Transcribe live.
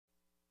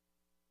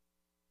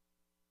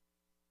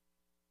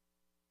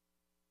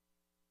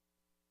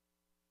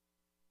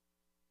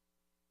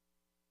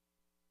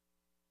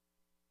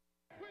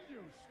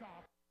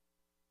stop?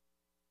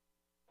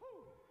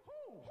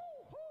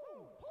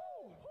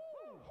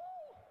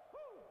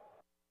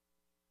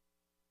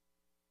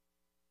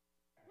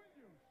 Will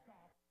you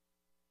stop?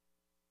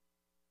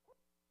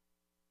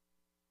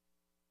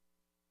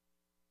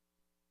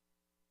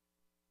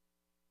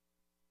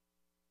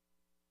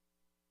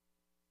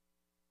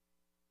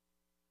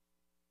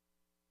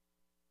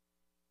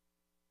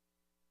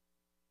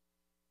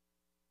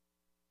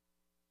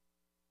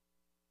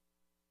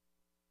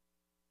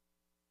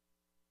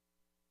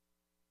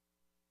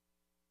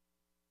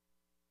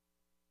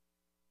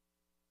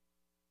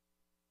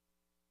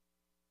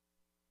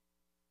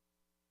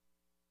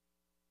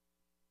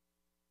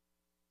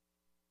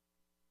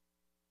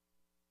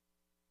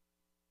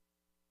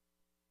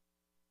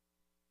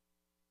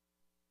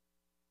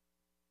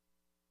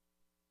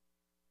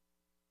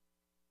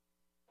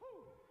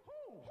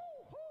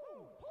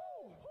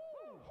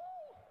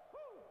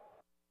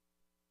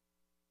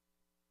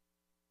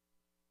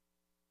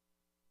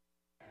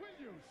 Will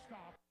you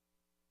stop?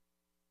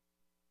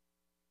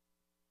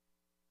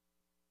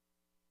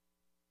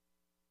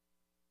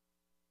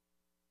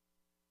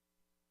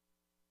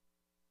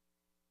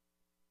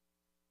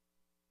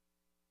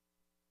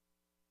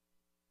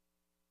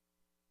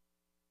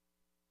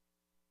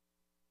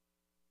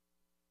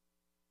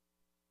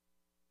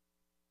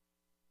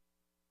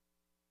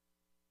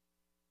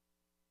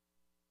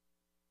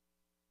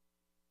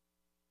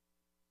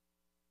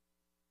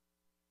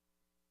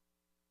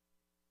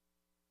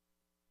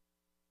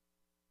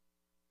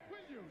 Will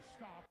you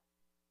stop?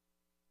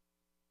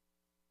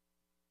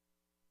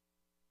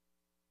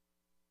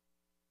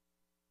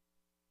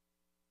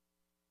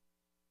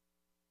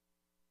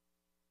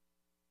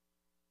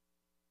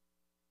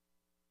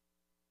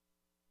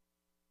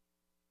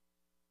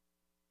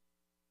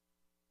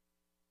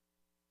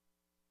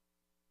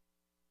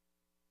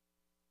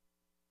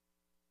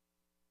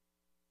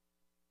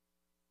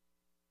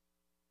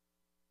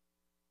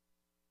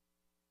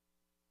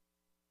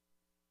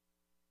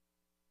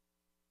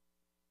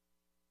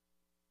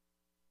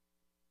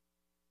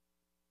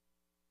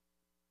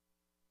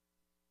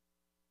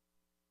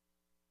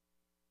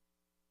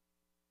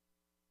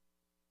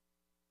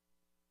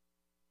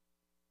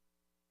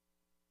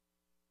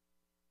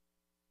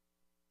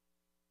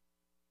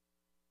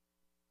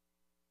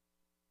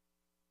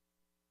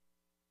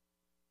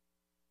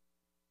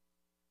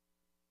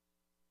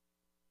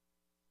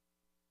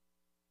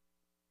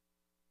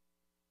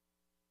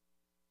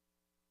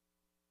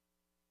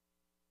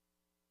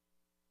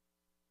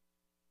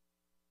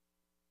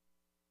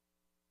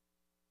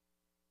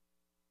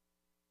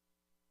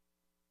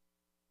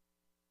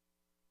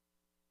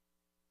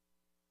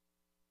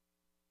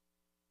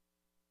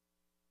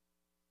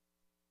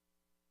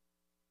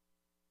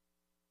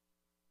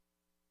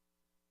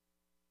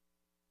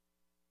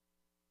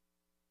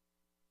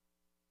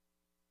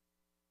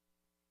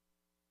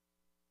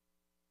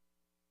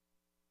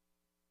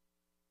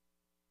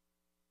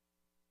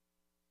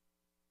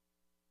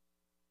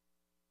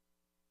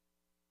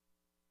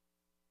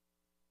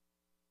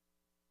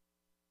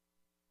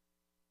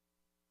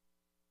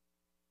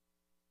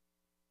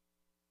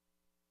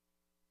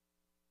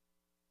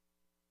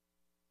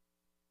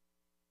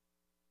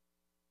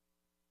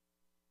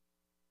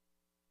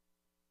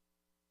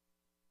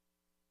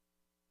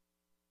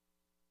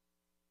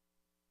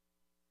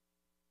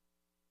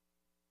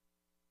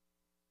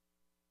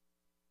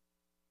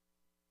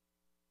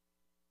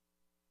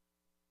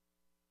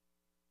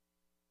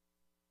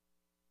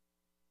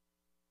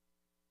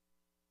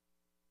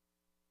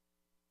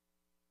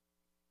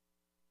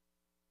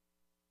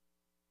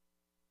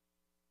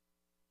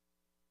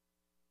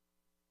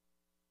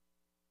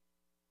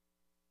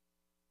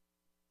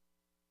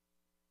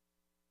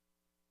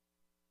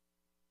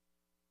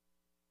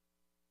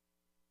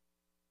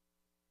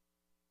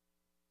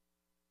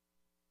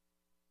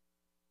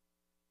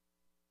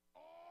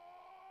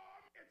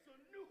 It's a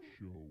new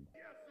show.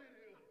 Yes, it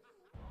is.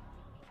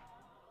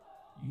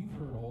 You've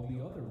heard all the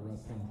other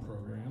wrestling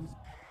programs.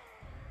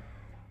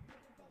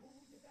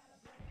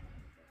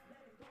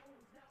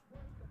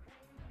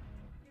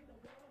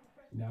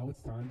 Now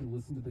it's time to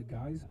listen to the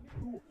guys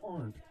who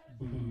aren't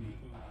booty.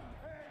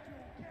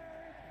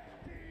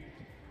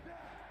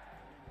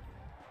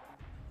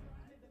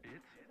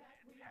 It's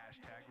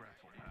hashtag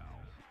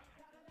WrestlePals.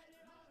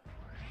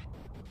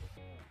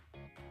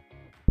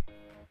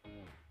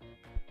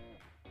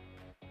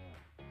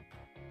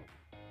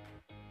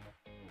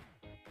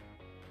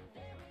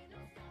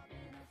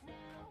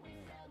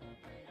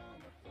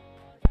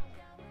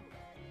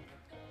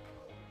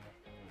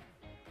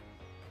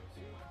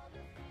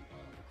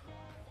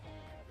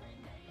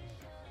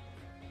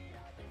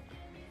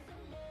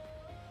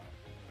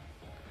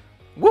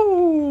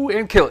 Woo!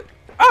 And kill it.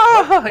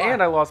 Ah!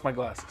 And I lost my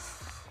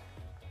glasses.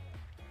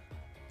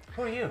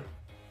 Who are you?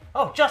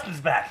 Oh, Justin's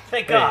back.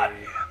 Thank God.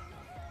 Hey.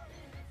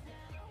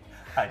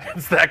 Hi, Justin.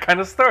 It's that kind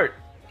of start.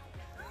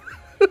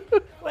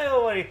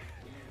 Wait.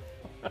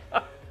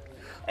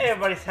 Hey,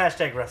 everybody.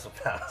 Hashtag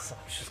WrestlePals.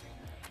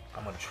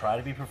 I'm going to try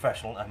to be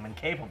professional. I'm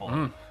incapable,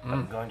 but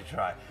I'm going to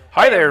try.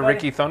 Hi Hey, there, everybody.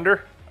 Ricky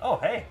Thunder. Oh,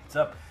 hey, what's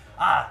up?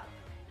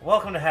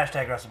 Welcome to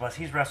Hashtag WrestleBus.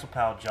 He's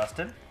WrestlePal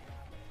Justin.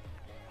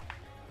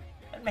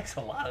 That makes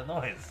a lot of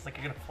noise. It's like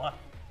you're going to fly.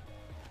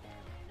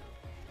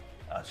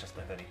 Oh, it's just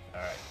a hoodie.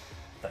 All right.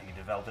 Thought you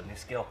developed a new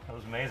skill. That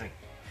was amazing.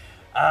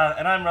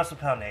 And I'm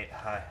WrestlePal Nate.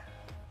 Hi.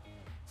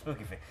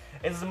 Spooky Fingers.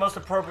 It's the most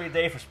appropriate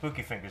day for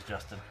Spooky Fingers,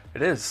 Justin.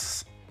 It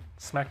is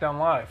SmackDown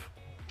Live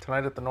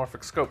tonight at the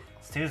Norfolk Scope.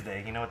 It's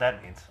Tuesday. You know what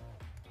that means.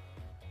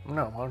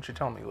 No, why don't you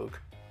tell me,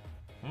 Luke?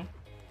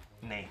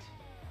 Nate.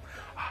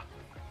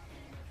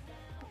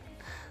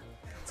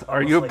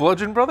 Are you a like-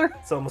 bludgeon brother?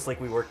 It's almost like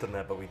we worked on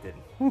that, but we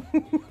didn't.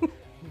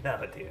 No,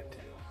 dude.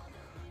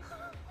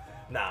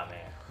 Nah,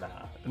 man. Nah.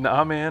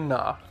 Nah, man,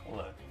 nah.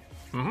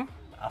 Look.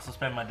 I'll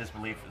suspend my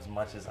disbelief as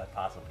much as I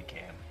possibly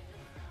can.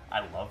 I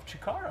love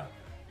Chikara.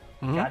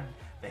 God,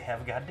 they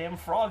have goddamn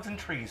frogs and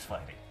trees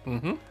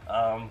fighting.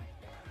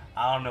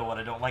 I don't know what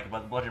I don't like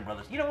about the Bludgeon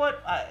Brothers. You know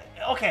what?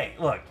 Okay,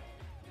 look.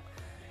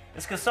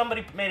 It's because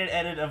somebody made an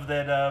edit of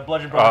that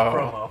Bludgeon Brothers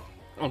promo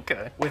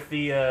Okay. with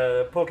the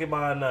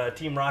Pokemon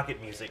Team Rocket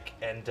music,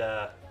 and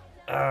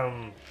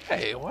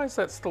Hey, why is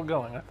that still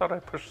going? I thought I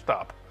pushed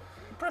stop.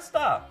 press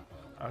stop.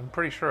 I'm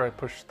pretty sure I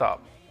pushed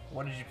stop.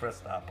 What did you press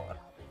stop on?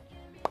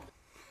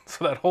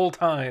 So that whole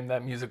time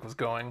that music was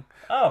going.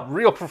 Oh,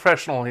 Real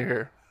professional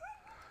here.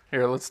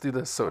 Here, let's do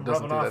this so it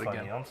doesn't rubbing do off that on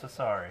again. you. I'm so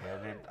sorry.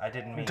 I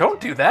didn't mean Don't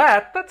to. do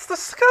that. That's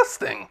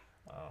disgusting.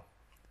 Oh.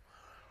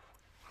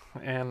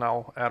 And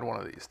I'll add one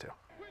of these too.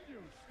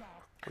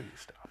 Will you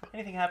stop?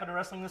 Anything happen to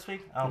wrestling this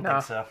week? I don't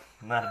Nah. think so.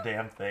 Not a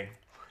damn thing.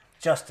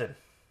 Justin.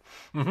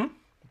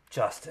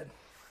 Justin.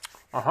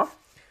 Uh-huh.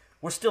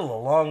 We're still a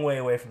long way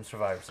away from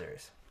Survivor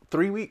Series.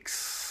 3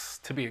 weeks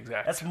to be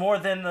exact. That's more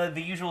than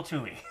the usual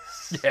 2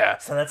 weeks. yeah.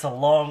 So that's a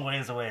long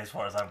ways away as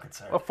far as I'm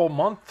concerned. A full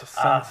month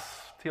since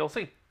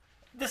TLC.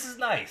 This is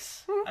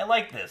nice. I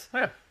like this.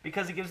 Yeah.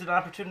 Because it gives an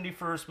opportunity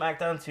for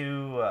SmackDown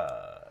to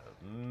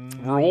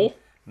Rule.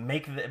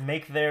 make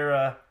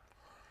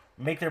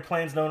their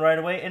plans known right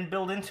away and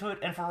build into it,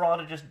 and for Raw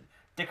to just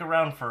dick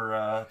around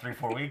for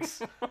 3-4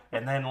 weeks,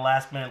 and then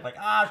last minute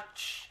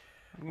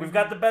we've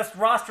got the best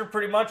roster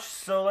pretty much,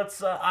 so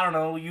let's I don't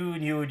know, you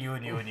and you and you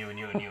and you and you and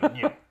you and you and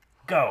you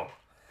go.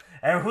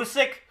 And who's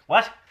sick?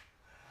 What?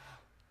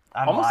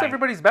 I'm Almost lying.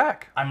 everybody's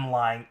back. I'm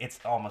lying. It's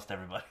almost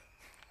everybody.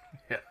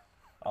 Yeah.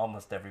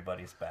 Almost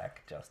everybody's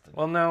back, Justin.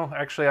 Well, no,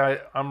 actually,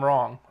 I'm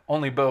wrong.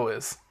 Only Bo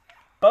is.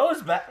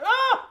 Bo's back.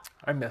 Ah!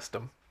 I missed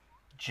him,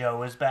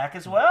 Joe is back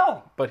as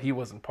well. but he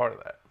wasn't part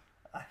of that.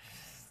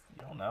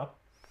 You don't know.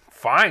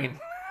 Fine.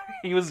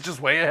 He was just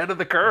way ahead of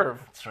the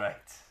curve. That's right.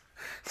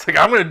 It's like,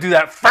 I'm going to do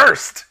that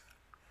first.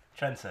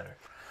 Trendsetter.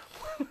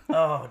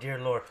 Oh, dear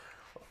Lord.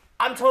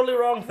 I'm totally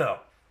wrong, though.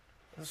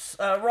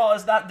 Raw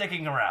is not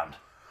dicking around.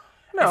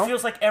 No. It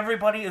feels like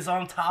everybody is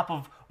on top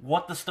of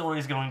what the story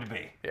is going to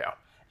be. Yeah.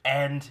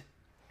 And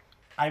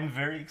I'm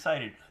very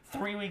excited.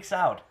 3 weeks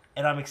out,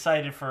 and I'm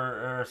excited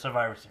for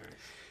Survivor Series.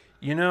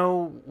 You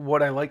know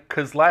what I like?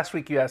 Because last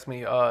week you asked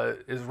me,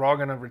 is Raw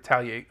going to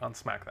retaliate on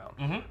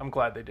SmackDown? I'm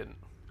glad they didn't.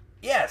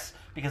 Yes,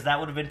 because that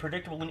would have been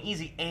predictable and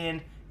easy,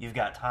 and you've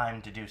got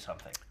time to do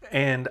something.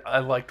 And I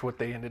liked what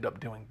they ended up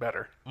doing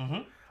better.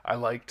 I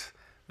liked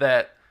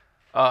that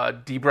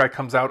D-Bry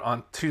comes out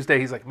on Tuesday.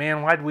 He's like,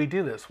 man, why did we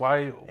do this?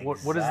 Why? What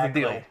is the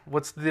deal? Exactly.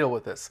 What's the deal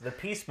with this? The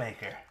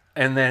Peacemaker.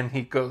 And then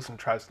he goes and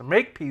tries to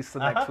make peace the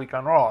next week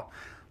on Raw.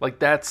 Like,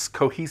 that's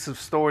cohesive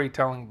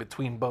storytelling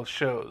between both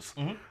shows,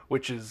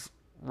 which is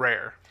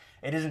rare.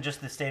 It isn't just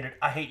the standard,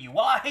 I hate you.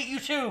 Well, I hate you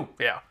too.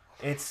 Yeah.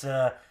 It's,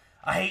 I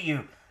hate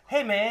you.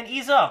 Hey, man,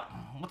 ease up.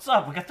 What's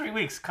up? We got 3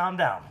 weeks. Calm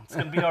down. It's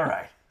going to be all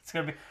right. It's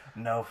going to be...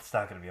 No, it's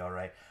not going to be all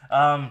right.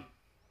 I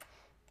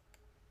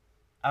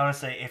want to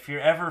say, if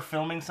you're ever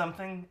filming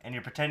something and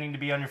you're pretending to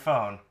be on your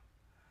phone,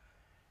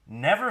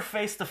 never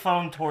face the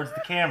phone towards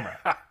the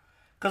camera.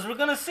 Because we're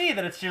going to see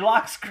that it's your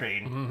lock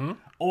screen.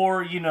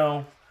 Or,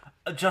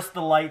 just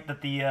the light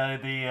that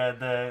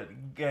the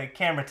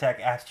camera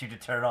tech asked you to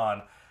turn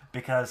on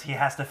because he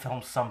has to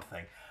film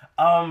something.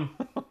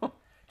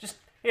 Just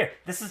here.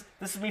 This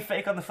is me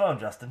fake on the phone,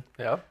 Justin.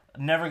 Yeah.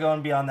 Never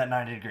going beyond that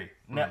 90 degree.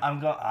 No,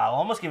 I'll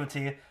almost give it to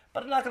you,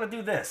 but I'm not gonna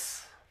do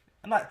this.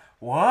 I'm not.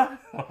 What?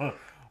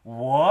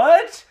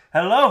 What?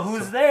 Hello,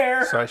 who's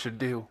there? So I should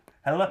do.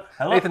 Hello.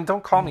 Nathan,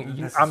 don't call me.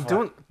 This is I'm fine.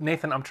 doing.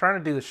 Nathan, I'm trying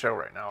to do the show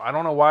right now. I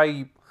don't know why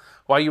you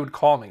would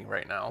call me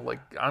right now. Like,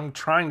 I'm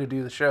trying to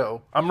do the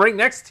show. I'm right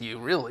next to you,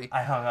 really.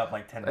 I hung up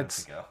like 10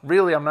 minutes ago.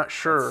 Really, I'm not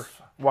sure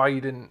why you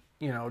didn't,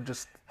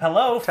 just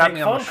Hello, tap fake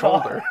me on the phone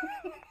call. shoulder.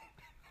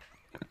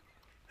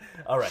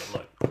 All right,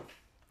 look.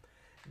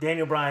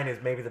 Daniel Bryan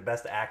is maybe the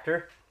best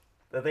actor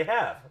that they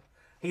have.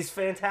 He's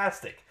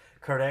fantastic.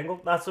 Kurt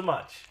Angle, not so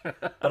much.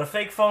 But a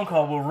fake phone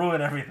call will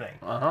ruin everything.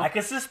 I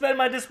can suspend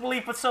my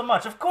disbelief with so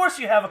much. Of course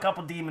you have a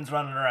couple demons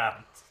running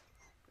around.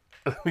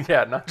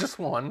 Yeah, not just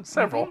one,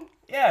 several.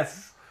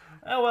 Yes.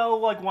 Oh, well,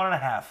 like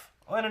 1.5.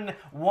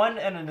 One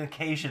and an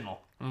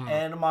occasional.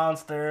 And a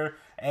monster,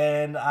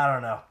 and I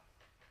don't know.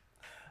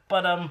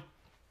 But,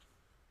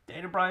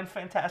 Daniel Bryan,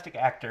 fantastic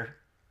actor.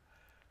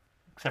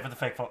 Except for the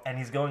fake phone. And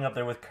he's going up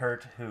there with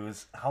Kurt,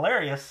 who's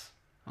hilarious.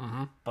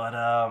 Mm-hmm.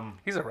 But,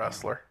 He's a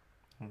wrestler.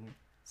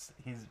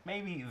 he's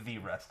maybe the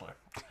wrestler.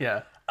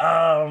 Yeah.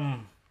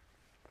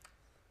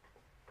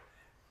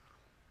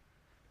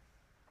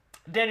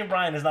 Daniel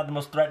Bryan is not the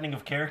most threatening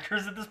of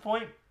characters at this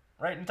point,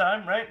 right in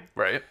time, right?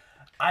 Right.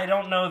 I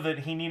don't know that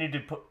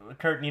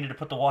Kurt needed to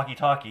put the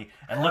walkie-talkie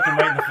and look him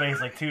right in the face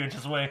like 2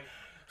 inches away.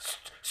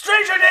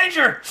 Stranger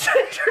danger!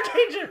 Stranger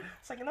danger!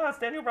 It's like, no, it's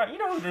Daniel Bryan. You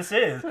know who this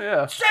is.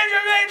 Yeah. Stranger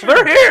danger!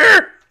 They're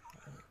here!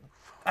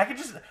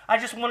 I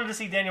just wanted to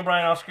see Daniel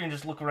Bryan off screen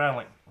just look around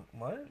like,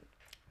 what?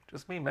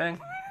 Just me, man.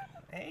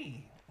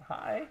 Hey,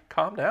 hi,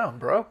 Calm down,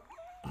 bro.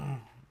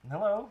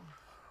 hello.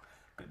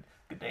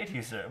 Good day to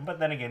you, sir. But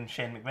then again,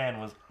 Shane McMahon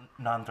was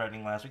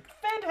non-threatening last week.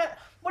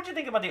 What'd you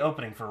think about the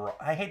opening for Raw?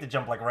 I hate to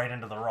jump like right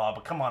into the Raw,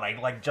 but come on,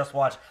 I just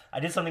watched. I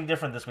did something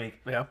different this week.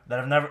 Yeah.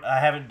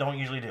 That don't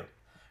usually do.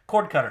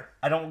 Cord cutter.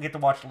 I don't get to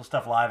watch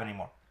stuff live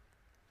anymore.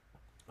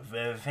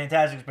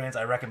 Fantastic experience.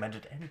 I recommend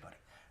it to anybody.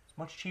 It's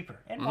much cheaper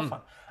and more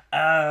fun.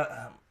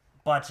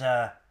 But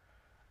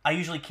I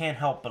usually can't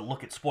help but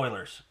look at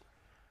spoilers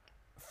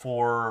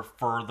for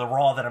the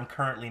Raw that I'm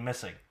currently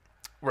missing.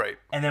 Right.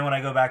 And then when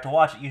I go back to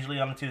watch it, usually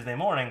on a Tuesday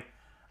morning,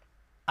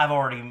 I've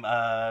already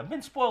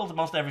been spoiled to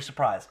most every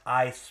surprise.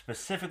 I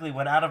specifically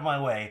went out of my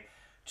way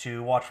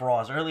to watch Raw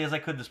as early as I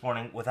could this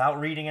morning without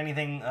reading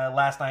anything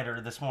last night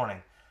or this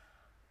morning.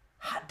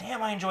 God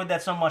damn, I enjoyed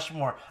that so much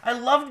more. I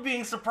loved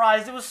being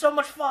surprised. It was so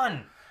much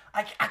fun.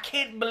 I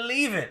can't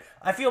believe it.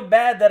 I feel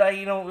bad that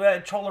I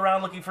troll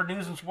around looking for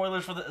news and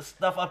spoilers for the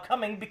stuff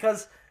upcoming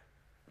because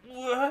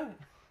it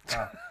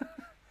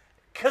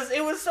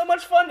was so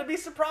much fun to be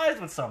surprised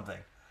with something.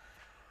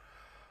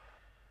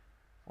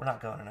 We're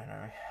not going tonight,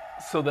 are we?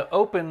 So the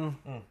open...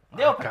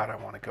 The open. God, I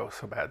want to go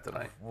so bad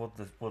tonight.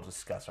 We'll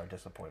discuss our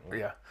disappointment.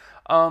 Yeah.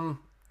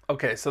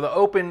 Okay, so the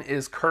open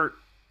is Kurt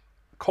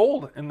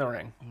cold in the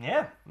ring.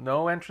 Yeah.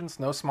 No entrance,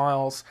 no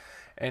smiles,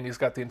 and he's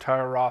got the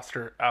entire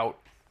roster out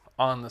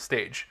on the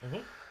stage.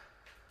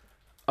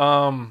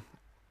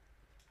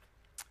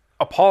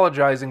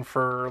 Apologizing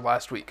for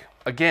last week.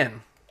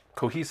 Again,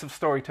 cohesive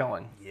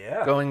storytelling.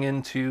 Yeah. Going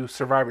into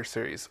Survivor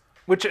Series.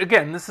 Which,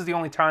 again, this is the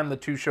only time the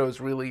two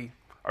shows really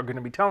are going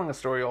to be telling a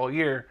story all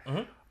year.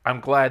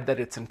 I'm glad that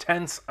it's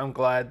intense. I'm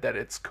glad that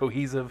it's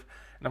cohesive.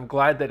 And I'm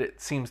glad that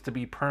it seems to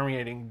be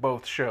permeating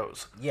both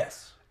shows.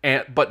 Yes.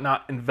 But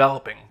not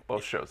enveloping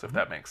both shows, if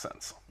that makes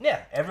sense.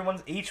 Yeah,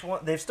 each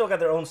one, they've still got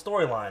their own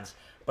storylines,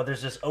 but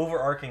there's this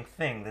overarching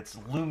thing that's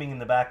looming in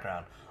the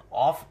background.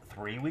 Off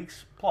 3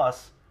 weeks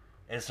plus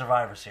is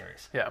Survivor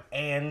Series. Yeah.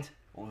 And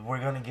we're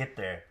going to get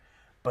there.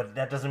 But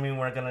that doesn't mean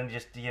we're going to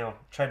just,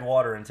 tread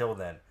water until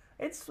then.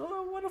 It's a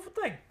wonderful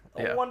thing.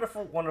 A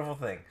wonderful, wonderful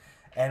thing.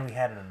 And we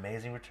had an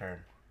amazing return.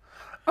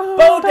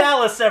 Bo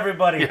Dallas,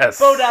 everybody! Yes.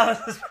 Bo Dallas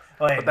is...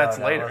 Wait, But that's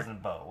later. It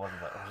wasn't Bo. It wasn't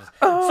Bo. It was just...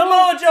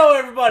 Samoa Joe,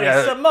 everybody!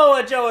 Yeah.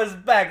 Samoa Joe is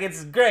back.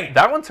 It's great.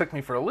 That one took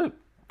me for a loop.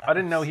 I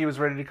didn't know he was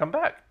ready to come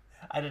back.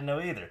 I didn't know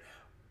either.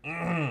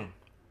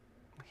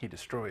 He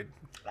destroyed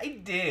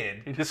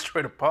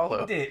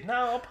Apollo.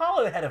 No,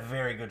 Apollo had a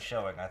very good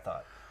showing, I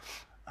thought.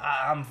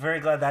 I'm very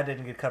glad that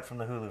didn't get cut from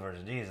the Hulu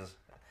version. Jesus.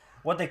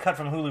 What they cut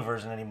from Hulu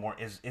version anymore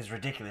is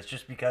ridiculous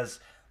just because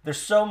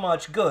there's so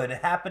much good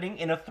happening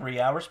in a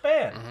 3-hour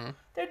span.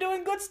 They're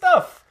doing good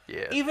stuff.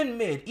 Yeah. Even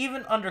mid,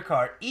 even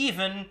undercard,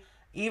 even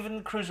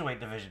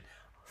cruiserweight division.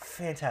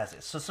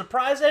 Fantastic. So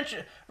surprise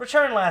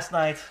return last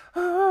night.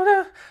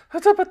 Roman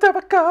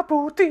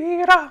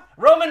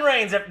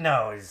Reigns.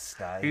 No, he's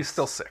not. He's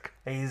still sick.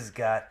 He's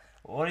got.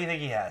 What do you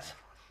think he has?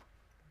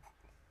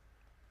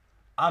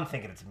 I'm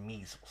thinking it's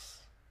measles.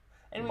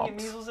 Anyone get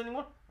Mumps. measles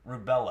anymore?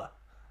 Rubella.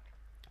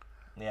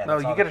 Yeah. No,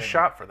 that's all you get a they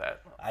shot for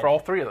that. For all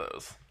 3 of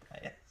those.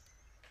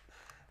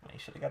 He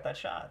should have got that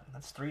shot.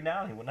 That's 3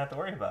 now. He wouldn't have to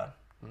worry about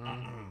it.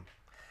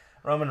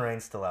 Roman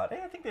Reigns still out.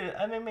 I think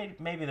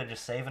maybe they're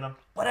just saving him.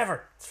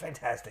 Whatever. It's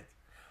fantastic.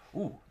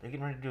 Ooh, they're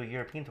getting ready to do a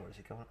European tour. Is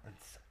he going?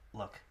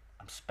 Look,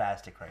 I'm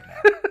spastic right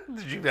now.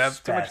 Did you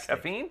have too much Spastic.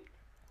 caffeine?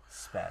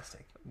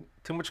 Spastic.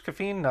 Too much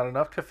caffeine? Not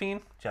enough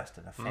caffeine?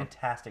 Justin, a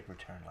fantastic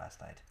return last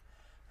night.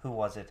 Who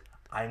was it?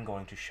 I'm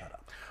going to shut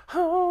up.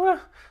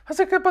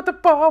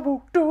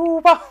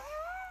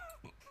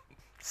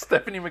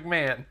 Stephanie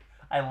McMahon.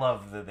 I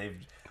love that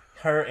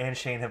her and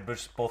Shane have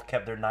both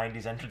kept their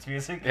 90s entrance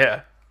music.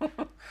 Yeah. Here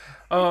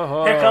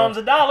comes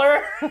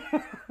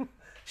 $1.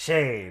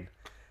 Shane.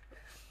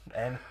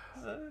 And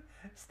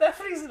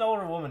Stephanie's an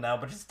older woman now,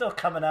 but she's still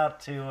coming out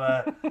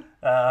to,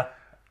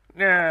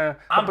 Yeah.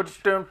 I'm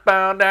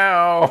bound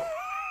now.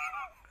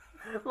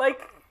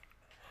 like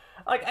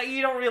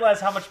you don't realize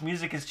how much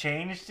music has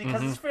changed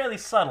because it's fairly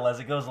subtle as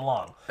it goes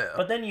along. Yeah.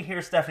 But then you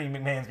hear Stephanie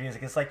McMahon's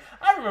music. It's like,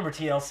 I remember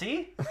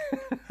TLC.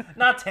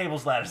 Not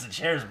tables, ladders, and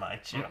chairs,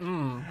 mind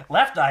you.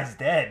 Left Eye's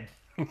dead.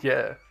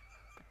 Yeah.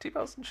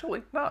 T-Bells and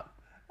Chili, not.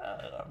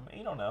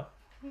 You don't know.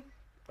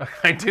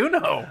 I do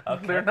know.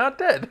 Okay. They're not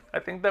dead. I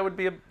think that would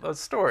be a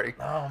story.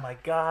 Oh my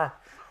god.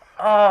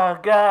 Oh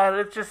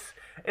god,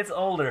 it's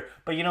older.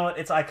 But you know what?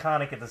 It's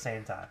iconic at the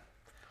same time.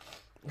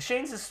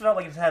 Shane's just felt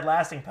like it's had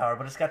lasting power,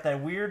 but it's got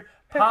that weird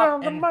Here pop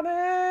come the and money.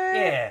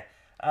 yeah.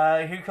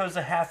 Here goes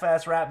the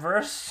half-ass rap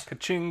verse.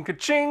 Ka-ching,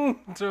 ka-ching.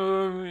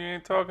 So you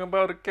ain't talking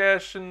about the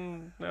cash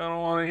and I don't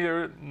want to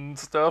hear it and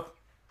stuff.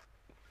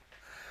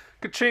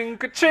 Ka-ching,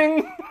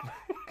 ka-ching.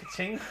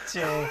 Ka-ching,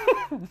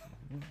 ka-ching.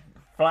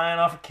 Flying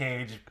off a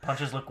cage.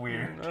 Punches look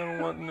weird. I don't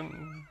want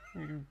them.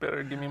 You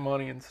better give me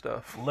money and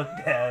stuff. Look,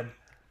 Dad.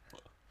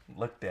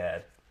 Look,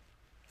 Dad.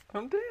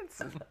 I'm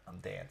dancing. I'm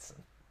dancing.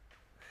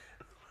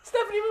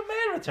 Stephanie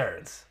McMahon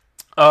returns.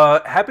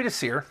 Happy to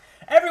see her.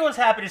 Everyone's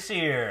happy to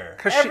see her.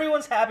 'Cause she-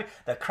 Everyone's happy.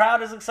 The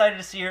crowd is excited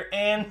to see her,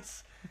 and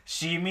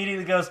she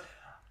immediately goes,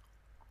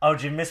 "Oh,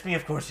 did you miss me?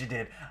 Of course you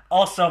did.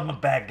 Also, I'm a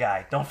bad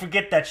guy. Don't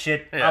forget that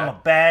shit. Yeah. I'm a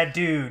bad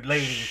dude,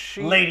 lady.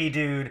 She- Lady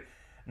dude.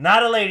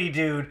 Not a lady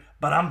dude,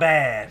 but I'm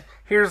bad."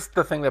 Here's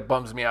the thing that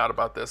bums me out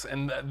about this,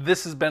 and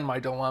this has been my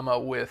dilemma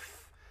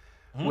with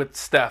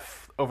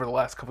Steph over the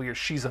last couple of years.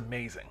 She's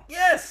amazing.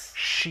 Yes.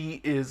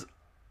 She is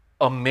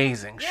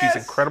amazing. Yes. She's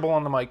incredible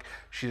on the mic.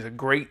 She's a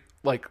great,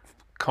 like,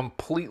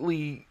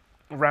 completely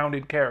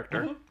rounded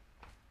character.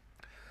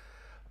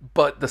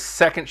 But the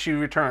second she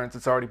returns,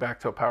 it's already back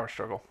to a power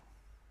struggle.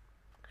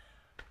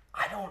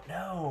 I don't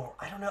know.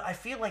 I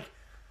feel like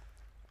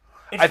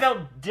it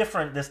felt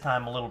different this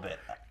time a little bit.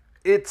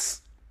 It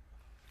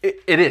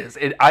is.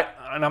 And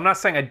I'm not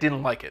saying I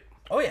didn't like it.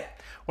 Oh, yeah.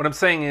 What I'm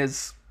saying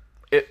is,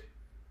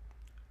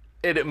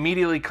 it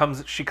immediately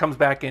comes. She comes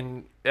back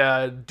and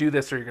do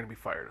this, or you're going to be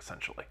fired.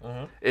 Essentially,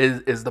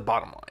 is the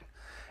bottom line,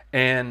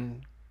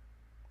 and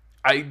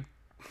I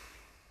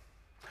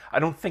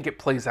don't think it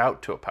plays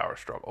out to a power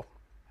struggle,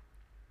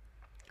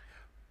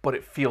 but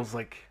it feels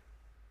like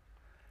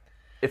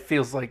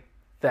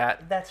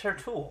that. That's her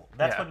tool.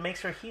 That's Yeah. what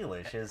makes her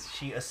heelish, is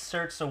she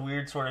asserts a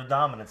weird sort of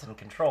dominance and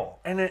control.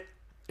 And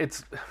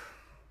it's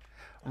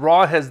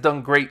Raw has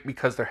done great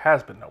because there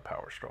has been no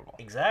power struggle.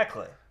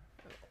 Exactly.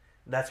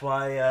 That's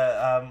why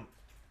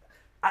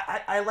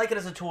I like it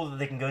as a tool that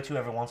they can go to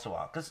every once in a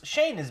while. Because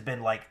Shane has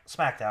been like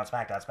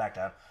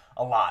SmackDown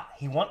a lot.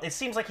 It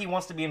seems like he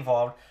wants to be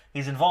involved.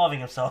 He's involving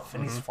himself,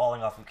 and he's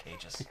falling off of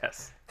cages.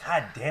 Yes,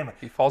 God damn it.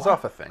 he falls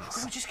off of Why things.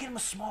 don't we just get him a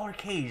smaller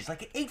cage,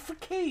 like an 8-foot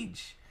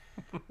cage?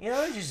 You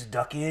know, just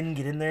duck in,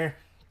 get in there,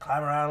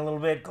 climb around a little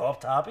bit, go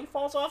up top. He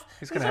falls off.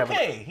 He's gonna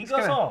okay. have He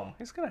goes home.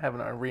 He's gonna have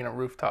an arena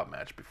rooftop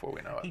match before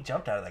we know it. He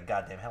jumped out of that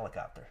goddamn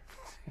helicopter.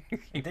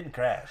 He didn't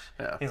crash.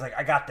 Yeah. He's like,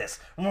 I got this.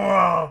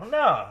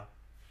 No.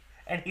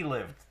 And he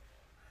lived.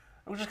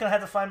 We're just going to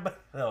have to find...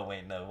 Oh,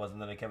 wait, no. It wasn't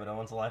that Kevin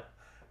Owens line.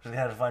 We're just going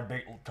to have to find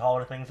big,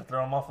 taller things to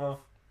throw him off of.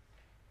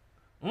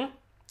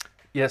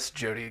 Yes,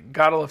 Jody.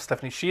 Gotta love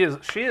Stephanie. She is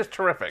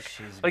terrific.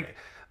 She's like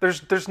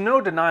great. there's no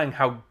denying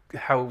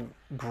how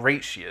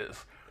great she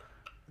is.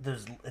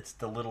 It's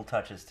the little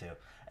touches, too.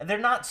 And they're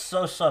not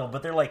so subtle,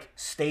 but they're like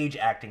stage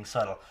acting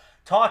subtle.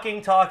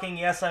 Talking,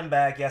 yes, I'm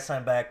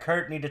back,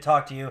 Kurt, need to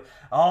talk to you.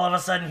 All of a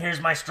sudden, here's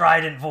my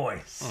strident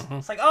voice.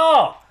 It's like,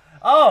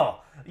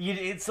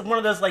 it's one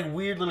of those like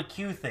weird little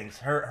cue things.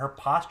 Her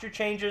posture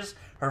changes,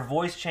 her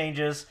voice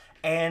changes,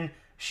 and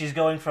she's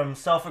going from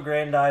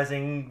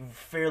self-aggrandizing,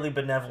 fairly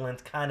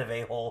benevolent kind of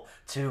a-hole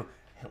to,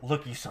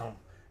 look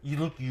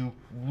you.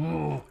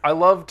 Woo. I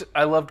loved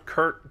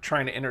Kurt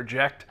trying to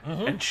interject,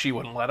 and she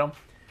wouldn't let him.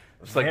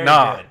 It's like, Very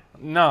nah,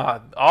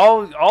 good.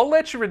 I'll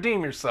let you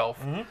redeem yourself.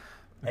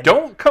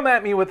 Don't come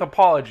at me with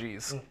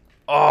apologies.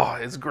 Oh,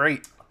 it's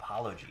great.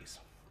 Apologies.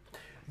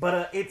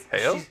 But it's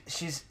Heyo.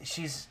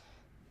 she's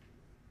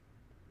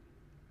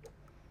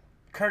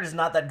Kurt is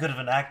not that good of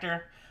an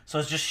actor, so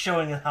it's just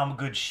showing how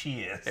good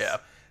she is. Yeah.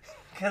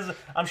 Because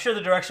I'm sure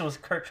the direction was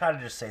Kurt try to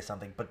just say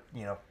something, but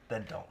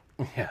then don't.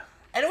 Yeah.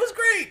 And it was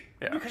great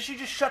Yeah. because she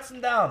just shuts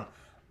him down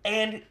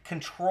and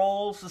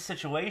controls the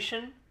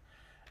situation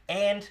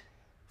and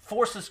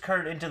forces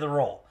Kurt into the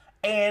role.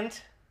 And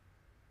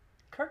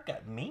Kurt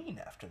got mean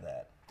after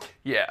that.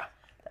 Yeah.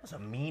 That was a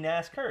mean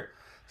ass Kurt.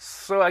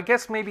 So I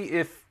guess maybe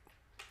is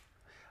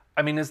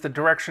the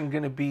direction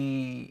going to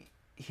be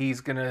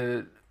he's going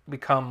to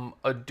become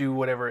a do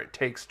whatever it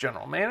takes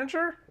general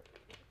manager?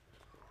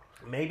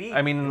 Maybe.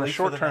 I mean, in At the least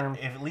short for term-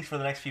 at least for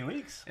the next few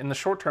weeks. In the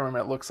short term,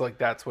 it looks like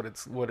that's what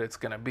it's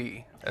going to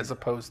be, as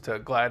opposed to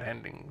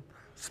glad-handing,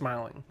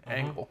 smiling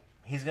angle.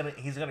 He's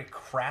gonna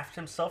craft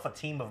himself a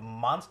team of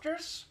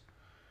monsters,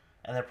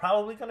 and they're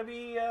probably gonna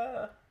be.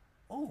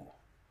 You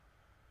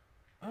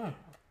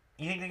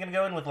think they're gonna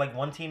go in with like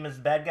one team as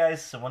bad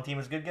guys and one team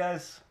as good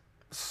guys?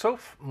 So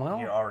well,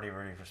 You're already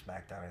ready for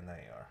SmackDown, and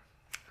there you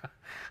are.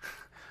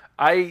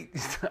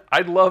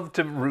 I'd love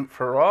to root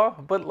for Raw,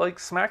 but like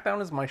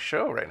SmackDown is my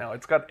show right now.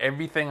 It's got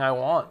everything I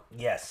want.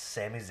 Yes,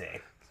 Sami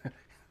Zayn.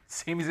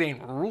 Sami Zayn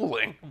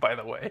ruling, by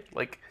the way,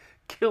 like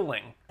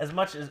killing. As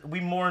much as we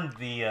mourned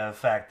the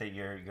fact that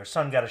your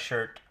son got a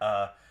shirt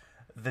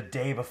the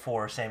day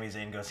before Sami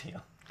Zayn goes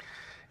heel.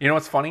 You know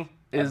what's funny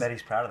I is bet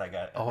he's proud of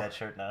that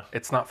shirt now.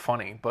 it's not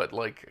funny, but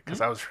like because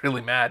I was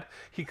really mad,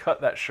 he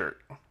cut that shirt.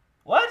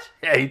 What?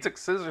 Yeah, he took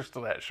scissors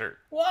to that shirt.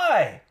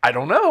 Why? I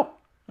don't know,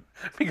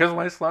 because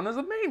my son is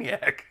a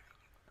maniac.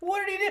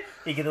 What did he do?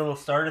 He get a little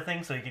starter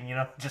thing so he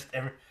can, just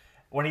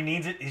When he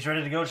needs it, he's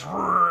ready to go. Just...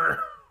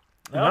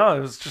 No, it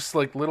was just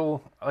like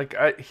little,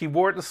 like he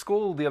wore it to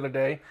school the other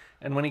day,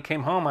 and when he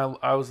came home,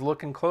 I was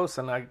looking close,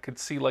 and I could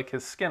see like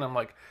his skin. I'm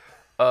like,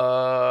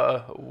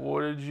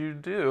 what did you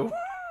do?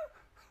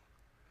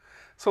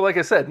 So like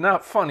I said,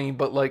 not funny,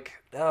 but like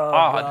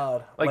odd.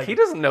 God. Like he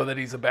doesn't know that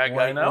he's a bad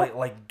guy now.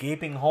 Like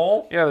gaping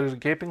hole? Yeah, there's a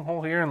gaping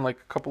hole here, and like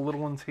a couple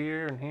little ones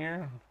here and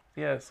here.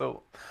 Yeah,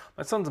 so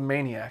my son's a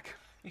maniac.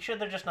 You sure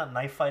they're just not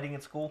knife fighting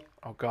at school?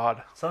 Oh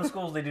God. Some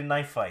schools, they do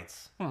knife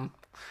fights.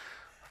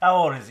 How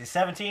old is he?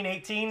 17,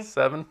 18?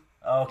 7.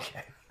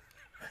 Okay.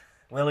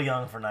 A little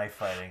young for knife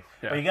fighting.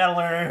 Yeah. But you gotta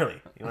learn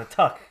early. You wanna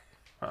tuck.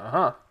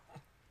 Uh-huh.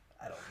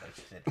 I don't know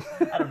shit.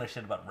 I don't know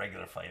shit about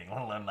regular fighting. I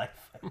wanna learn knife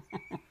fighting.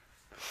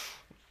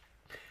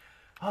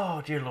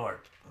 Oh, dear Lord.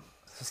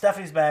 So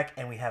Stephanie's back,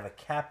 and we have a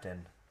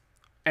captain,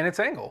 And it's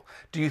Angle.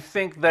 Do you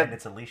think and that...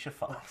 it's Alicia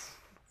Fox.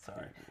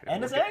 Sorry.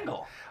 And it's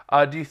Angle.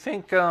 Do you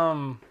think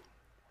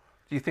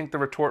the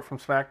retort from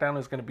SmackDown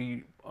is going to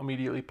be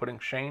immediately putting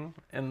Shane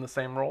in the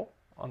same role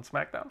on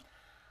SmackDown?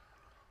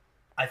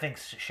 I think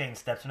Shane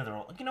steps into the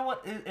role. You know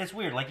what? It's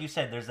weird. Like you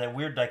said, there's that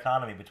weird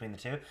dichotomy between the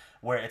two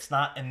where it's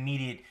not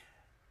immediate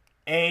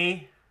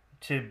A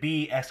to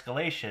B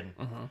escalation.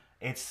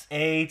 It's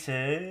A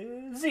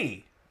to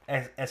Z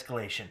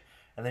escalation.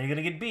 And then you're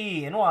going to get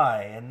B and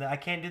Y. And I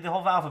can't do the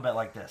whole alphabet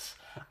like this.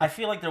 I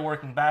feel like they're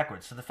working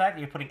backwards. So the fact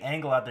that you're putting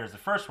Angle out there as the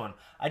first one,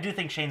 I do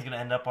think Shane's going to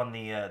end up on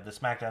the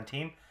SmackDown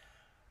team.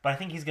 But I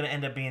think he's going to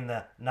end up being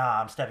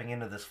I'm stepping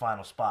into this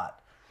final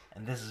spot.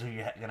 And this is who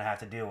you're going to have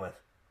to deal with.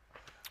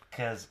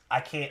 Because I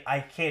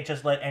can't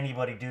just let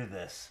anybody do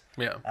this.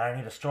 Yeah. And I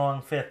need a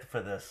strong fifth for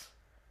this.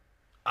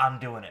 I'm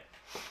doing it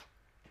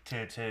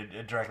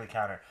to directly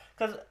counter.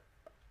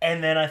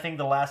 And then I think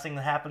the last thing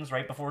that happens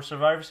right before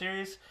Survivor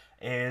Series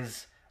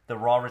is the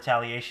Raw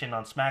retaliation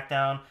on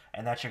SmackDown,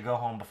 and that's your go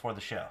home before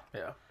the show.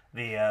 Yeah.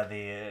 The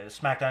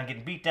SmackDown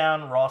getting beat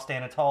down, Raw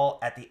standing tall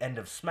at the end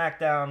of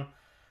SmackDown.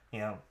 You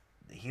know,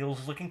 the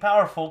heels looking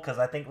powerful because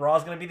I think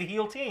Raw's going to be the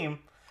heel team.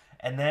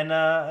 And then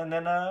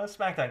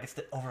SmackDown gets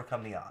to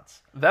overcome the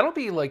odds. That'll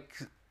be like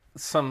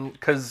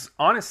because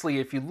honestly,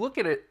 if you look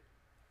at it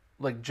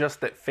like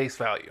just at face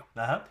value,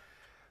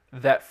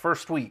 that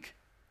first week,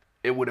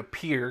 it would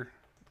appear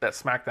that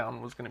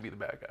SmackDown was going to be the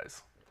bad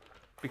guys.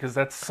 Because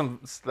that's some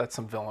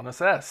villainous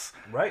S.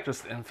 Right.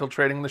 Just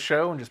infiltrating the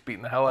show and just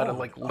beating the hell out of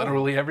like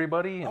literally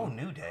everybody. And...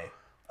 New Day.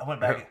 I went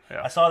back.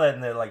 Yeah. I saw that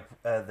in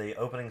the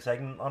opening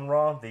segment on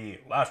Raw, the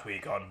last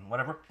week on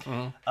whatever.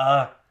 Was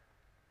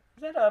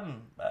that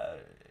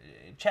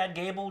Chad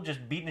Gable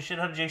just beating the shit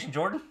out of Jason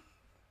Jordan?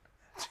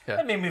 Yeah.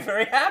 That made me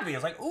very happy. I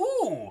was like,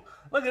 ooh,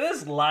 look at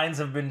this. Lines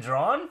have been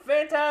drawn.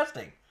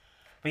 Fantastic.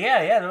 But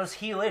yeah, that was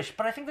heelish.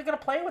 But I think they're going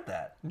to play with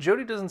that.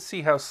 Jody doesn't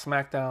see how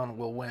SmackDown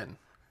will win.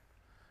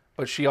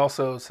 But she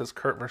also says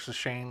Kurt versus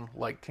Shane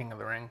like King of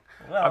the Ring.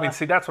 Well, I mean,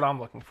 see, that's what I'm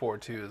looking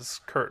forward to is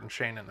Kurt and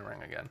Shane in the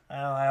ring again.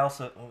 I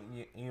also,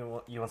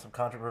 you want some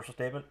controversial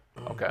statement?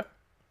 Okay.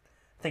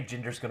 I think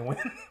Ginger's going to win.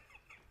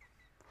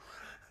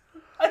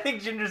 I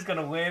think Ginger's going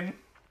to win.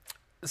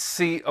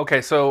 See,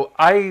 okay, so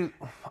I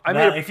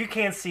now, if you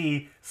can't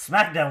see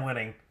SmackDown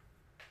winning,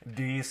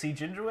 do you see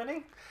Ginger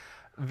winning?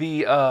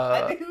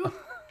 I do.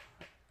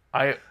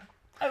 I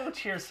will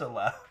cheer so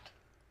loud.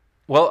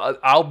 Well,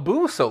 I'll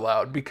boo so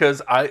loud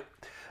because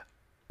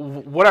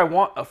what I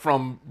want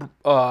from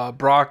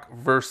Brock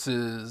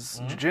versus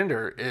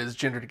Jinder is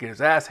Jinder to get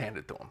his ass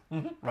handed to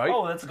him, right?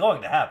 Oh, that's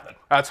going to happen.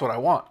 That's what I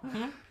want.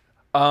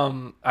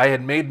 I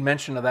had made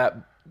mention of that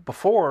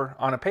before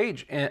on a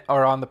page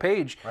or on the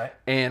page, right.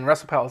 And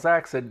WrestlePal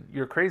Zach said,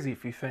 "You're crazy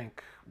if you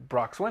think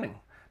Brock's winning."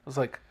 I was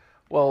like,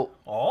 "Well,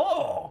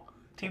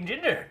 Team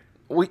Jinder."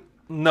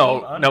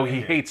 No,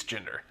 he hates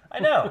Jinder. I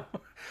know,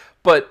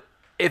 but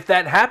if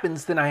that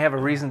happens, then I have a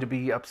reason to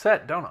be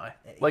upset, don't I?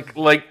 Like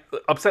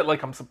upset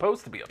like I'm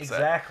supposed to be upset.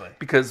 Exactly.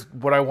 Because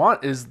what I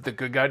want is the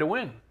good guy to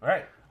win.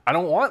 Right. I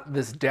don't want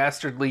this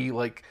dastardly,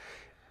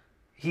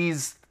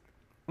 he's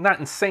not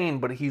insane,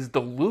 but he's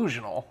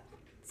delusional.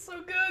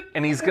 So good.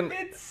 And he's gonna...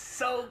 It's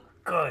so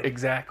good.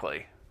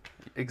 Exactly.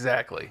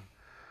 I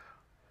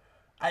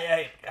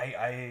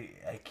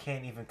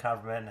can't even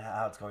comprehend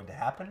how it's going to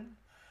happen.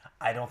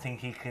 I don't think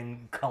he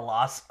can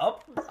coloss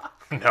up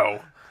Brock.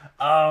 No.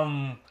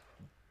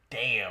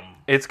 Damn.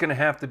 It's gonna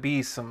have to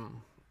be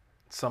some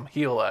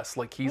heel-esque.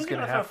 Like he's Who's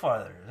gonna throw have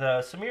farther,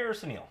 Samir or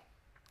Sunil?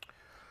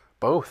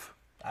 both.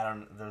 I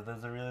don't.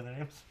 Those are really their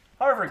names.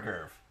 Harvard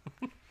Gerv.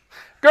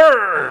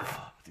 Gerv.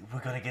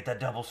 We're gonna get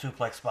that double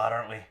suplex spot,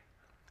 aren't we?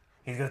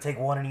 He's gonna take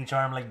one in each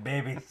arm like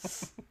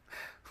babies,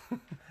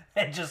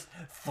 and just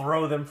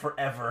throw them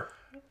forever.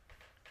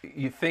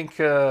 You think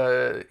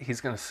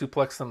he's gonna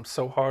suplex them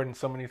so hard and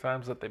so many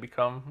times that they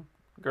become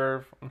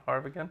Gerv and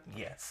Harv again?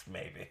 Yes,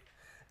 maybe.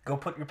 Go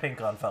put your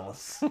pink on,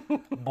 fellas.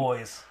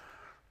 Boys.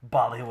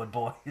 Bollywood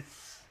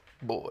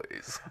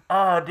boys.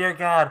 Oh, dear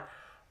God.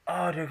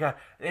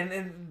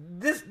 And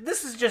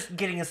this is just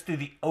getting us through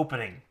the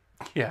opening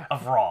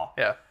of Raw.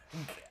 Yeah.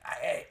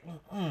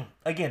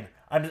 Again,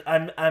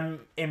 I'm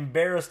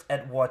embarrassed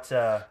at what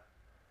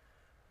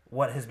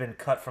what has been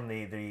cut from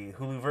the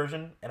Hulu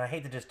version, and I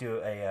hate to just do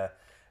a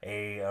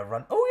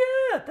run.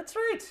 Oh yeah, that's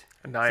right.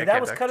 Nia See, that came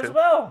was back, cut too. as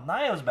well.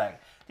 Nia was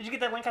back. Did you get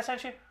that link I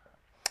sent you?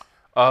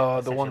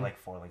 The Sent you one like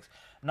 4 links.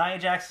 Nia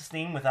Jax's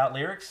theme without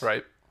lyrics,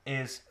 right.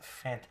 is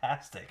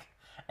fantastic,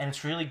 and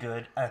it's really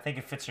good. And I think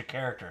it fits her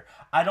character.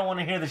 I don't want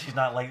to hear that she's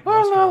not like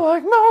most I'm not girls.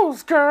 like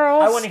most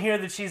girls. I want to hear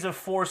that she's a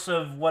force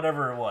of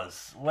whatever it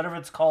was, whatever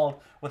it's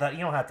called. Without you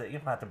don't have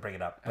to bring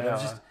it up. But it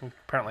was just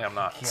Apparently, I'm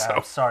not. yeah. So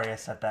I'm sorry I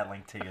sent that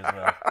link to you as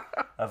well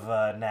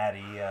of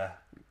Natty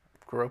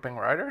groping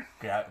rider.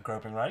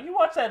 groping Ryder. You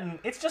watch that and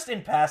it's just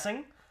in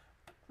passing.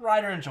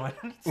 Ryder enjoyed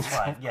it. It's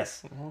fine.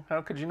 Yes.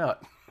 How could you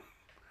not?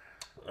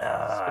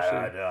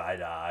 I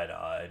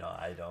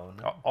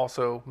don't.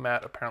 Also,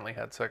 Matt apparently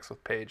had sex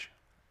with Paige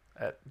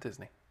at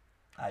Disney.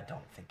 I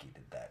don't think he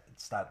did that.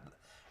 It's not.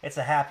 It's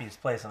the happiest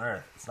place on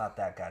earth. It's not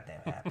that goddamn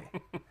happy.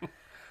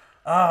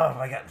 Oh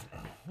my god.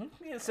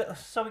 Yeah,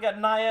 so we got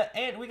Nia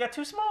and we got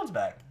two Simones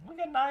back. We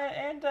got Nia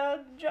and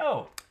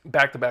Joe.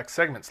 Back-to-back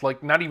segments,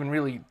 like not even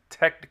really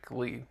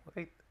technically.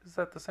 Wait, is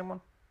that the same one?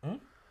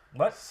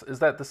 What? Is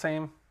that the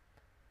same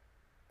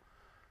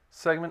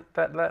segment?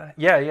 That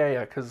yeah.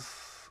 Because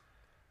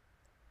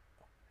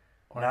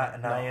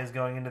Nia is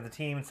going into the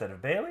team instead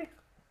of Bailey.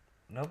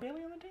 No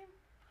Bailey on the team.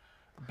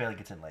 Bailey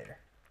gets in later.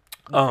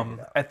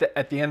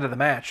 at the end of the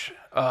match,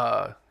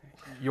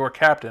 your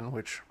captain,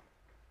 which,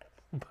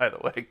 by the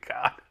way,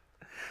 God,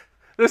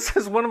 this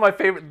is one of my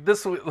favorite.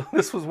 This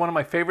was one of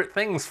my favorite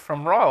things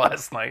from Raw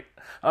last night.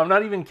 I'm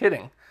not even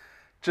kidding.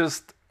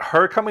 Just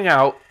her coming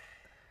out,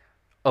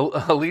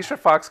 Alicia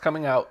Fox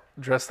coming out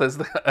dressed as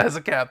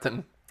a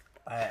captain,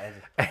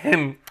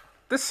 and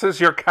this is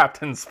your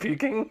captain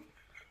speaking.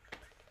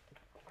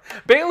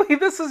 Bailey,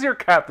 this is your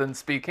captain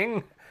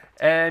speaking,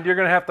 and you're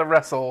gonna have to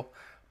wrestle.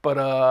 But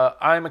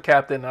I'm a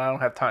captain, and I don't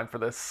have time for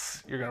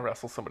this. You're gonna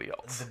wrestle somebody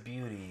else. The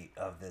beauty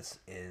of this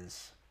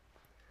is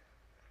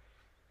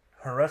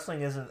her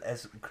wrestling isn't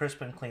as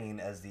crisp and clean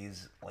as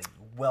these like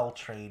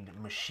well-trained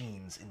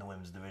machines in the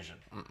women's division.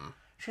 Mm-mm.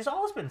 She's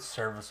always been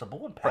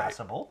serviceable and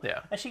passable, Right.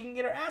 Yeah. and she can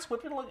get her ass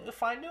whipped and look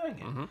fine doing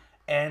it. Mm-hmm.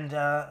 And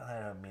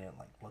I don't mean it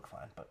like look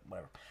fine, but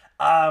whatever.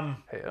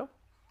 Hey-o.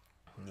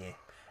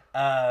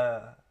 Yeah,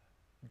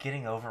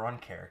 getting over on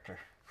character.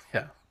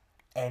 Yeah.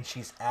 And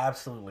she's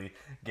absolutely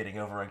getting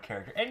over on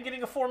character and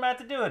getting a format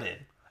to do it in.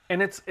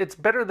 And it's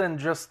better than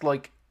just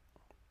like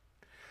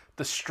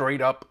the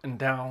straight up and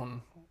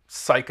down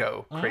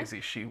psycho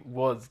crazy she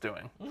was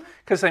doing.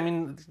 Because, I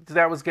mean,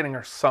 that was getting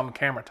her some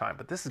camera time,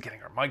 but this is getting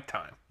her mic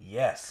time.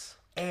 Yes.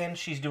 And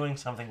she's doing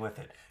something with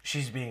it.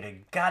 She's being a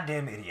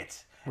goddamn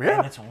idiot. Yeah.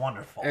 And it's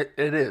wonderful. It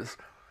is.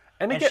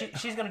 And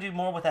She's going to do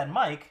more with that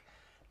mic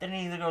than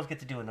any of the girls get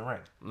to do in the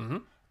ring.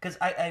 Because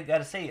I got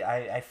to say,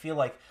 I feel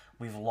like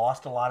we've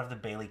lost a lot of the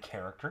Bailey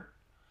character.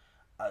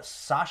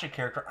 Sasha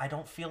character, I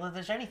don't feel that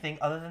there's anything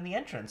other than the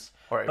entrance.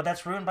 Right. But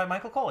that's ruined by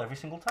Michael Cole every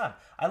single time.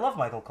 I love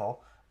Michael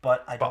Cole,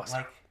 but I don't Boss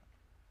like...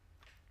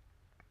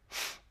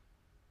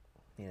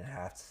 You didn't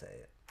have to say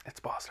it. it's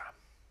boss time.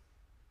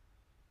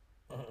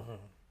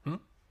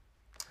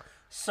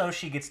 So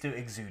she gets to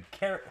exude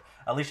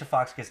Alicia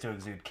Fox gets to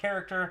exude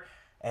character,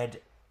 and a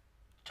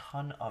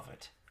ton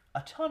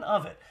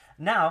of it.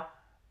 Now,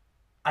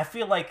 I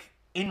feel like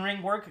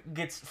in-ring work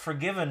gets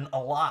forgiven a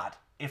lot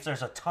if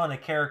there's a ton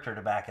of character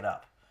to back it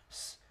up.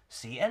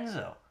 See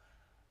Enzo.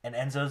 And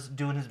Enzo's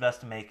doing his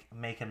best to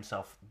make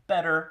himself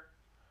better.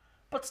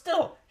 But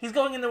still, he's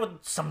going in there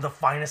with some of the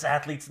finest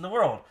athletes in the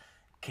world.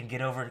 Can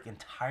get over it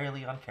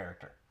entirely on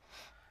character.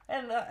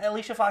 And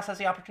Alicia Fox has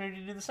the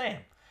opportunity to do the same.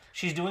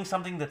 She's doing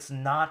something that's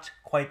not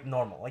quite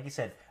normal. Like you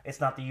said,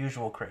 it's not the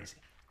usual crazy.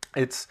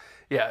 It's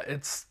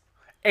a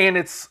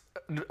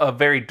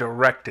very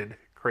directed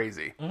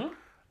crazy.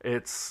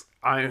 It's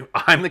I'm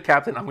the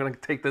captain. I'm going to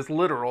take this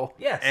literal.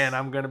 Yes. And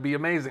I'm going to be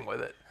amazing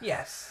with it.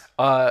 Yes.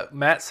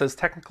 Matt says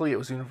technically it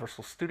was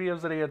Universal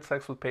Studios that he had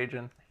sex with Paige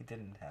in. He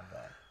didn't have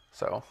that.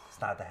 So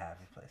It's not the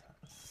happy place.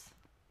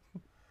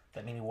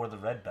 That means he wore the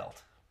red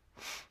belt.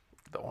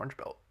 the orange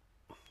belt.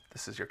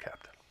 This is your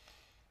captain.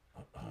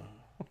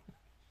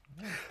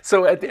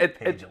 So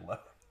Paige alone.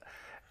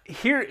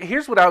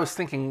 here's what I was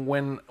thinking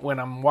when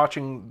I'm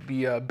watching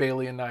the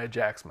Bailey and Nia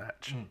Jax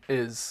match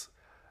is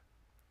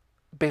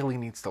Bailey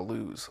needs to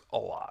lose a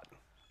lot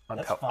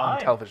on fine.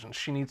 television.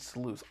 She needs to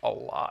lose a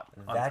lot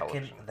on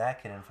television.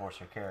 That can enforce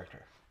her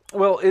character.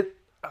 Well,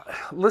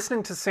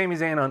 listening to Sami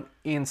Zayn on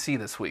ENC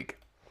this week,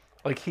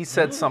 like he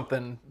said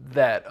something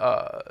that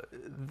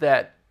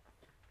that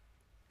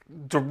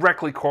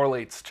directly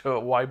correlates to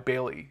why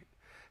Bailey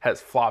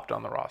has flopped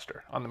on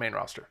the main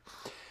roster.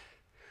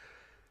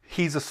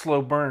 He's a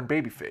slow burn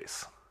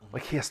babyface.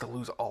 Like he has to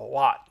lose a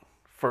lot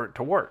for it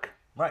to work.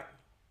 Right.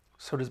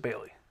 So does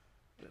Bailey.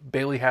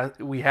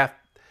 We have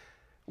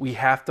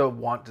to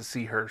want to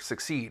see her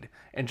succeed,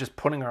 and just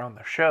putting her on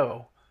the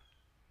show,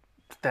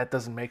 that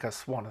doesn't make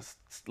us want to,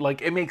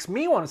 like, it makes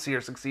me want to see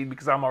her succeed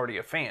because I'm already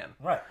a fan.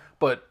 Right.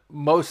 But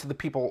most of the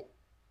people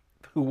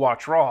who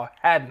watch Raw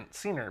hadn't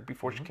seen her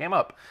before she came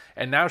up,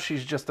 and now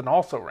she's just an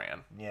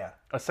also-ran, Yeah.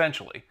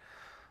 essentially.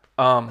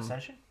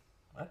 Ascension?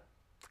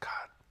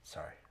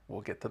 Sorry.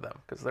 We'll get to them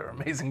because they're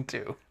amazing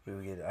too.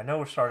 I know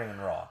we're starting in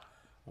Raw.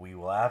 We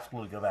will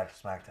absolutely go back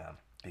to SmackDown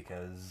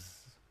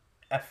because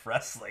F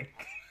wrestling.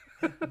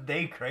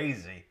 They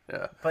crazy.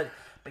 Yeah. But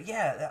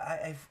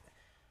yeah,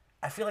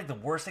 I feel like the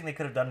worst thing they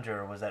could have done to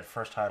her was that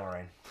first title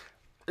reign.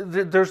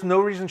 There's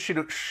no reason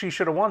she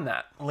should have won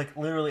that. Like,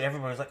 literally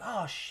everybody was like,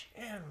 oh,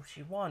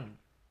 she won.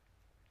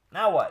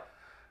 Now what?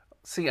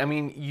 See, I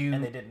mean,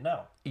 And they didn't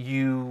know.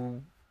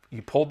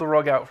 you pulled the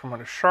rug out from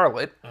under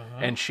Charlotte,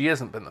 and she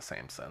hasn't been the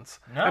same since.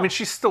 No. I mean,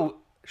 she's still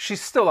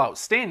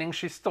outstanding.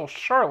 She's still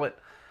Charlotte,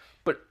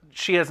 but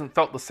she hasn't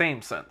felt the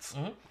same since.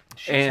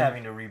 She's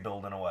having to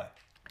rebuild in a way.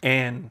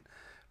 And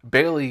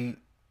Bayley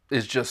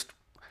is just,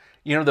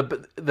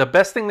 the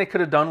best thing they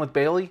could have done with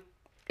Bayley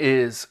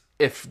is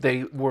if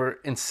they were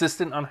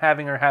insistent on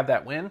having her have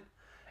that win,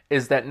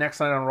 is that next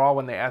night on Raw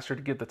when they asked her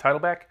to give the title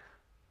back,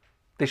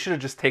 they should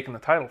have just taken the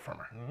title from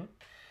her.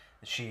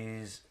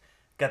 She's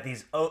got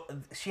these.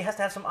 She has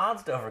to have some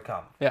odds to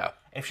overcome. Yeah.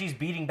 If she's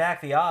beating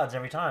back the odds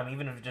every time,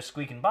 even if it's just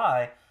squeaking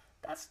by,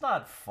 that's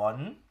not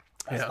fun.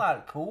 That's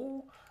not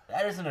cool.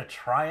 That isn't a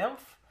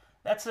triumph.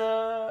 That's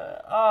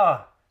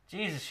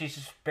Jesus, she's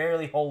just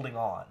barely holding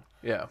on.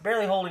 Yeah.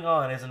 Barely holding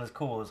on isn't as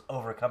cool as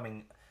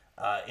overcoming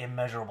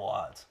immeasurable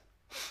odds.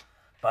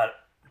 But,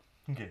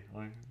 okay.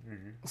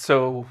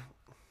 So,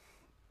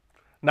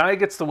 Nia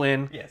gets the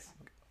win. Yes.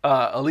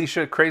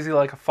 Alicia, crazy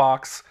like a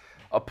fox,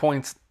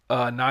 appoints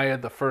Nia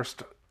the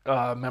first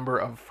member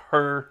of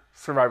her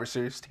Survivor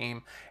Series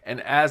team. And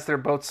as they're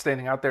both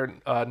standing out there,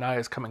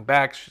 Nia's coming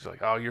back. She's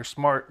like, oh, you're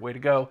smart. Way to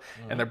go.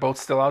 And they're both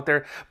still out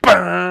there.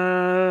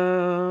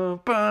 Bah,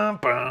 bah,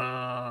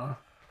 bah.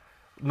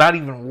 Not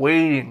even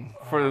waiting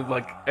for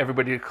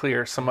everybody to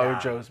clear. Samoa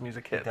Joe's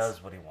music hits. He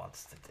does what he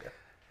wants to do.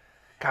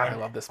 God, I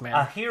love this man.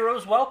 A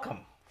hero's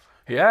welcome.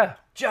 Yeah.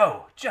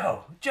 Joe.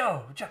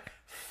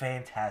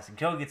 Fantastic.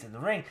 Joe gets in the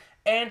ring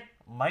and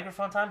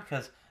microphone time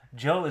because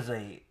Joe is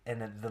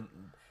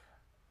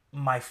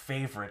my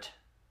favorite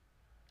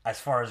as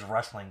far as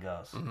wrestling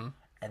goes.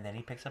 And then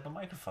he picks up a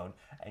microphone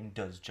and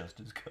does just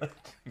as good.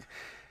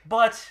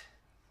 But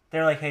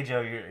they're like, "Hey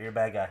Joe, you're a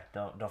bad guy.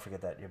 Don't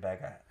forget that you're a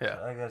bad guy."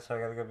 Yeah. So I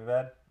gotta go be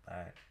bad. All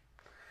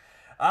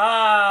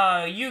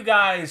right. You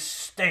guys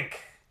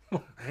stink.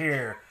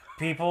 Here,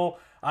 people.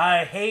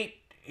 I hate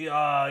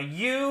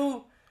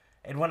you.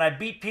 And when I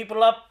beat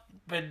people up,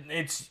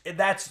 it's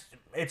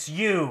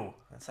you.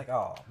 It's like,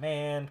 oh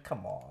man,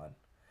 come on.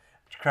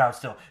 The crowd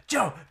still,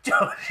 Joe.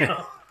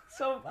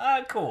 So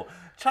cool.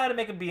 Try to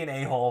make him be an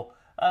a-hole.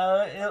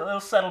 It'll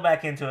settle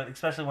back into it,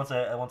 especially once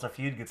a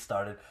feud gets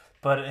started.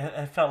 But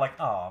it felt like,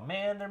 oh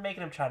man, they're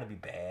making him try to be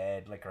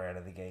bad, like right out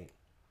of the gate.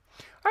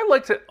 I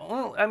liked it.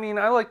 Well, I mean,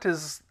 I liked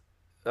his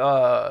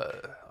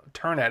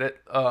turn at it.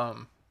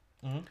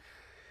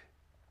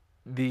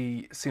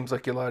 Seems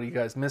like a lot of you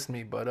guys missed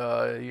me, but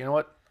you know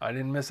what? I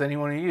didn't miss any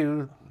one of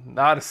you.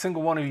 Not a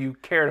single one of you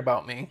cared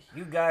about me.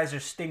 You guys are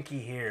stinky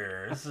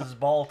here. This is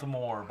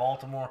Baltimore.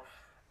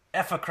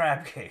 F a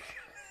crab cake.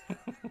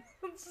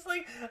 It's just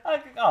like,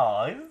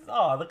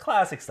 the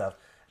classic stuff.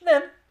 And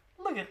then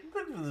look at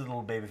this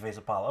little babyface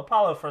Apollo.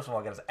 Apollo, first of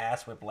all, got his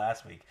ass whipped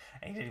last week,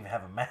 and he didn't even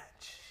have a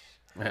match.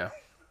 Yeah.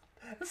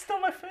 It's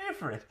still my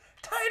favorite.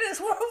 Titus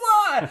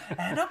Worldwide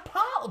and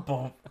Apollo.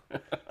 Boom.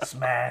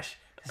 Smash.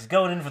 He's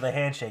going in for the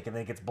handshake and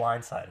then gets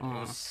blindsided. It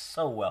was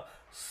so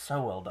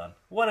well done.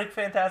 What a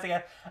fantastic...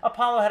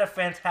 Apollo had a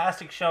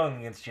fantastic showing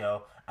against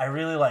Joe. I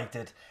really liked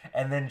it.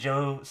 And then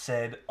Joe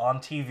said on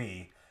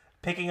TV,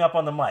 picking up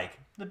on the mic,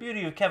 the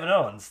beauty of Kevin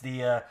Owens,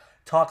 the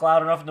talk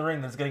loud enough in the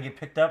ring that it's going to get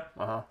picked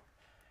up.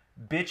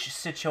 Bitch,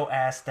 sit your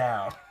ass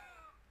down.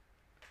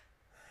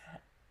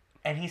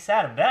 And he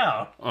sat him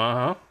down.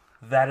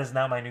 That is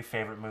now my new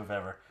favorite move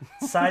ever.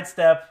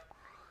 Sidestep,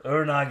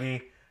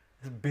 Uranagi,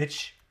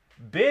 bitch,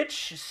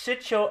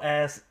 sit your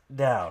ass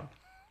down.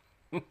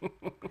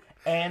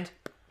 And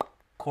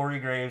Corey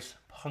Graves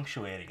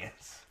punctuating it.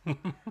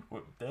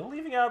 They're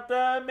leaving out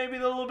maybe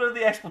a little bit of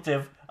the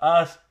expletive.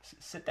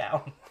 Sit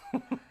down.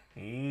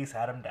 He's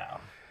had him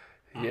down.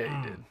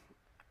 Yeah, he did.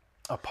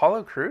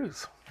 Apollo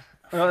Crews.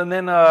 And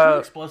then Really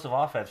explosive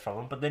offense from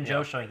him, but then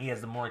Joe showing he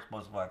has the more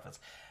explosive offense,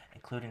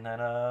 including that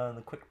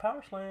the quick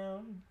power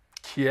slam.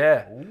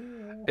 Yeah.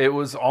 Ooh. It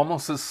was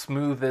almost as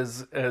smooth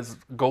as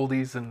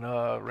Goldie's and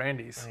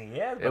Randy's.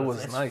 Yeah, but it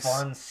was it's nice.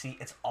 Fun.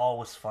 It's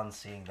always fun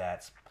seeing that.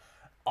 It's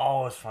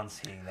always fun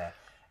seeing that.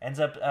 Ends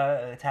up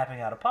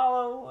tapping out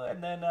Apollo,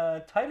 and then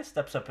Titus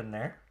steps up in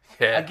there.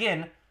 Yeah.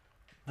 Again,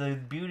 the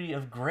beauty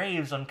of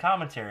Graves on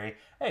commentary.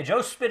 Hey,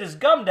 Joe spit his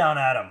gum down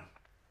at him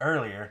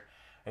earlier.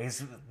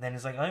 Then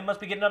he's like, oh, he must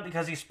be getting up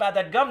because he spat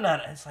that gum down.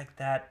 And it's like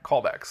that.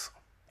 Callbacks.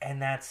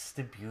 And that's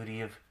the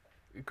beauty of...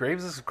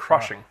 Graves is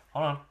crushing.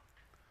 Hold on.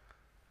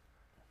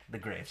 The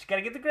Graves. You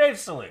gotta get the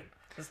Graves salute.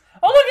 Look,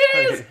 he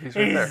is! He's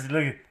right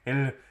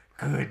there.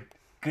 Looking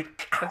good.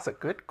 That's a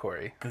good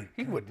Corey. Good.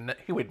 He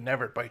would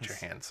never bite your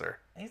hand, sir.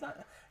 He's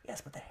not...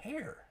 Yes, but the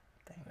hair.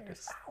 The hair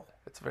is... Ow.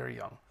 It's very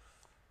young.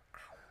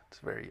 It's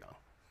very young.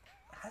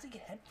 How does he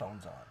get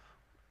headphones on?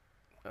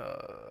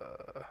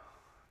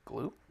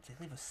 Glue? Did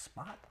they leave a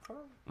spot for him?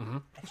 Mm-hmm.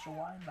 Extra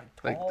wide, like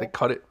tall? They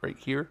cut it right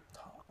here.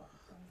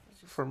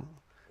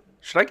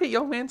 Should I get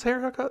young man's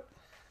hair haircut?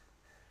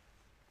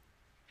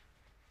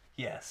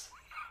 Yes.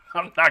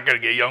 I'm not gonna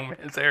get young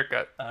man's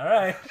haircut. All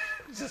right.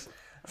 Just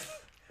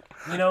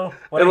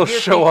It'll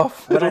show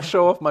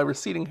off my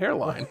receding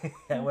hairline.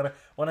 Yeah,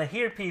 when I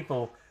hear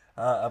people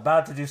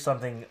about to do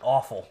something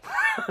awful,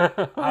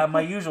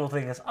 my usual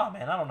thing is, oh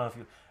man, I don't know if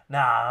you.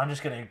 Nah, I'm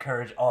just gonna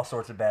encourage all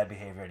sorts of bad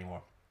behavior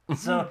anymore.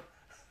 So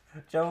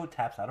Joe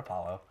taps out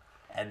Apollo,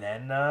 and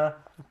then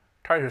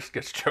Titus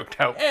gets choked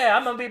out. yeah,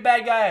 I'm gonna be a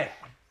bad guy.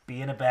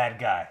 Being a bad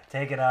guy,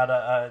 taking out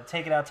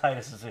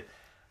Titus.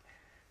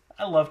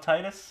 I love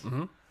Titus.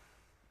 Mm-hmm.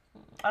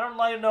 I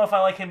don't know if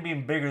I like him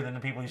being bigger than the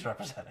people he's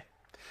representing.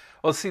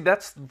 Well, see,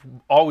 that's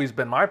always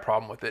been my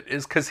problem with it,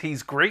 is because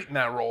he's great in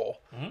that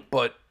role,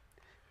 but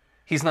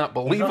he's not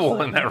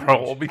believable in that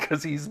role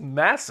because he's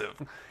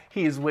massive.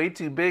 He is way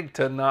too big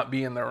to not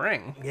be in the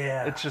ring.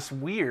 Yeah. It's just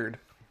weird.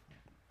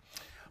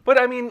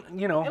 But, I mean,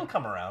 He'll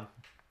come around.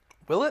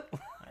 Will it?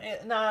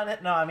 No,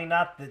 I mean,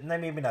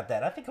 maybe not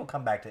that. I think he'll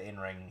come back to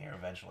in-ring here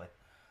eventually.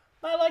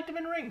 I liked him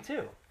in ring,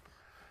 too.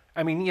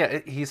 I mean, yeah,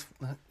 he's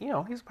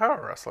a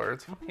power wrestler.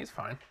 He's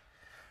fine.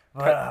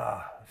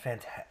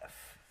 Fantastic.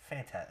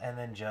 And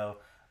then Joe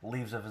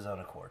leaves of his own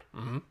accord.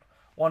 Mm-hmm.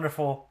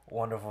 Wonderful,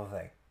 wonderful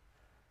thing.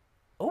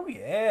 Oh,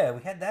 yeah,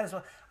 we had that as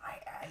well.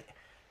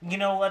 You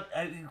know what?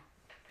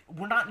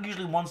 We're not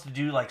usually ones to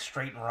do, like,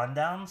 straight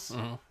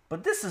rundowns,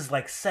 but this is,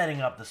 like, setting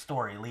up the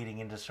story leading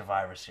into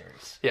Survivor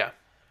Series. Yeah.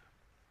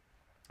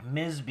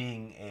 Miz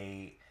being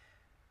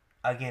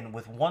again,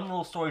 with one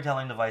little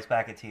storytelling device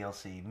back at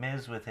TLC,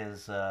 Miz with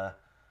his, I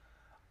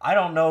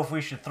don't know if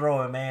we should throw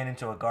a man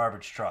into a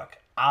garbage truck.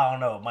 I don't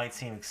know, it might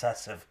seem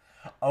excessive.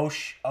 Oh,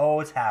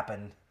 it's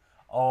happened.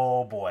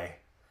 Oh, boy.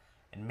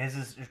 And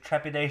Miz's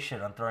trepidation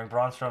on throwing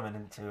Braun Strowman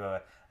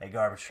into a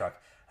garbage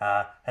truck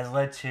has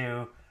led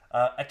to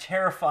a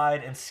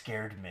terrified and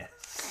scared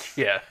Miz.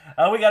 Yeah.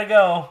 We gotta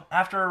go.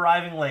 After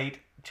arriving late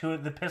to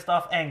the pissed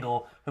off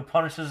Angle, who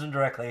punishes him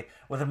directly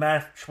with a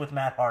match with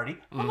Matt Hardy.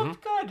 It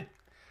looked good.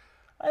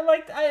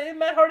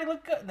 Matt Hardy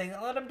looked good. They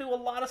let him do a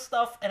lot of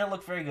stuff, and it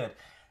looked very good.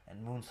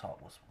 And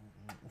Moonsault was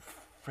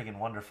friggin'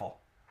 wonderful.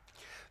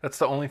 That's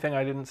the only thing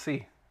I didn't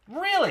see.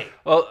 Really?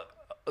 Well,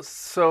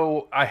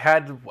 so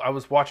I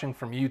was watching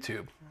from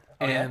YouTube,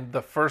 and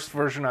the first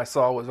version I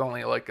saw was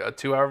only like a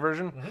 2-hour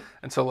version,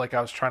 and so like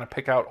I was trying to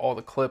pick out all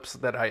the clips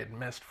that I had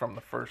missed from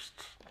the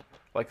first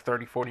like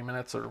 30, 40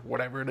 minutes or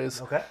whatever it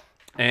is. Okay.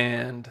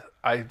 And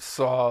I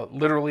saw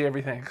literally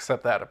everything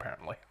except that,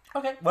 apparently.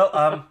 Okay.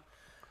 Well,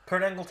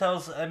 Kurt Angle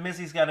tells Miz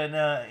he's got an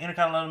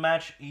Intercontinental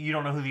match. You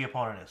don't know who the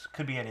opponent is.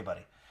 Could be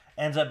anybody.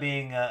 Ends up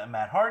being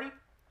Matt Hardy.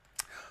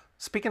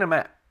 Speaking of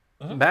Matt,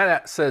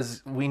 Matt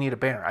says we need a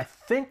banner. I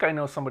think I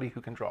know somebody who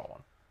can draw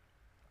one.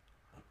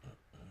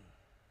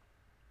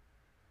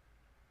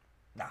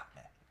 Nah.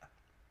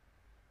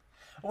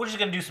 We're just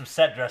going to do some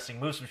set dressing,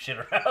 move some shit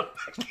around.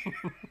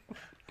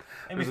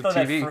 Maybe There's a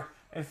TV.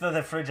 throw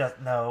that fridge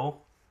out.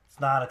 No, it's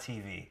not a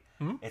TV.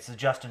 It's a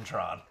Justin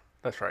Tron.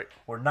 That's right.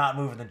 We're not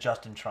moving the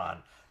Justin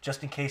Tron.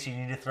 Just in case you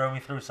need to throw me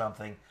through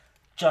something,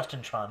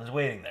 Justin Tron is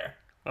waiting there.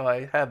 Well,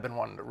 I have been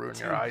wanting to ruin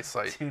your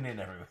eyesight. Tune in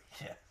every week.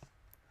 Yeah.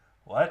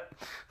 What?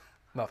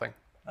 Nothing.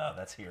 Oh,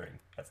 that's hearing.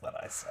 That's not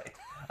eyesight.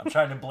 I'm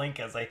trying to blink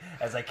as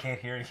I can't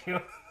hear you.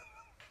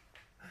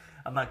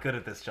 I'm not good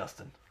at this,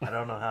 Justin. I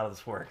don't know how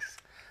this works.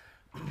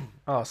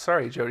 Oh,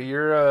 sorry, Jody.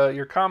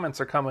 Your comments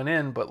are coming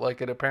in, but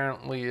like it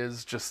apparently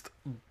is just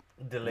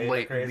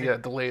Delayed. Crazy. Yeah,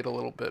 delayed a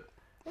little bit.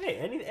 Hey,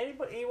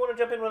 anybody you want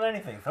to jump in with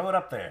anything? Throw it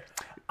up there.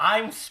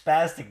 I'm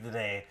spastic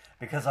today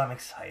because I'm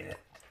excited.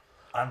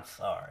 I'm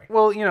sorry.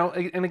 Well,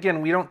 and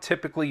again, we don't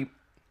typically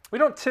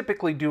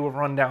do a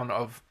rundown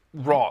of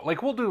Raw.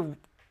 Like we'll do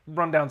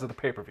rundowns of the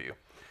pay-per-view,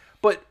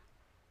 but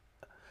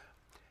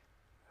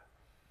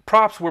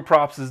props where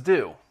props is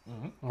due,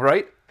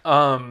 right?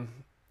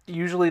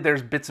 Usually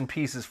there's bits and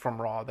pieces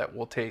from Raw that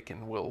we'll take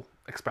and we'll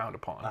expound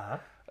upon.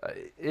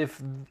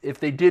 If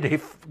they did a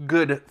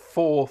good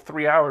full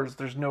 3 hours,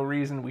 there's no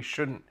reason we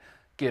shouldn't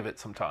give it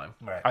some time,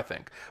 right. I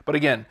think. But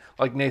again,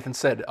 like Nathan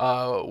said,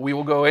 we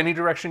will go any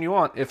direction you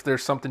want if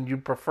there's something you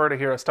prefer to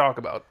hear us talk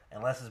about.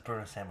 Unless it's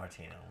Bruno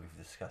Sammartino. We've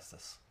discussed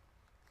this.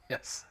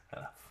 Yes.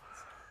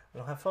 We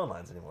don't have phone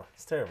lines anymore.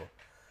 It's terrible.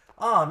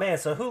 Oh, man,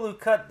 so Hulu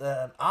cut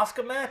the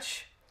Asuka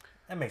match?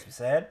 That makes me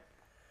sad.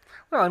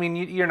 Well, I mean,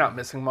 you're not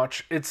missing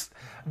much.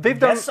 They've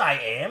done. Yes, I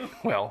am.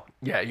 Well,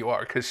 yeah, you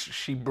are, because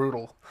she's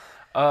brutal.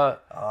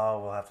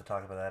 We'll have to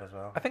talk about that as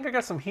well. I think I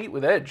got some heat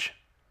with Edge.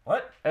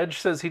 What? Edge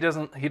says he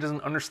doesn't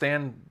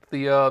understand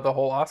the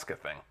whole Asuka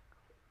thing.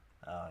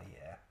 Oh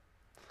yeah.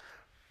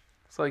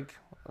 It's like,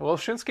 well,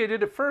 Shinsuke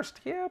did it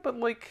first. Yeah, but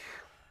like,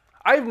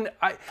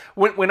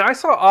 when I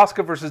saw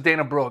Asuka versus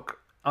Dana Brooke,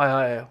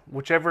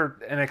 whichever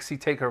NXT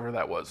takeover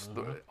that was,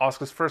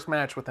 Asuka's first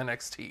match with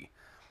NXT,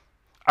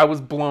 I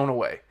was blown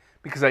away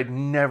because I'd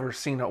never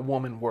seen a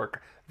woman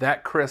work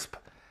that crisp,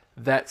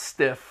 that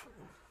stiff,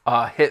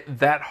 hit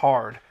that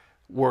hard,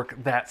 work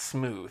that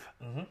smooth.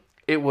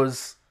 It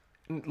was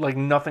like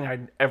nothing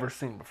I'd ever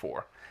seen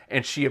before.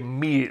 And she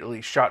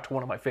immediately shot to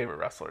one of my favorite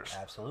wrestlers.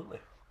 Absolutely.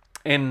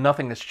 And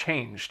nothing has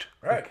changed.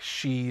 Right. Like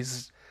she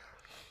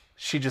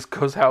just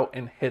goes out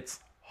and hits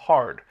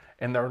hard.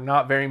 And there are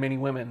not very many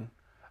women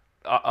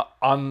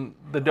on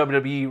the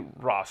WWE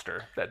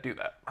roster that do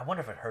that. I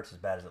wonder if it hurts as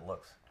bad as it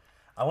looks.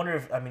 I wonder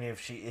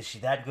if she is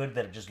that good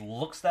that it just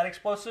looks that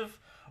explosive,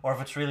 or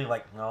if it's really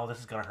like, no, this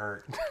is gonna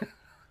hurt.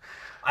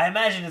 I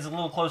imagine it's a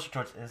little closer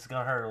towards it's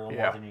gonna hurt a little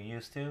more than you're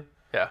used to,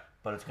 Yeah.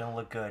 but it's gonna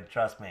look good,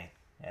 trust me.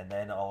 And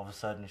then all of a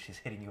sudden she's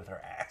hitting you with her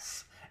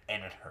ass,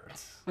 and it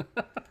hurts.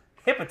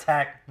 Hip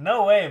attack?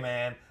 No way,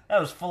 man.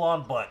 That was full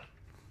on butt.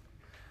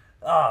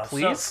 Oh,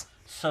 Please?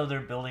 So they're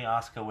building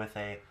Asuka with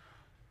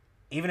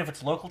even if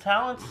it's local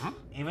talent,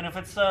 even if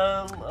it's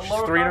a She's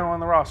lower 3-0 card. on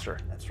the roster.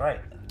 That's right.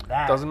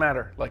 That Doesn't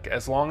matter. Like,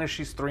 as long as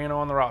she's 3-0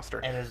 on the roster.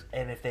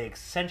 and if they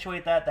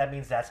accentuate that, that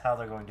means that's how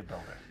they're going to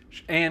build her.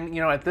 And,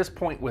 at this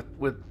point, with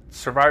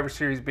Survivor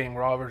Series being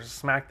Raw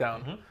versus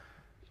SmackDown,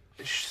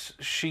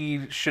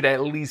 she should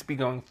at least be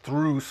going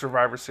through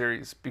Survivor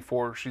Series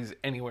before she's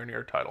anywhere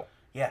near a title.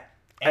 Yeah,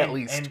 At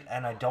least.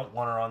 And I don't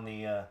want her on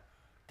the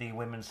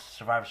women's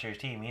Survivor Series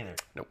team either.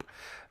 Nope.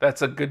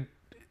 That's a good...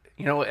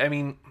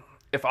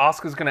 if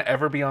Asuka's going to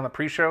ever be on the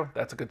pre-show,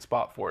 that's a good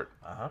spot for it.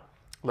 Uh-huh.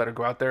 Let her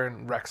go out there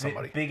and wreck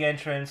somebody. Big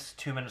entrance,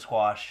 2-minute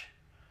squash.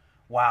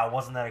 Wow,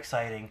 wasn't that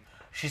exciting?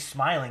 She's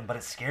smiling, but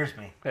it scares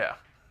me. Yeah.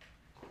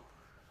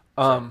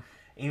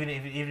 Even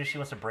if she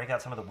wants to break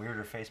out some of the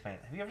weirder face paint.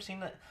 Have you ever seen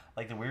that?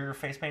 Like the weirder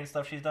face paint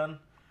stuff she's done?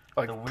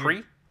 Like the weird-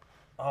 pre?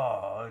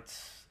 Oh,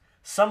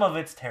 some of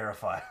it's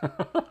terrifying.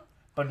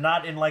 But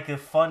not in like a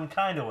fun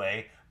kind of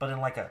way, but in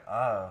like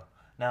no,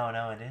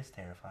 it is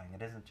terrifying.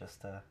 It isn't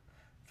just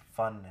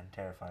fun and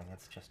terrifying.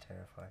 It's just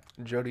terrifying.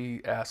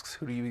 Jody asks,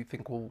 who do you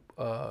think will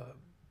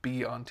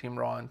be on Team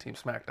Raw and Team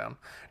SmackDown?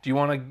 Do you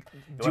want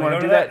to wanna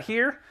go do to that that?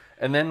 here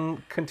and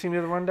then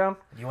continue the rundown?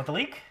 Do you want the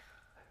leak?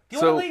 Do you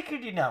So- want the leak or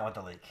do you not want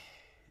the leak?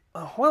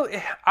 Well,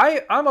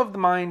 I'm of the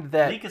mind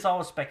that Leak is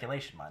always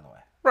speculation, by the way.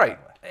 right,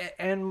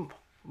 and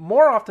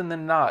more often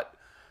than not,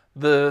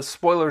 the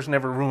spoilers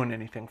never ruin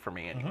anything for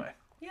me anyway.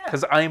 Yeah.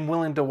 Because I'm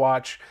willing to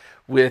watch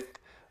with.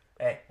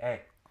 Hey,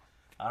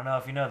 I don't know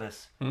if you know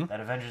this.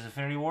 That Avengers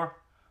Infinity War,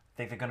 I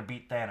think they're going to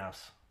beat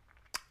Thanos.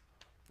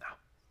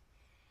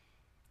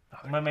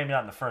 Well, maybe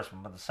not in the first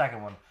one, but the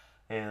second one,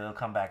 they'll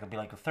come back. It'll be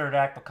like the third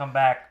act, they'll come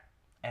back,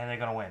 and they're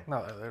going to win.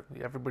 No,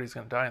 everybody's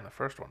gonna die in the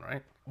first one,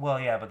 right? Well,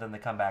 yeah, but then they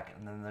come back,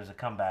 and then there's a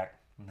comeback,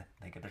 and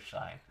they get their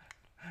shine.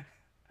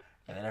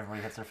 And then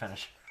everybody hits their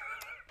finish.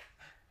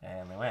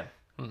 And they win.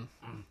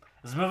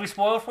 Is the movie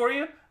spoiled for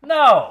you?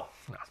 No!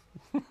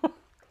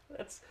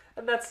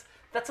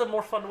 That's a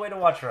more fun way to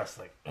watch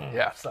wrestling.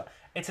 Yeah. So,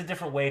 it's a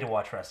different way to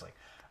watch wrestling.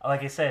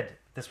 Like I said,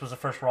 this was the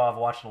first Raw I've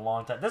watched in a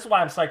long time. This is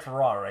why I'm psyched for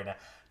Raw right now,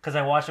 because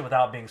I watched it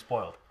without being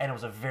spoiled, and it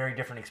was a very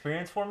different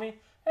experience for me,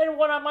 and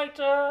one I might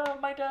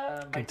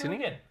do Continue?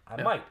 again.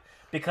 I might,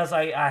 because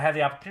I have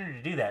the opportunity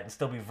to do that and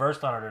still be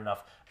versed on it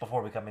enough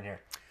before we come in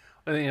here.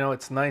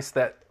 It's nice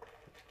that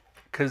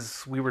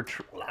because we were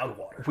Loud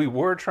water. we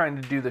were trying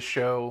to do the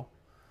show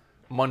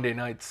Monday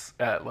nights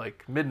at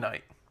like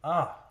midnight,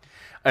 Oh,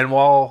 and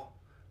while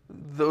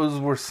those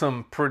were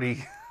some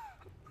pretty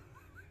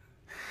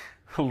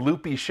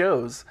loopy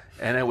shows,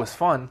 and it was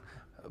fun,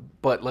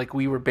 but like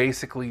we were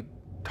basically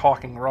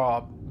talking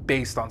Raw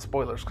based on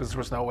spoilers because there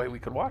was no way we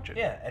could watch it.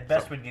 yeah. At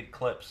best, we'd get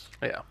clips,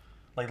 Yeah.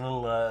 like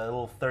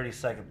little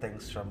 30-second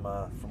things from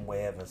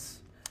wherever's.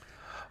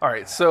 All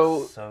right.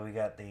 So So we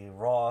got the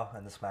Raw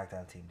and the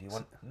SmackDown team. Do you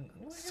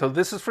want?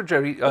 this is for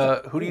Jody.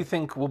 Who do you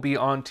think will be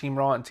on Team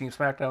Raw and Team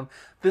SmackDown?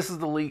 This is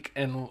the leak,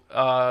 and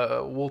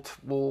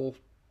we'll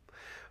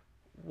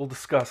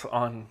discuss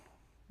on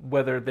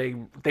whether they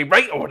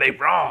right or they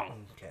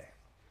wrong. Okay.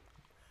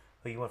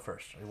 Who you want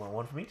first? You want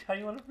one from each? How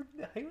you want to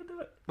do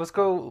it? Let's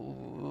go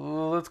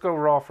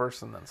Raw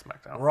first and then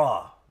SmackDown.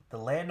 Raw, the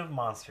land of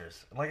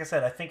monsters. Like I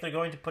said, I think they're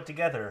going to put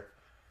together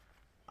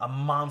a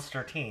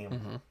monster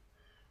team.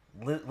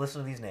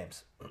 Listen to these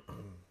names.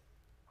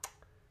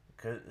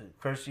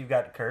 First, you've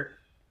got Kurt,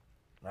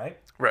 right?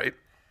 Right.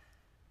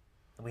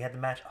 We had the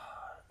match.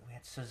 We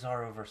had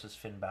Cesaro versus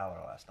Finn Balor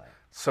last night.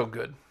 So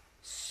good.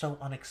 So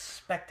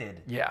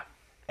unexpected. Yeah.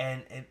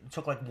 And it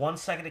took like 1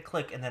 second to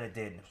click, and then it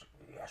did. And it was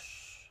like,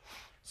 yes.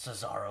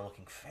 Cesaro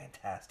looking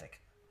fantastic.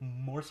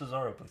 More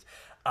Cesaro, please.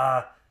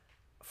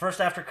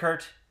 First after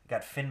Kurt,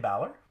 got Finn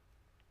Balor.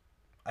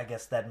 I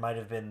guess that might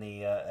have been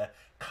the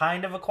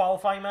kind of a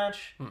qualifying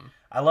match.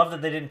 I love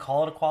that they didn't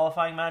call it a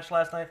qualifying match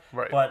last night.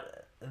 Right.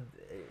 But,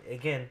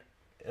 again,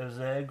 it was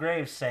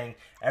Graves saying,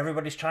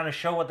 everybody's trying to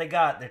show what they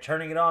got. They're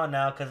turning it on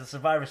now because it's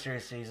Survivor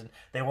Series season.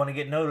 They want to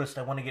get noticed.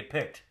 They want to get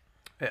picked.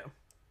 Yeah.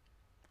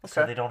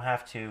 So Okay. they don't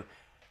have to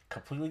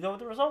completely go with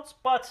the results,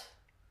 but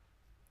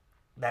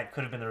that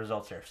could have been the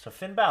results here. So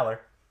Finn Balor,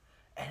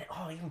 and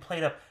even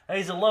played up,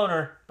 he's a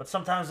loner, but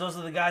sometimes those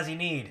are the guys you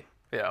need.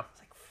 Yeah.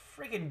 It's like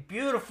friggin'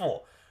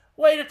 beautiful.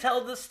 Way to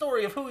tell the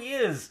story of who he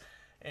is.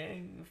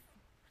 And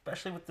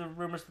especially with the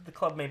rumors that the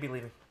club may be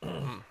leaving.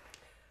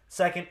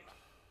 Second,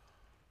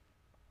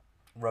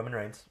 Roman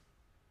Reigns.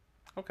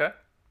 Okay.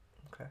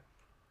 Okay.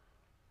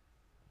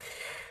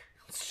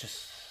 Let's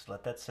just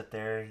let that sit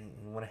there.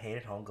 You want to hate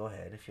at home, go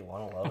ahead. If you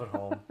want to love at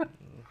home.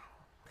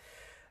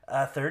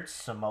 Third,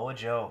 Samoa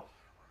Joe.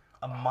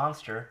 A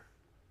monster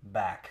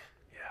back.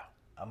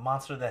 Yeah. A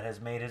monster that has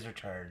made his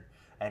return,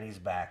 and he's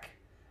back.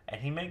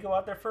 And he may go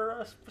out there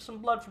for some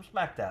blood from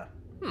SmackDown.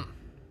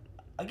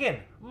 Again,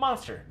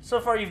 monster. So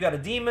far you've got a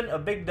demon, a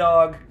big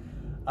dog,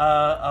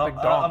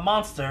 a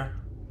monster,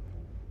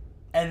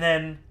 and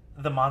then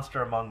the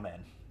monster among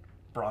men,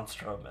 Braun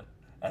Strowman,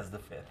 as the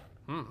fifth.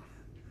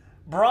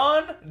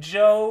 Braun,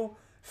 Joe,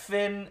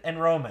 Finn,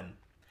 and Roman.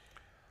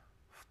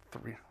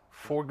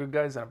 4 good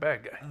guys and a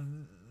bad guy.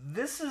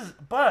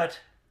 But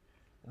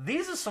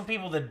these are some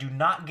people that do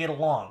not get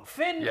along.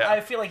 Finn, Yeah.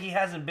 I feel like he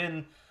hasn't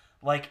been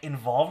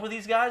involved with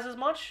these guys as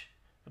much,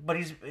 but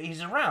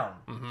he's around.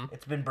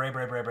 It's been Bray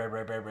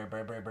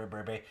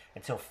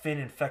until Finn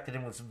infected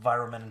him with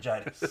viral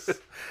meningitis.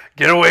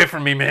 Get away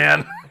from me,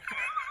 man.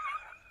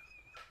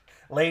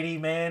 Lady,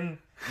 man,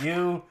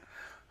 you.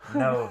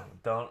 No,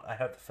 don't. I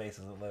have the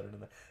faces loaded in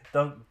there.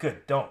 Don't.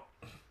 Good. Don't.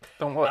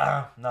 Don't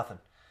what? Nothing.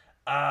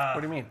 What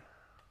do you mean?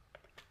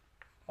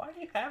 Why do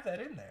you have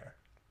that in there?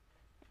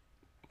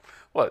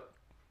 What?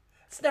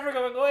 It's never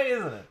going away,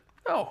 isn't it?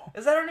 No.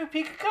 Is that our new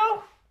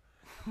Pikachu?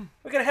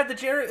 We're gonna have the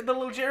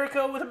little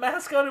Jericho with a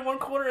mask on in one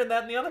corner and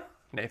that in the other?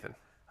 Nathan,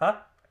 Huh?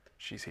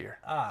 she's here.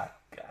 God,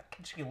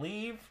 can she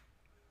leave?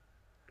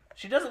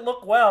 She doesn't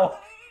look well.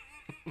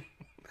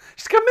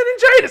 She's got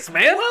meningitis,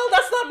 man. Well,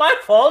 that's not my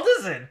fault,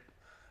 is it?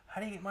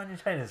 How do you get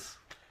meningitis?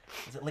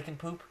 Is it licking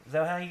poop? Is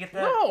that how you get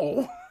that?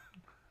 No.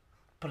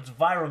 But it's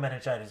viral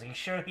meningitis. Are you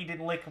sure he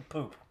didn't lick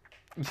poop?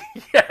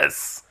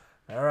 Yes.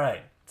 All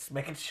right, just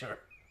making sure.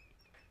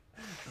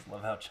 Just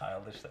love how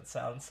childish that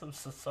sounds. I'm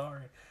so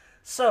sorry.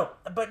 So,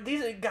 but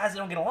these are guys that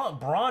don't get along.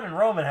 Braun and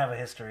Roman have a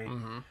history.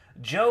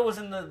 Joe was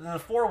in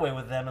the four-way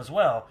with them as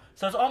well.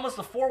 So it's almost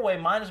a four-way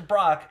minus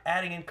Brock,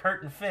 adding in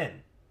Kurt and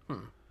Finn.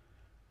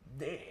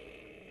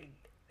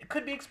 It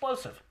could be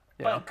explosive.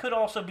 Yeah. But it could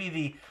also be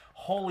the,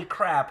 holy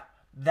crap,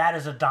 that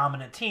is a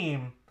dominant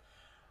team.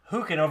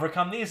 Who can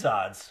overcome these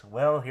odds?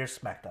 Well, here's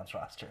SmackDown's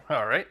roster.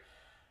 All right.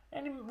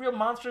 Any real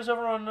monsters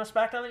over on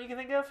SmackDown that you can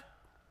think of?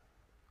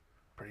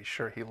 Pretty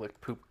sure he licked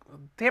poop.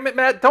 Damn it,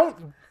 Matt!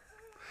 Don't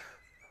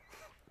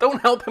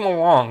help him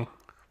along.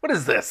 What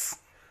is this?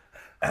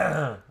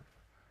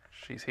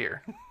 She's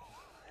here.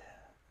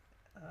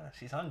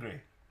 She's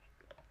hungry.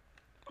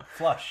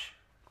 Flush.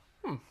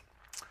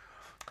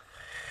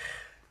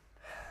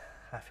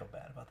 I feel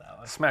bad about that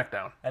one.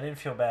 SmackDown. I didn't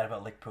feel bad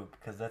about lick poop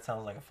because that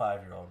sounds like a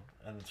 5-year-old,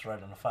 and it's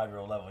right on a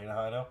 5-year-old level. You know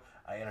how I know?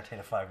 I entertain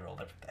a 5-year-old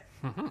every day.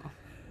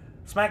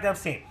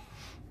 SmackDown's team.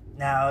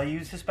 Now,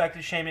 you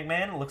suspected Shane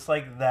McMahon. It looks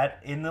like that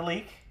in the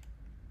leak,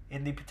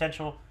 in the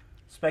potential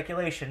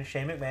speculation,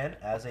 Shane McMahon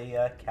as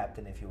a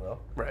captain, if you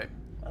will. Right.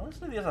 Now,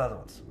 listen to these other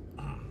ones.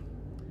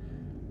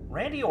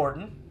 Randy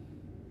Orton,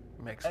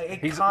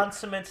 He's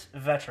consummate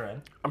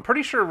veteran. I'm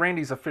pretty sure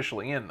Randy's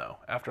officially in though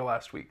after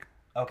last week.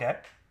 Okay.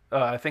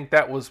 I think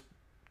that was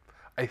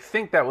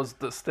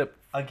the step.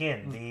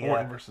 Again,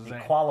 Orton the versus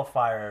Zayn.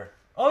 qualifier.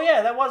 Oh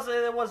yeah, that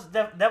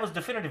was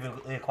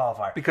definitively a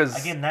qualifier. Because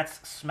again, that's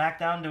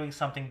SmackDown doing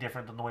something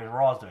different than the way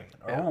Raw's doing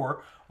it,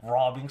 or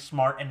Raw being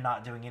smart and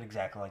not doing it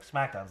exactly like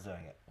SmackDown's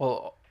doing it.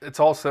 Well, it's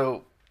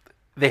also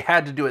they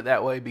had to do it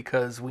that way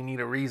because we need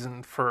a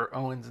reason for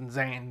Owens and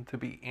Zayn to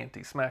be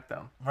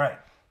anti-SmackDown. Right.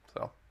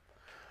 So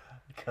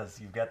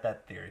because you've got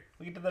that theory.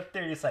 We can do that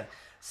theory aside.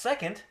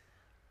 Second,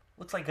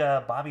 looks like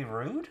Bobby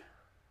Roode.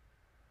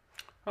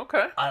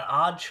 okay. An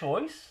odd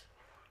choice,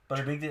 but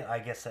a big deal. I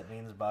guess that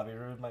means Bobby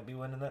Roode might be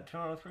winning that 2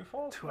 out of 3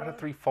 falls. 2 out of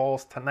 3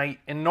 falls tonight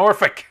in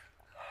Norfolk.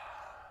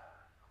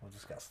 We'll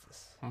discuss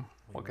this.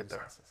 We'll get there.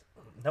 discuss this.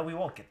 No, we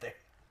won't get there.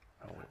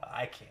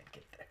 I can't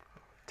get there.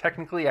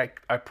 Technically, I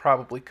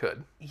probably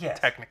could. Yes.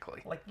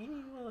 Technically. Like, you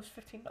need one of those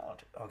 $15.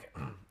 Okay.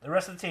 The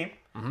rest of the team.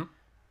 Mm-hmm.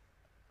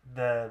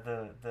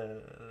 The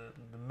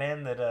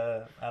man that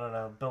I don't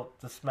know built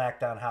the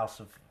SmackDown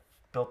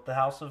built the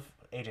house of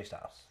AJ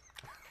Styles.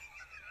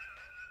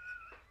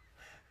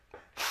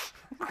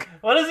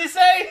 What does he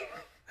say?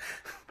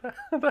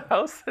 The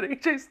house that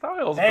AJ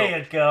Styles There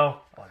built. you go.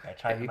 Like I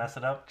tried to mess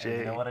it up. And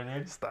you know what I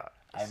did? Stop.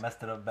 I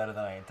messed it up better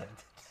than I intended.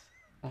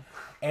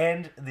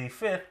 And the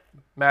fifth.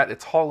 Matt,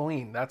 it's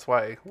Halloween. That's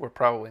why we're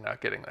probably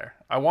not getting there.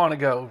 I want to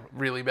go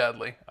really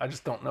badly. I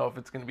just don't know if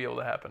it's going to be able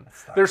to happen.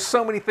 There's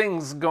so many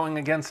things going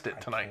against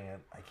it tonight.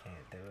 I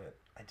can't do it.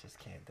 I just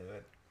can't do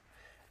it.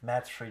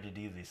 Matt's free to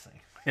do these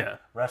things. Yeah.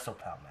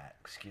 WrestlePal Matt,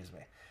 excuse me.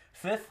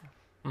 Fifth,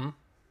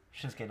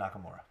 Shinsuke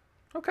Nakamura.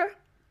 Okay.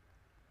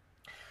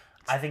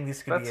 I think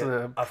this could be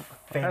a That's a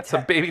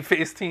fantastic.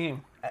 babyface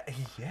team.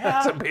 Yeah.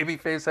 That's a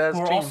babyface ass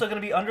Who are team. also going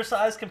to be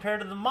undersized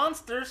compared to the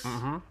monsters,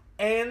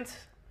 and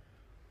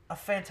a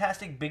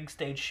fantastic big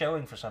stage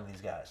showing for some of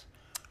these guys.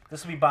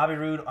 This will be Bobby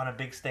Roode on a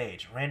big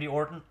stage. Randy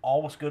Orton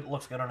always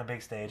looks good on a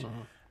big stage.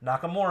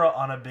 Nakamura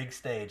on a big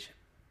stage.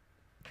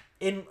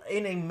 In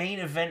a main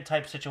event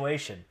type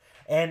situation,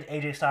 and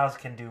AJ Styles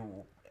can do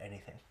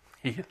anything.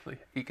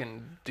 He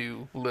can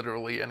do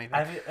literally anything.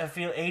 I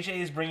feel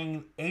AJ's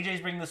bringing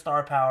the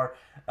star power.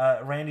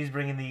 Randy's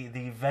bringing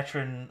the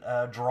veteran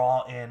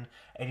draw in,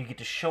 and you get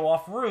to show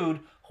off Rude,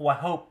 who I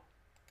hope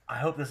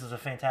this is a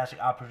fantastic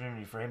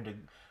opportunity for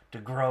him to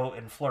grow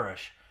and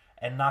flourish,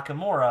 and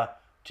Nakamura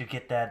to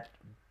get that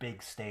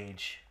big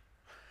stage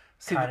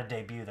kind of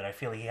debut that I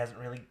feel he hasn't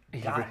really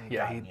gotten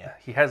yet.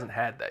 He hasn't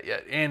had that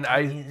yet, and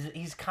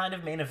he's kind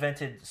of main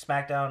evented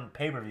SmackDown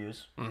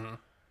pay-per-views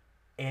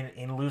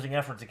in losing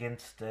efforts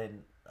against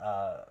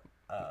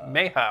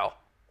Mahal,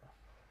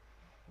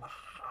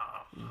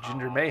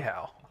 Jinder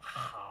Mahal.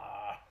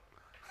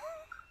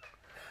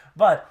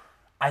 But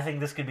I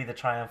think this could be the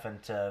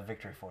triumphant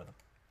victory for them.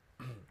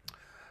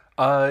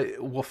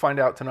 We'll find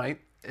out tonight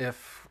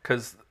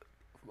because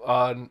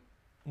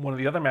one of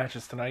the other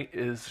matches tonight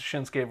is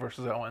Shinsuke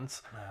versus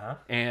Owens,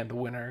 and the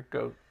winner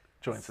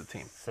joins the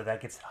team. So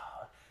that gets.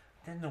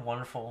 Isn't it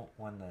wonderful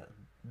when the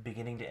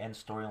beginning to end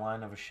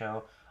storyline of a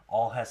show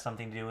all has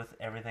something to do with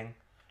everything?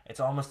 It's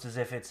almost as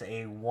if it's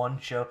a one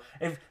show.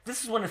 If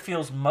this is when it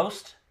feels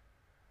most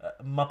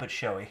Muppet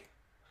Showy,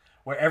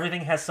 where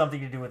everything has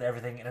something to do with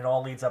everything, and it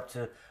all leads up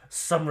to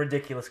some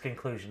ridiculous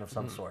conclusion of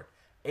some sort.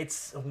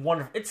 It's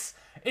wonderful. It's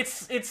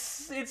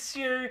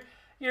your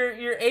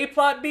A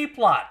plot, B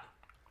plot.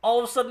 All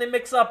of a sudden they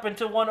mix up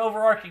into one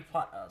overarching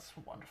plot. Oh, it's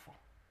wonderful.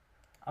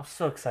 I'm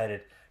so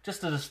excited,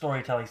 just as a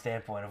storytelling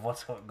standpoint of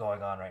what's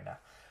going on right now.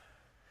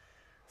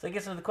 So I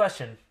guess into the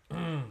question,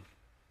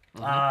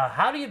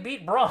 how do you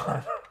beat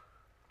Braun?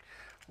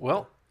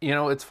 Well,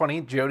 it's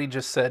funny. Jody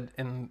just said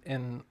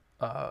in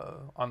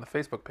on the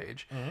Facebook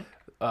page,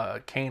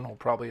 Kane will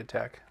probably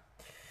attack,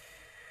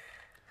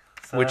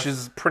 which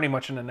is pretty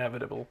much an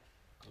inevitable.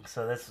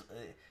 So that's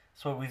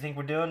what we think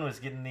we're doing was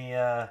getting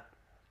the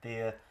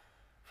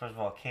first of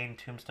all, Kane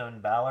Tombstone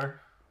Balor,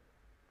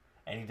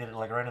 and he did it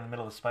like right in the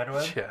middle of the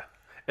spiderweb. Yeah,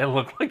 it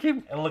looked like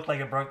him. It looked like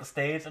it broke the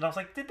stage, and I was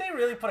like, did they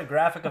really put a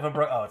graphic of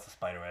a Oh, it's a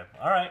spiderweb.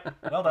 All right,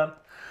 well done.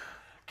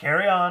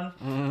 Carry on.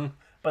 Mm-hmm.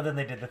 But then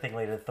they did the thing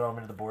later to throw him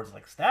into the boards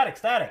like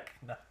static.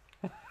 No.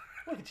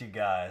 Look at you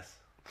guys.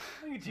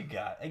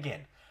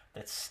 Again,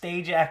 that's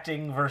stage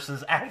acting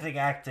versus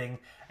acting.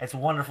 It's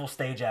wonderful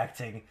stage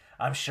acting.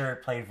 I'm sure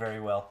it played very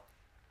well,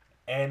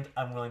 and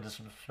I'm willing to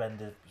suspend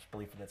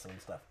disbelief in that silly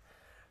stuff.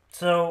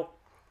 So,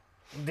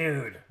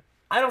 dude,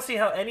 I don't see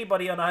how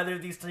anybody on either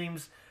of these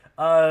teams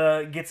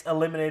gets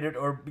eliminated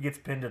or gets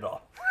pinned at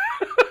all.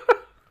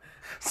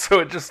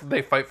 So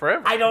they fight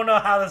forever. I don't know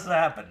how this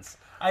happens.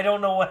 I don't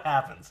know what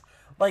happens.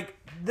 Like,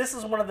 this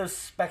is one of those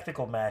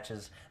spectacle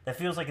matches that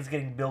feels like it's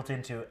getting built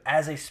into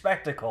as a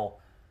spectacle,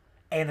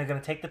 and they're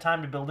going to take the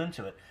time to build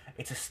into it.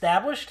 It's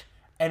established,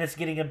 and it's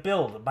getting a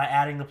build by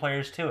adding the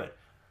players to it.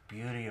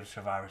 Beauty of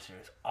Survivor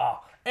Series. Oh,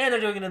 and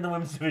they're doing it in the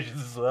women's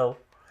divisions as well.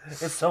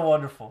 It's so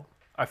wonderful.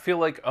 I feel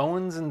like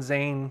Owens and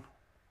Zayn,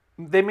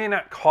 they may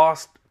not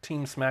cost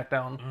Team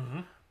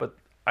SmackDown, but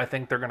I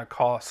think they're going to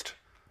cost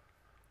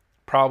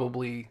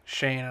probably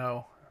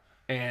Shane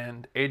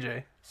and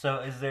AJ. So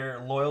is there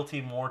loyalty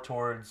more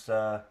towards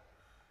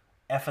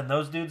effing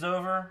those dudes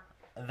over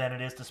than it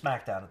is to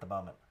SmackDown at the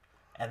moment?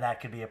 And that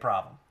could be a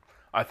problem.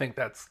 I think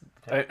that's,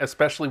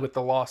 especially with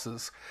the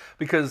losses,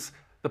 because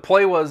the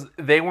play was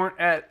they weren't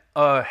at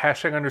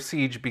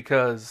 #UnderSiege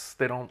because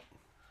they don't.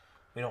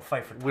 We don't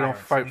fight for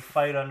tyrants. We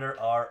fight under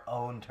our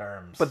own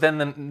terms. But then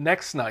the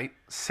next night,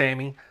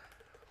 Sammy,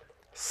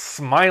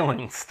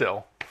 smiling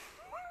still.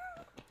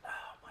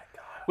 Oh my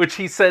God. Which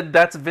he said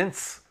that's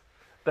Vince.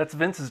 That's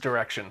Vince's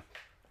direction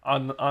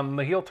on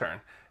the heel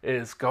turn,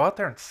 is go out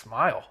there and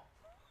smile.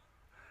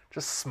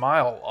 Just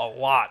smile a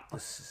lot.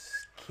 Just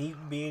keep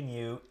being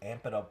you,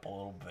 amp it up a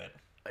little bit.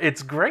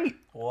 It's great.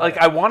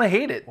 I want to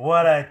hate it.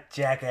 What a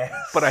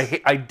jackass. But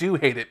I do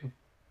hate it.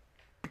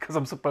 Because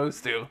I'm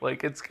supposed to.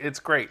 It's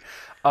great.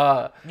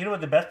 You know what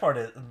the best part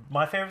is?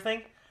 My favorite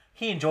thing?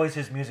 He enjoys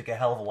his music a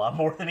hell of a lot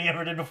more than he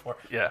ever did before.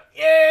 Yeah.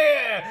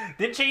 Yeah!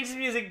 Didn't change his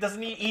music.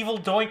 Doesn't need evil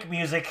doink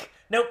music.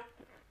 Nope.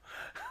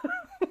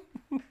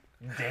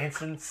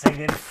 Dancing,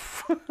 singing.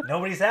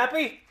 Nobody's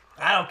happy?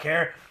 I don't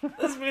care.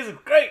 This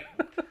music's great.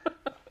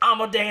 I'm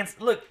gonna dance.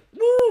 Look.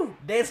 Woo!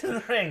 Dancing in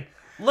the ring.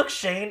 Look,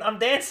 Shane, I'm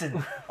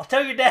dancing. I'll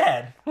tell your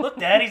dad. Look,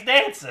 Dad, he's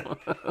dancing.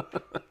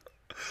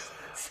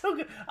 So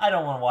good. I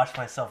don't want to watch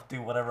myself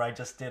do whatever I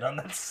just did on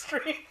that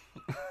stream.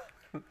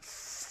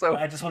 So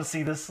I just want to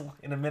see this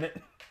in a minute.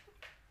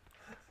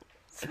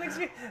 It makes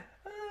me.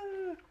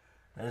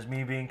 There's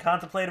me being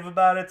contemplative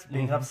about it,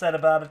 being upset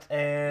about it,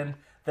 and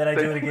then I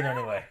do it again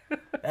anyway.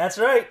 That's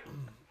right.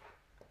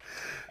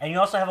 And you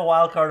also have a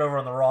wild card over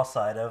on the Raw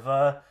side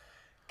of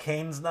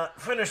Kane's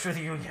not finished with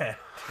you yet,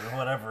 or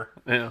whatever.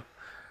 Yeah.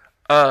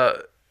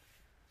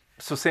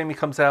 So Sammy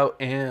comes out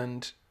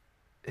and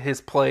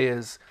his play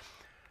is,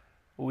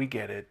 we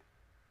get it.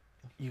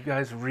 You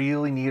guys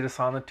really need us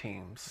on the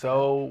team.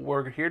 So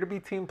we're here to be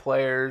team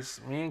players.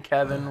 Me and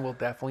Kevin will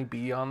definitely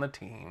be on the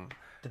team.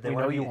 We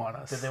know you want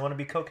us. Did they want to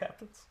be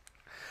co-captains?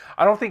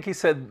 I don't think he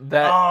said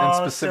that in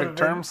specific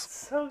terms.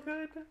 So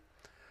good.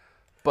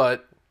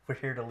 But we're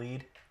here to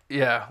lead.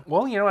 Yeah.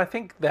 Well, I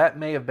think that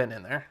may have been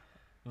in there.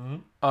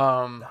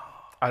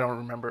 I don't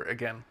remember,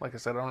 again, like I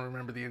said, I don't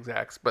remember the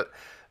exacts, but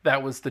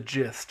that was the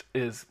gist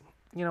is,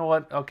 you know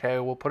what, okay,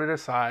 we'll put it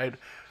aside.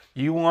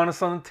 You want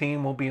us on the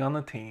team, we'll be on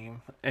the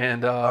team.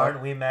 And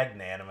Aren't we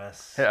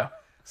magnanimous? yeah.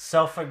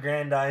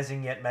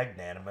 Self-aggrandizing yet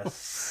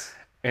magnanimous.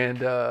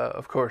 And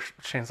of course,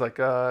 Shane's like,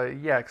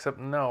 yeah, except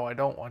no, I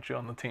don't want you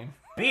on the team.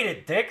 Beat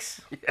it,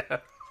 dicks. Yeah.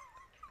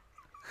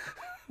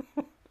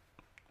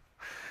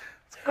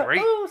 It's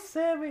great. Oh,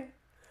 Sammy.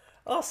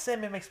 Oh,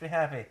 Sammy makes me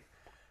happy.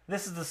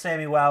 This is the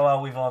Sammy Wow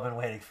Wow we've all been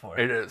waiting for.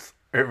 It is.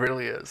 It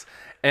really is.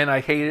 And I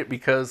hate it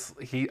because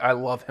I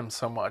love him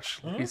so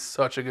much. He's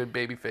such a good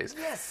babyface.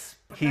 Yes.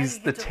 but now He's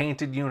you the get to-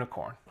 tainted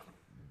unicorn.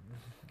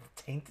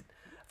 Tainted?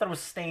 I thought it was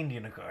Stained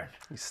Unicorn.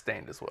 He's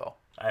stained as well.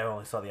 I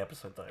only saw the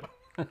episode title.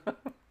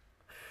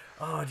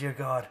 Oh, dear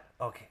God.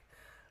 Okay.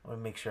 I'm going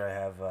to make sure I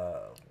have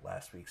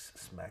last week's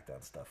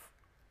SmackDown stuff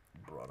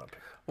brought up.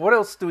 What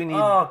else do we need?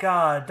 Oh,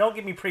 God. Don't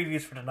give me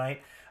previews for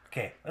tonight.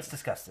 Okay, let's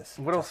discuss this.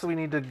 What else do we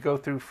need to go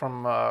through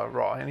from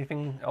Raw?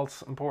 Anything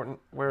else important?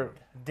 Where,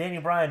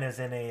 Daniel Bryan is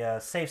in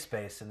a safe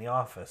space in the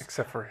office.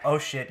 except for Oh,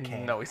 shit,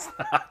 Kane. no, he's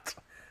not.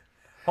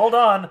 Hold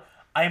on.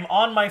 I'm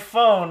on my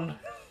phone.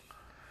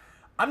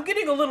 I'm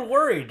getting a little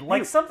worried.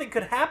 Like something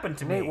could happen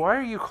to me. Nate, why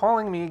are you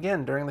calling me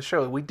again during the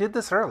show? We did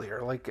this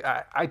earlier. Like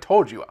I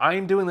told you,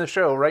 I'm doing the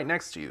show right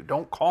next to you.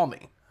 Don't call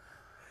me.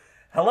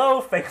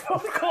 Hello, fake phone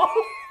call.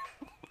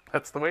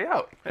 That's the way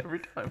out every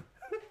time.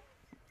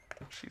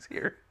 She's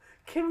here.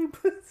 Can we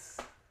please?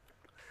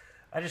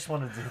 I just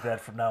want to do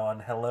that from now on.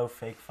 Hello,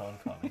 fake phone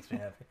call. Makes me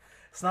happy.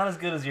 It's not as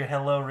good as your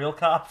hello, real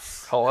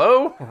cops.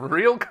 Hello,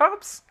 real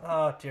cops?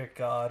 Oh, dear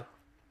God.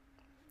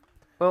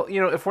 Well,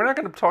 you know, if we're not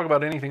going to talk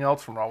about anything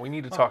else from Raw, we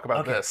need to talk about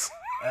okay. this.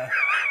 Ah,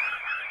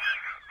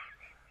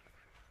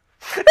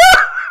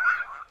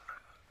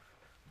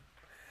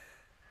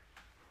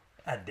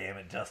 God damn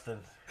it, Justin.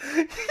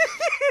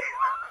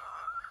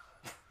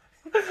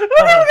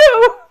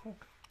 Oh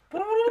no!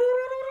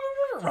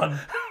 Run.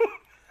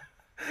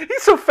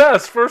 He's so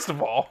fast. First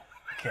of all,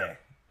 Okay.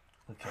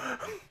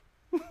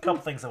 A couple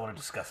things I want to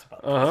discuss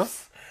about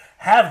this.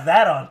 Have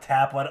that on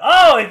tap.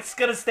 Oh, it's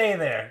gonna stay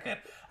there. Good.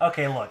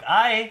 Okay, look,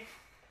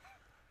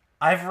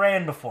 I've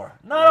ran before.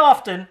 Not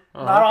often.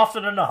 Not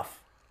often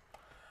enough.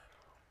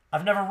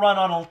 I've never run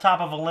on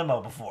top of a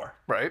limo before.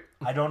 right?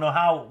 I don't know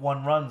how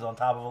one runs on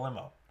top of a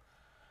limo.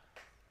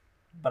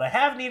 But I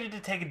have needed to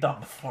take a dump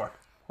before.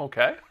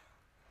 Okay.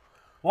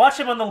 Watch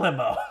him on the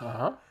limo.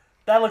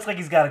 That looks like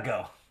he's got to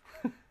go.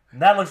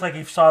 That looks like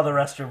he saw the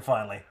restroom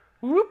finally.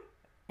 Whoop.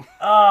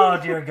 Oh,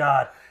 dear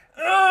God.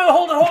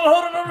 Hold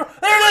it.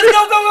 There it is.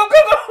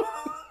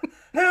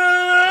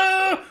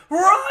 Go.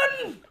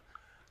 Run.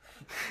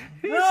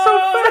 He's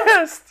so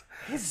fast.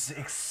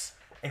 He's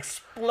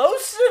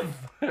explosive.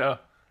 Yeah.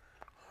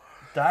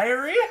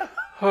 Diarrhea?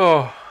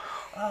 Oh,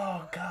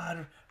 Oh,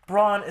 God.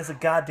 Braun is a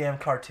goddamn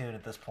cartoon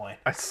at this point.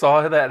 I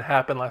saw that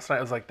happen last night.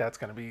 I was like, that's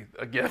going to be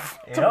a gift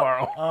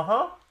tomorrow.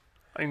 Uh-huh.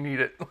 I need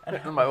it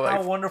in my How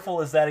life.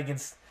 wonderful is that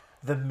against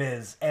The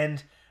Miz?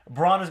 And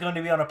Braun is going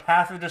to be on a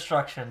path of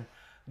destruction,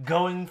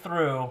 going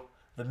through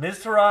the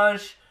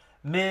Miztourage,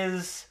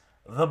 Miz,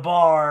 the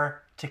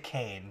Bar, to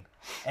Kane.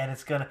 And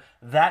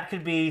that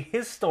could be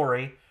his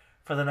story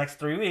for the next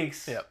 3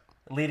 weeks, Yep.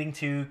 leading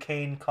to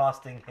Kane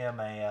costing him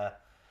a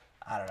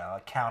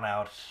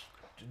count-out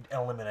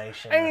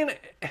elimination. I mean,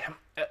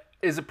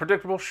 is it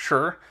predictable?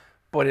 Sure.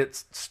 But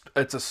it's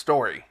a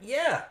story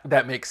yeah.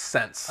 that makes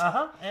sense.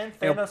 Uh-huh. And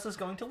Thanos is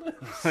going to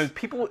lose.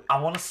 People,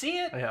 I want to see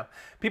it. yeah,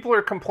 people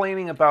are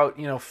complaining about,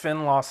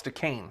 Finn lost to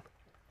Kane,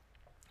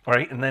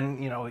 right? And then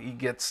he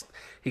gets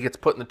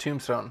put in the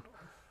tombstone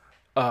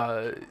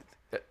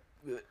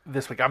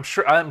this week. I'm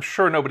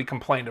sure nobody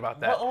complained about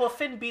that. Well,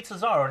 Finn beat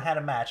Cesaro and had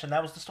a match, and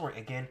that was the story.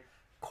 Again,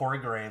 Corey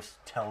Graves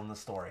telling the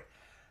story.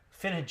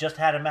 Finn had just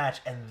had a match,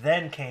 and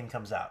then Kane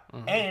comes out.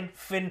 And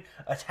Finn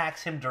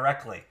attacks him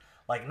directly.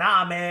 Like,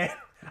 nah, man,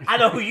 I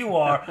know who you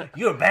are.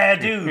 You're a bad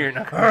dude. You're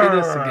not gonna do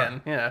this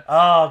again. Yeah.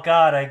 Oh,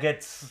 God, I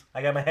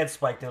got my head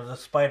spiked. It was a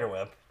spider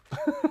web.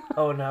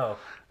 Oh, no.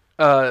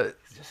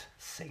 Just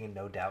singing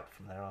No Doubt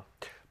from there on.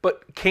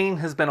 But Kane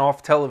has been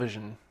off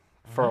television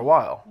for a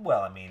while.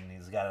 Well, I mean,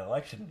 he's got an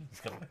election. He's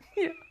going to...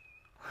 Yeah.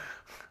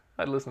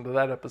 I listened to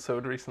that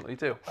episode recently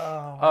too.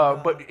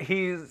 Oh, but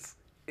he's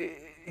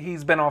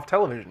been off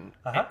television,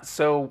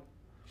 so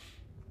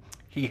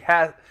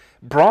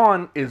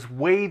Braun is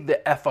way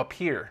the F up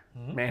here,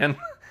 man.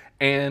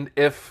 And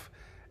if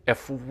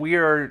we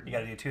are You got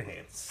to do two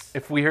hands.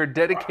 if we are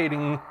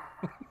dedicating,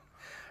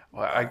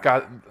 well,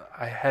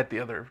 I had the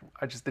other.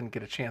 I just didn't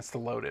get a chance to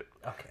load it.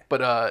 Okay.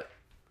 But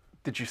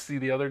did you see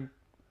the other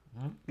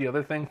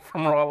thing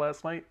from Raw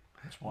last night?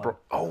 Which one?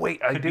 Oh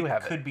wait, I do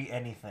have it. Could be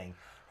anything.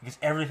 Because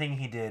everything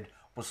he did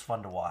was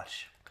fun to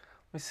watch.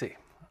 Let me see.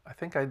 I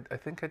think I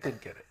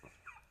did get it.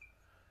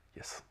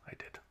 Yes, I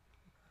did.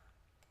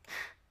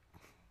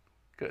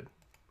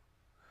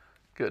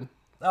 Good.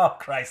 Oh,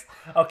 Christ.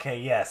 Okay,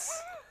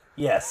 yes.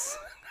 Yes.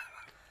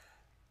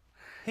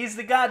 He's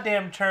the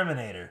goddamn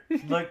Terminator.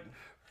 Look.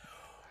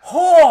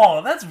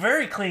 Oh, that's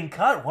very clean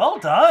cut. Well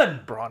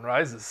done. Braun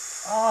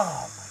rises.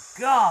 Oh my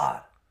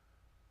god.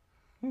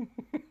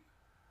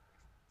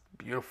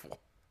 Beautiful.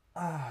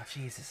 Oh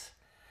Jesus.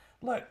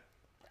 Look,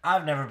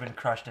 I've never been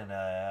crushed in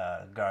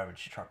a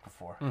garbage truck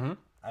before. Mm-hmm.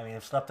 I mean,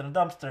 I've slept in a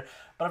dumpster,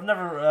 but I've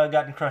never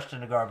gotten crushed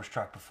in a garbage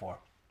truck before.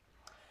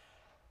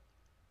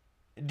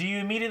 Do you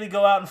immediately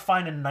go out and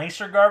find a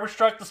nicer garbage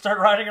truck to start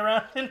riding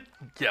around in?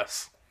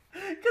 Yes.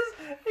 Because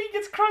he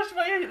gets crushed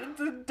by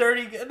the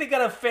dirty... They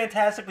got a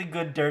fantastically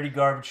good dirty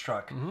garbage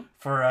truck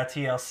for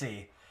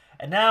TLC.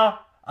 And now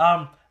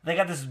they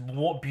got this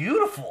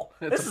beautiful...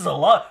 This is a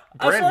lot...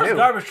 As brand far as new.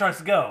 garbage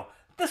trucks go,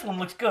 this one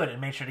looks good.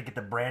 And make sure to get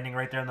the branding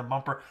right there in the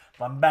bumper.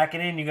 If I'm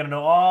backing in, you're going to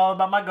know all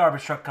about my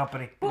garbage truck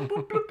company. Boop,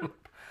 boop, boop, boop.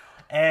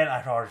 And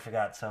I already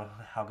forgot, so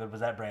how good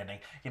was that branding?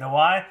 You know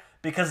why?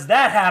 Because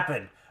that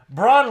happened.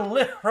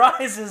 Braun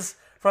rises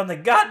from the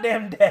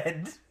goddamn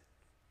dead.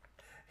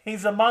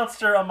 He's a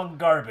monster among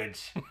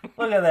garbage.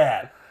 Look at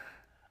that.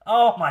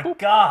 Oh my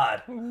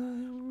god.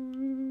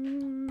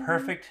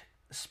 Perfect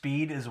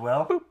speed as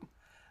well.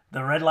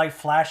 The red light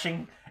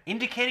flashing,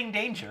 indicating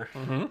danger.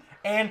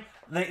 And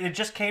it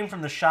just came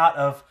from the shot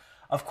of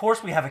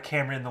course we have a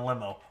camera in the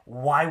limo.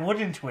 Why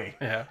wouldn't we?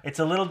 Yeah. It's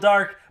a little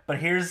dark, but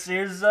here's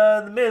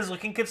the Miz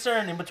looking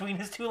concerned in between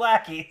his two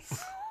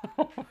lackeys.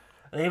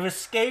 They've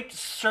escaped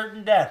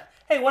certain death.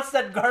 Hey, what's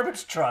that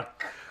garbage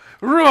truck?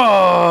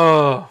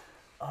 Raw!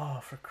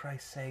 Oh, for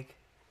Christ's sake.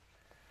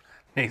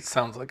 He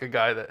sounds like a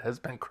guy that has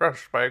been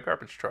crushed by a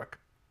garbage truck.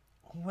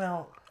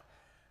 Well,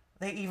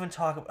 they even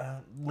talk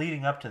about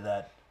leading up to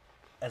that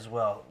as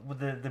well with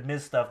the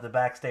Miz stuff, the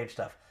backstage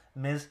stuff.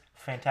 Miz,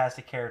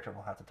 fantastic character.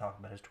 We'll have to talk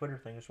about his Twitter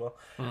thing as well.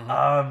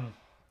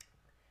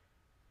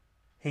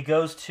 He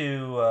goes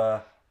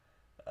to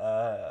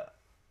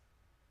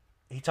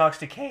he talks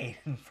to Kane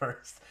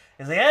first.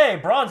 He's like, "Hey,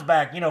 Braun's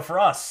back. For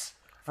us,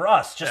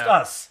 just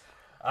us.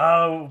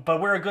 But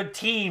we're a good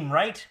team,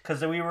 right?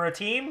 Because we were a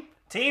team."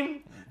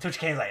 To which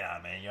Kane's like, "Nah,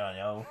 man,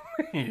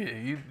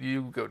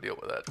 you go deal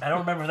with that." I don't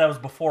remember if that was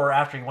before or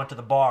after he went to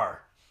the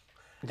bar.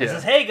 He Yeah.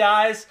 says, "Hey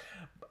guys,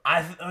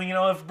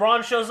 if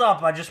Braun shows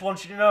up, I just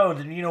want you to know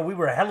that we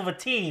were a hell of a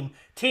team,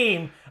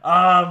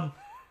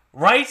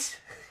 right?"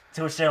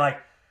 To which they're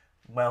like,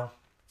 "Well,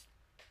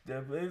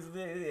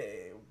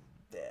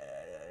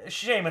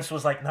 Sheamus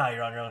was like, nah,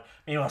 you're on your own."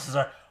 Meanwhile, says,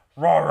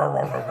 "Raw, raw,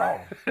 raw, raw, raw,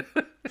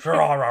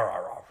 raw, raw,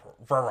 raw,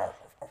 raw, raw."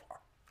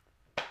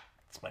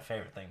 It's my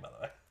favorite thing, by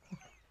the way.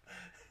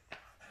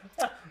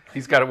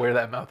 He's got to wear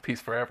that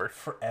mouthpiece forever.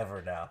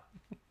 Forever now.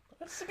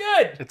 It's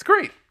good. It's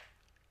great.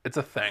 It's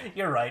a thing.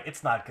 You're right.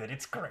 It's not good.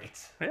 It's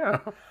great. Yeah.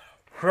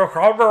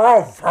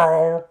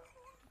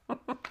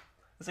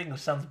 This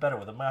English sounds better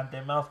with a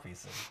goddamn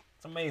mouthpiece.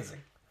 It's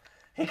amazing.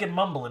 He can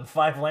mumble in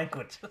 5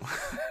 languages.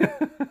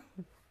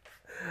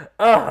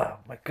 Oh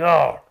my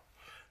god.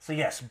 So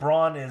yes,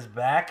 Braun is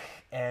back,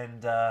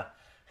 and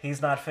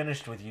he's not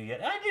finished with you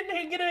yet.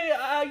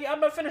 I'm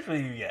not finished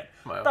with you yet.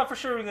 Wow. Thought for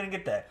sure we were gonna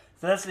get that.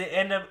 So that's the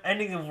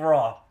ending of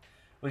Raw.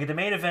 We get the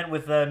main event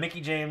with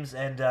Mickie James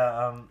and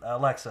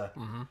Alexa.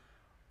 Mm-hmm.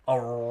 A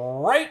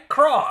right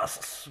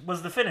cross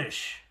was the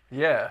finish.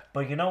 Yeah.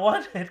 But you know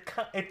what?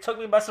 It took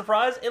me by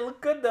surprise. It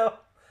looked good though.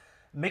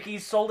 Mickey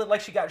sold it like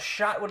she got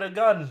shot with a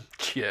gun.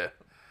 Yeah.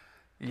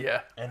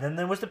 Yeah. And then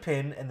there was the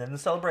pin, and then the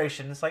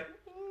celebration. It's like,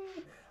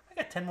 I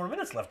got 10 more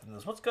minutes left in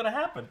this. What's going to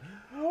happen?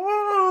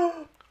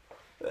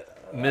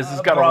 Miz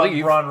has got to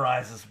leave. Braun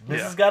rises.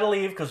 Miz has got to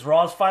leave because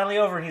Raw's finally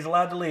over and he's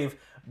allowed to leave.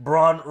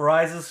 Braun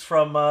rises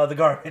from the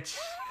garbage.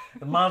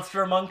 The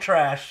monster among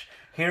trash.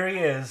 Here he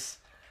is.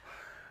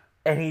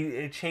 And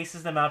he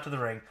chases them out to the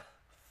ring.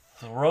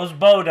 Throws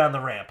Bo down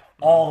the ramp.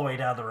 All the way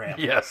down the ramp.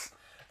 Yes.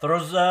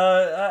 Throws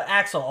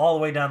Axel all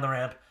the way down the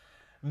ramp.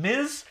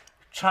 Miz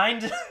trying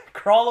to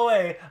crawl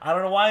away. I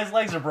don't know why his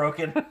legs are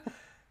broken.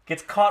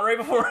 Gets caught right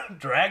before,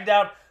 dragged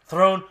out,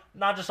 thrown,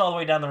 not just all the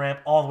way down the ramp,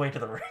 all the way to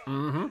the ring.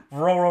 Mm-hmm.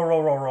 Roll.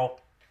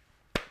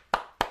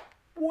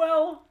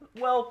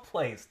 Well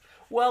placed.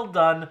 Well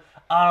done.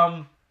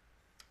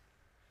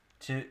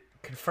 To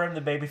confirm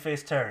the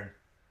babyface turn,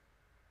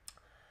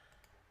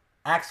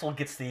 Axel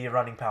gets the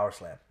running power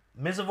slam.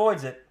 Miz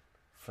avoids it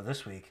for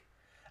this week.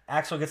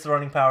 Axel gets the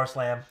running power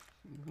slam.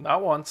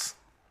 Not once.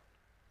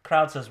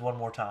 Crowd says one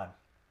more time.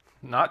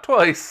 Not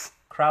twice.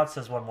 Crowd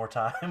says one more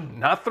time.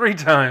 Not 3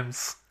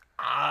 times.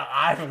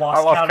 I've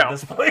lost count at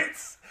this point.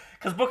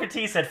 Because Booker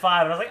T said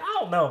 5, and I was like, I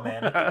don't know,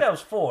 man. I think that was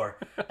 4.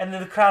 And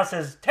then the crowd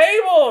says,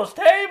 tables!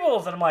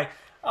 And I'm like,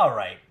 all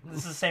right. This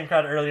is the same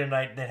crowd earlier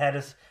tonight that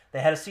had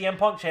they had a CM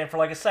Punk chant for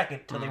like a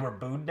second till they were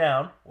booed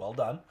down. Well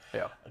done.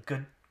 Yeah.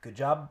 Good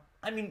job.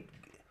 I mean,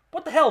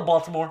 what the hell,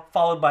 Baltimore?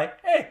 Followed by,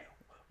 hey,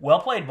 well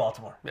played,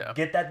 Baltimore. Yeah.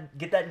 Get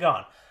that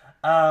gone.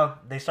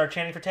 They start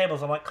chanting for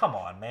tables. I'm like, come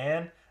on,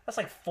 man. That's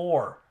like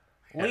 4.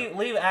 Yeah.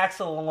 Leave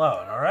Axel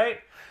alone, all right?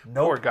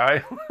 Nope. Poor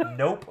guy.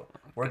 Nope.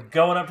 We're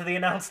going up to the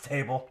announce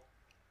table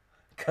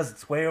because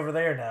it's way over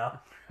there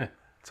now.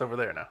 It's over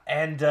there now.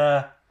 And,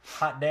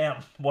 hot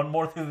damn, one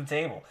more through the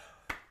table.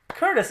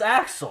 Curtis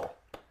Axel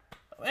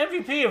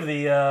MVP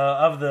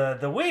of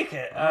the week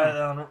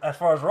as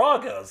far as Raw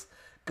goes.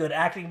 Good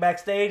acting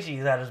backstage.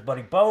 He's had his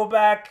buddy Bo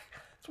back.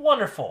 It's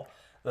wonderful.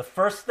 The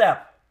first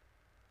step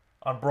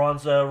on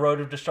Braun's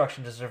road of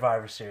destruction to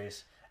Survivor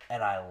Series,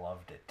 and I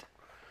loved it.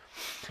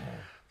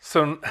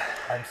 So,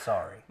 I'm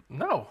sorry.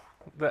 no.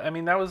 I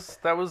mean, that was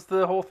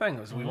the whole thing.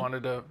 Was we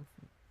wanted to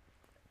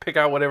pick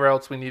out whatever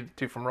else we needed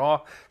to from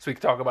Raw, so we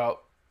could talk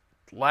about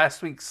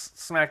last week's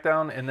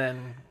SmackDown and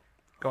then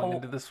going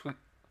into this week.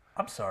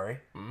 I'm sorry.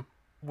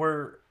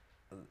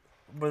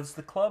 Was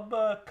the club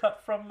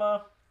cut from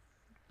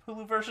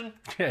Hulu version?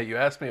 Yeah, you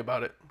asked me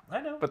about it,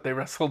 I know. but they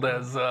wrestled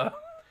as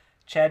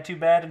Chad Too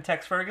Bad and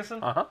Tex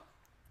Ferguson? uh-huh.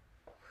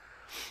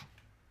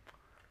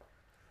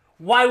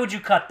 Why would you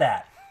cut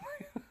that?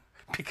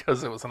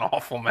 Because it was an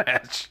awful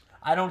match.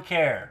 I don't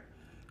care.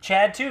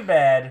 Chad Too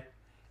Bad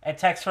and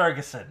Tex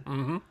Ferguson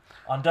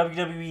on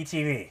WWE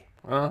TV.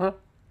 Uh-huh.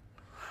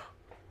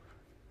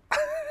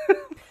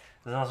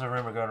 There's also a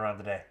rumor going around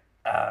today.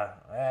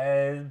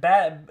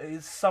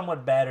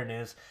 Somewhat badder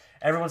news.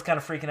 Everyone's kind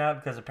of freaking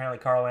out because apparently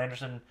Carl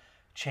Anderson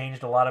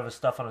changed a lot of his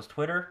stuff on his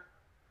Twitter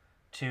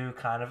to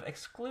kind of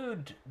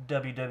exclude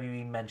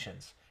WWE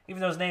mentions.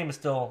 Even though his name is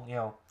still,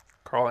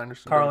 Carl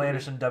Anderson. Carl WWE.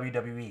 Anderson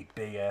WWE.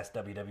 Big ass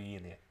WWE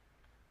in the.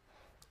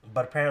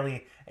 But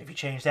apparently, if you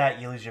change that,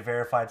 you lose your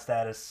verified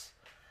status.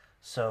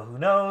 So who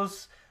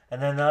knows?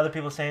 And then the other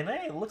people saying,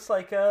 hey, it looks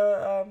like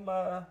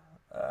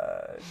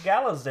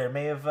Gallows there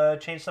may have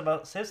changed some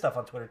of his stuff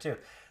on Twitter too.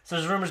 So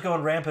there's rumors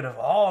going rampant of,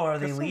 are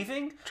they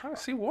leaving? Trying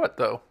to see what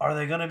though. Are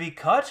they going to be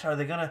cut? Are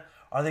they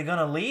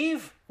gonna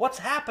leave? What's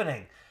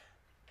happening?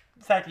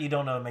 The fact that you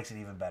don't know makes it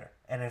even better.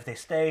 And if they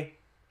stay,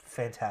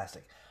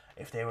 fantastic.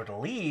 If they were to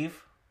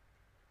leave,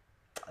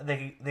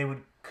 they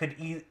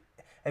could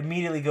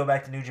immediately go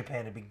back to New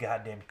Japan and be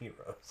goddamn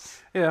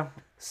heroes. Yeah.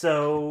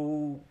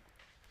 So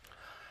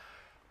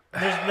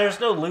there's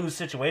no lose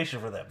situation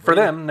for them. For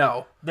them,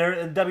 no. They're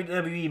in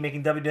WWE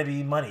making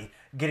WWE money,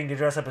 getting to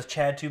dress up as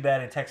Chad Too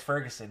Bad and Tex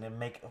Ferguson and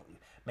make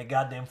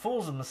goddamn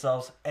fools of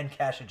themselves and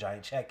cash a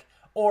giant check.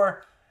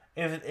 Or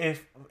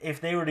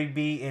if they were to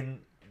be in,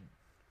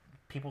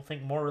 people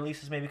think more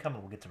releases may be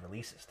coming. We'll get to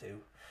releases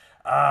too.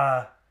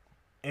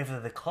 If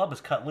the club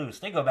is cut loose,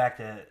 they go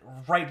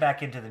right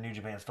back into the New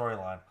Japan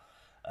storyline.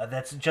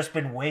 That's just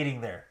been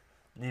waiting there.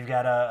 You've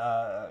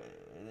got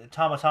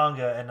Tama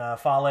Tonga and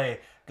Fale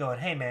going,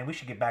 hey man, we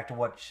should get back to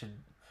what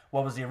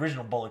was the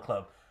original Bullet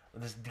Club.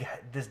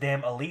 This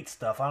damn elite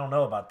stuff. I don't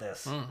know about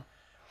this.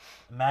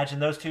 Imagine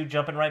those two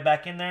jumping right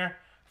back in there.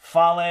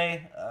 Fale,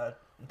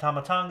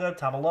 Tama Tonga,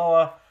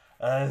 Tamaloa,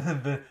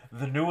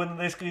 the new one that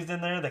they squeezed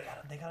in there. They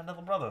got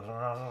another brother.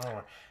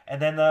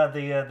 And then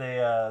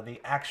the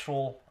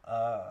actual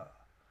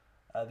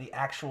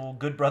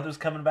Good Brothers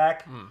coming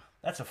back.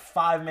 That's a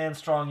 5-man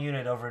strong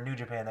unit over in New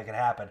Japan that could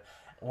happen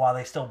while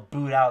they still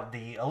boot out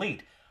the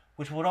Elite,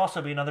 which would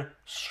also be another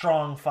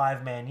strong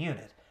 5-man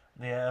unit.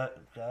 You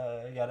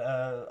got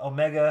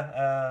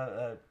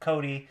Omega,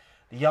 Cody,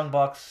 the Young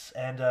Bucks,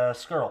 and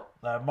Skrull,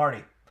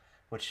 Marty,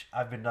 which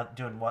I've been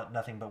doing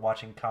nothing but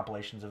watching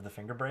compilations of the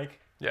Finger Break.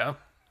 Yeah.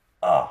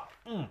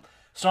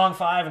 Strong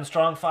 5 and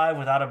Strong 5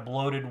 without a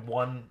bloated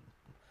one.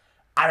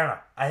 I don't know.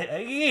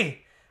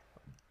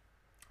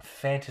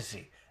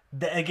 Fantasy.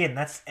 Again,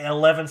 that's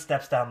 11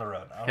 steps down the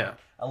road. Yeah.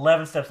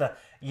 11 steps down.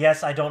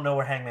 Yes, I don't know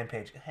where Hangman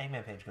Page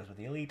goes with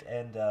the Elite,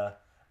 and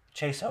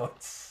Chase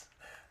Owens.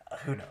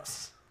 Who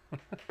knows?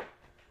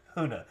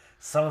 Who knows?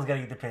 Someone's got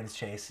to eat the pins,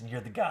 Chase, and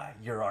you're the guy.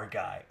 You're our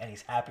guy, and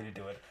he's happy to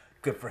do it.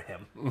 Good for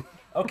him.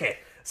 Okay.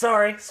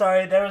 Sorry.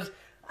 There was...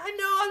 I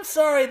know, I'm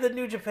sorry, the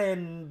New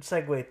Japan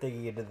segue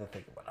thingy into the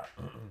thing.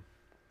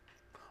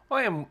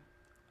 Well,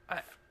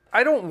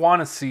 I don't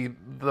want to see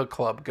the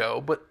club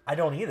go, but I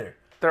don't either.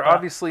 they're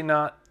obviously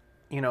not,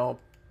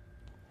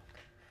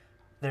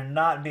 They're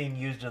not being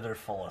used to their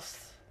fullest.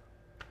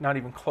 not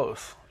even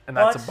close, and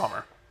that's But- a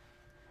bummer.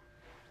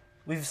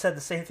 We've said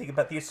the same thing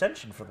about the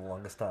Ascension for the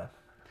longest time.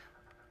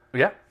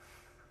 Yeah.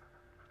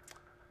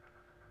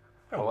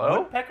 A Hello?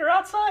 woodpecker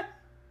outside?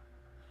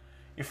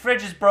 Your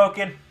fridge is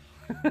broken.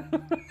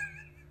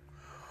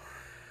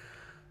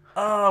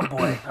 Oh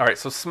boy. All right,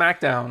 so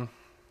SmackDown.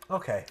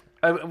 Okay.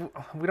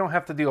 We don't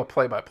have to do a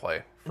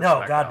play-by-play. for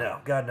No,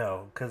 SmackDown. God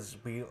no, because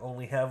we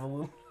only have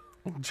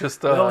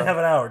Just we only have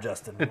an hour,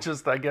 Justin.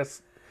 just I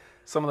guess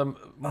some of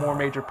the more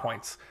major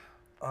points.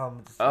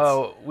 It's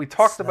We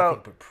talked nothing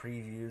about but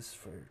previews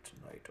for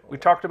tonight. we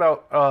talked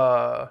about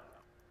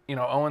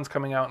Owens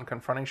coming out and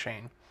confronting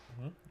Shane,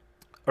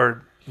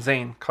 or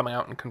Zayn coming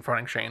out and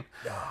confronting Shane,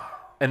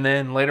 and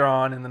then later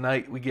on in the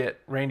night we get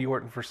Randy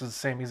Orton versus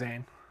Sami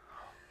Zayn.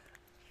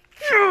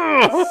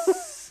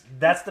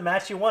 That's the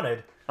match you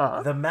wanted.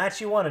 Uh-huh. The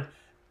match you wanted.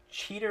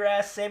 Cheater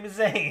ass Sami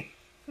Zayn.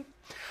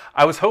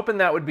 I was hoping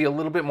that would be a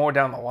little bit more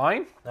down the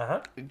line,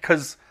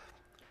 because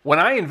when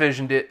I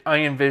envisioned it, I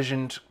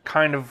envisioned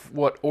kind of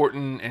what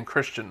Orton and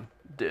Christian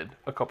did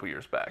a couple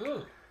years back.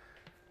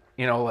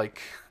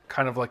 Like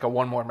kind of like a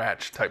one more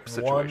match type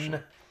situation.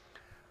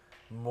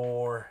 One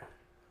more.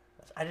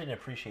 I didn't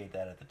appreciate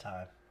that at the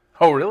time.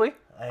 Oh, really?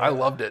 I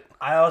loved it.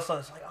 I also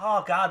was like,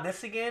 oh god,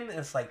 this again? And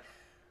it's like,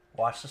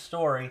 watch the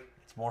story.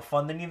 It's more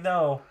fun than you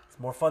know. It's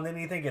more fun than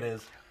you think it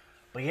is.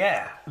 But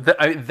yeah,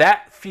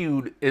 That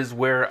feud is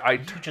where I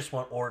you just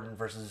want Orton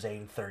versus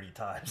Zayn 30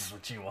 times is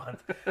what you want.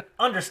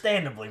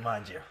 Understandably,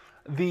 mind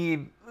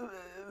you.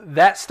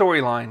 That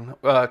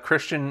storyline,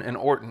 Christian and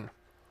Orton,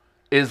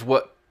 is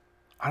what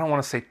I don't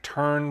want to say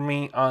turned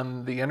me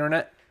on the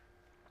internet.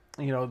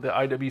 The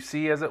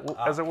IWC as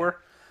it were.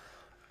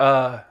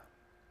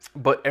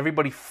 But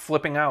everybody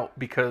flipping out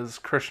because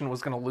Christian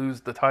was going to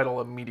lose the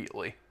title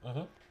immediately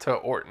to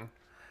Orton,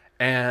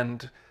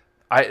 and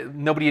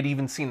nobody had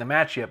even seen the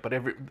match yet. But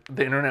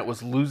the internet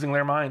was losing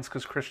their minds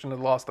because Christian had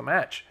lost the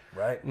match.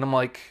 Right. And I'm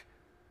like,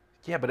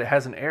 yeah, but it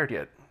hasn't aired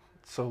yet.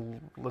 So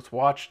let's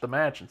watch the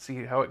match and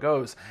see how it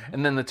goes.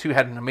 And then the two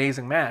had an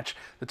amazing match.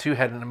 The two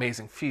had an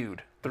amazing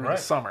feud through the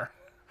summer.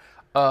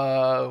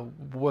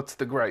 What's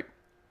the gripe?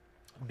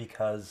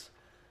 Because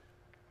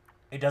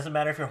it doesn't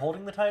matter if you're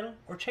holding the title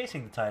or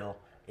chasing the title.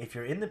 If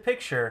you're in the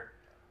picture,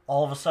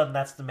 all of a sudden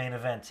that's the main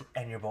event,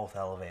 and you're both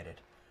elevated.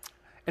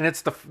 And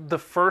it's the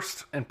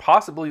first and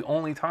possibly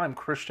only time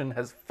Christian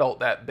has felt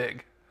that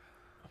big.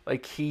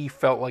 Like, he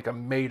felt like a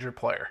major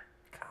player.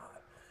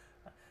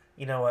 God.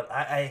 You know what?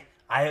 I've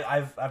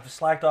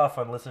slacked off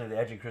on listening to the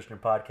Edgy Christian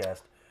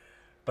podcast,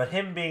 but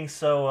him being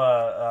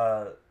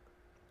so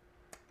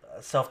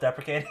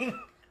self-deprecating,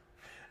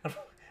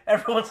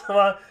 every once in a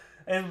while,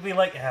 it would be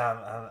like,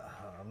 yeah,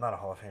 I'm not a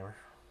Hall of Famer.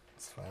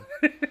 It's fine.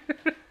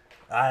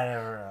 I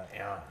never,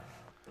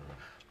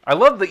 I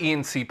love the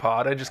ENC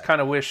pod. I just kind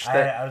of wish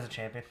that I was a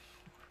champion.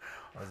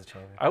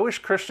 I wish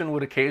Christian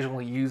would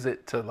occasionally use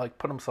it to like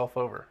put himself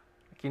over.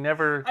 Like, he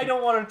never. I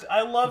don't want him to,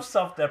 I love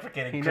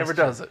self-deprecating. He Christian. never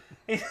does it.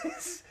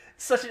 He's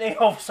such an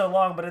a-hole for so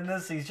long, but in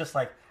this, he's just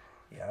like,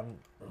 yeah, I'm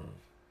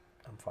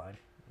fine.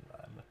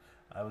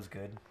 I was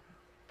good.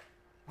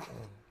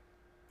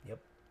 Yep.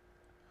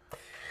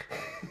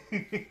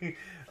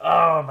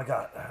 Oh my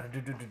god.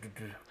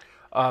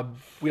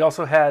 We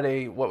also had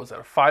a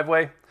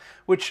 5-way,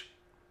 which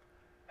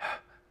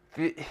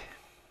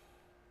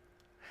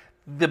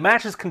the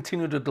matches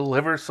continue to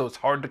deliver, so it's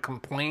hard to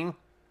complain.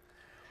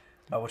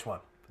 Oh, which one?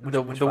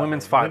 The which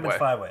women's five-way?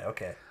 five-way. Women's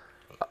five-way, okay.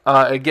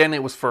 Again,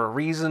 it was for a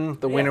reason.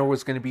 The winner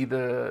was going to be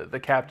the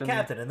captain.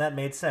 Captain, and that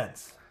made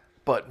sense.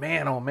 But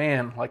man, oh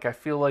man, like I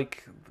feel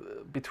like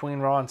between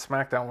Raw and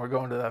SmackDown, we're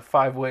going to that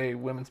 5-way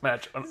women's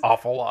match an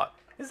awful lot.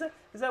 Is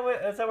that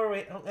where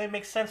it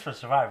makes sense for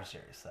Survivor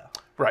Series though?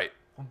 Right.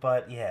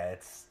 But yeah,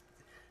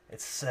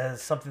 it's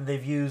something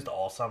they've used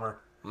all summer.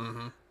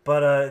 Mm-hmm.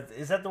 But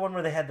is that the one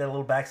where they had that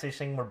little backstage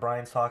thing where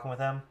Brian's talking with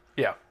them?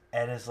 Yeah.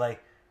 And it's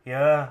like,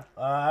 yeah,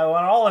 I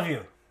want all of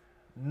you,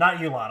 not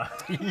you, Lana.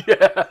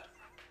 Yeah.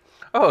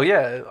 Oh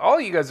yeah,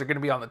 all you guys are going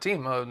to be on the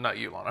team. Not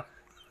you, Lana.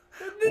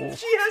 And then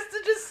she has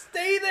to just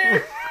stay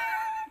there.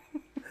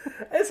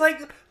 It's like,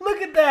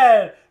 look at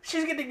that.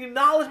 She's getting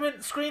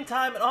acknowledgement, screen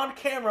time, and on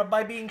camera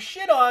by being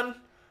shit on.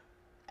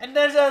 And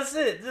that's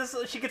it.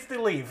 She gets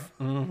to leave.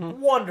 Mm-hmm.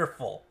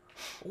 Wonderful.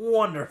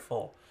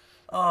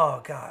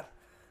 Oh, God.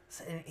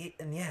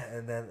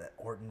 And then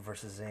Orton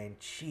versus Zayn.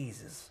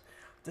 Jesus.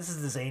 This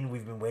is the Zayn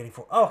we've been waiting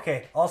for.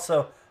 Okay,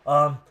 also,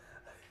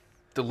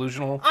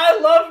 delusional. I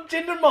love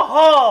Jinder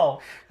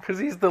Mahal. Because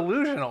he's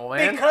delusional,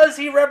 man. Because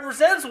he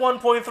represents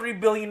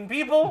 1.3 billion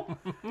people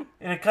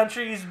in a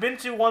country he's been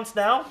to once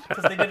now,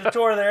 because they did a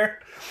tour there.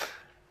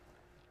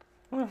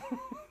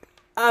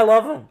 I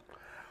love him.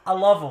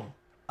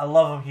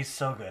 He's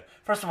so good.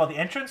 First of all, the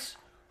entrance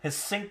has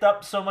synced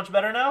up so much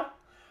better now,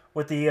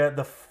 with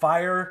the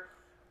fire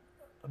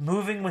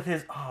moving with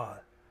his. Oh,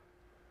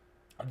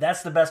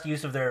 that's the best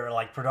use of their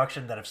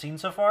production that I've seen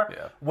so far.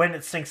 Yeah. When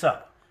it syncs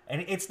up.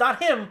 And it's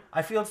not him.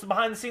 I feel it's the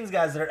behind-the-scenes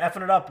guys that are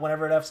effing it up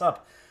whenever it effs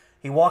up.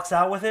 He walks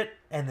out with it,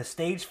 and the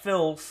stage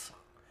fills.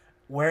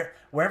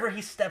 Wherever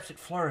he steps, it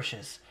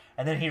flourishes.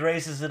 And then he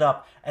raises it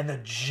up, and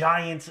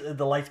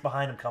the lights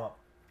behind him come up.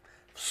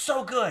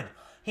 So good.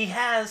 He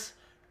has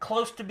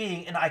close to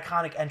being an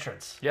iconic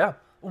entrance. Yeah.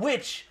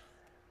 Which,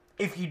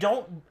 if you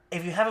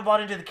haven't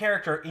bought into the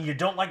character and you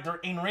don't like the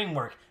in-ring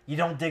work, you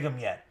don't dig him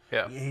yet.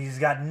 Yeah. He's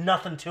got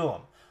nothing to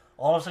him.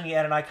 All of a sudden, you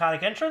add an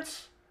iconic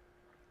entrance.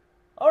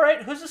 All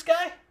right, who's this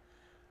guy?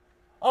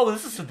 Oh,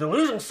 this is a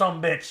delusional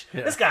sumbitch.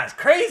 Yeah. This guy's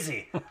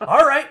crazy.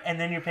 All right, and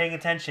then you're paying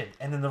attention,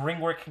 and then the ring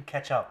work can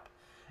catch up,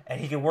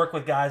 and he can work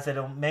with guys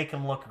that'll make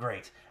him look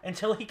great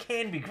until he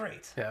can be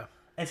great. Yeah.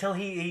 Until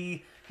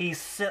he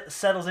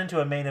settles into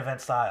a main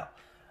event style.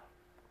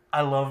 I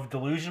love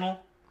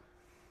delusional,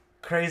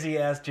 crazy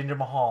ass Jinder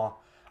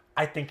Mahal.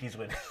 I think he's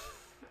winning.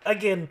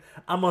 Again,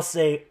 I must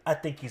say, I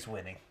think he's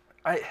winning.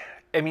 I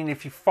mean,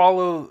 if you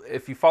follow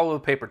the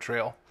paper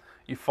trail.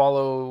 You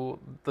follow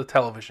the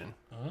television.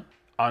 Mm-hmm.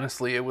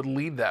 Honestly, it would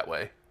lead that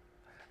way.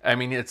 I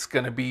mean, it's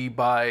going to be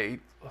by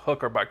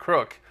hook or by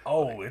crook.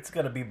 Oh,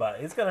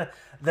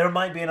 there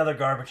might be another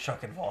garbage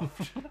truck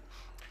involved.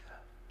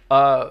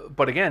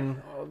 But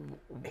again,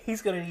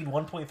 he's going to need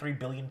 1.3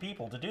 billion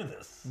people to do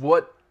this.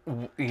 I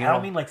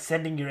don't mean like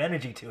sending your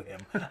energy to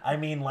him. I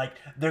mean like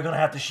they're going to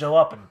have to show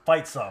up and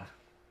fight some.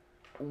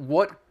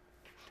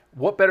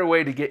 what better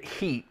way to get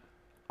heat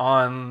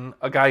on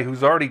a guy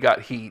who's already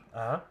got heat,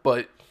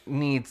 but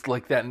needs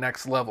like that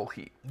next level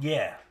heat?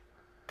 Yeah,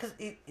 because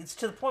it's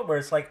to the point where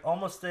it's like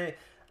almost the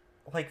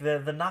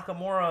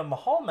Nakamura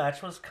Mahal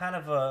match was kind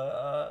of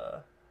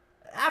a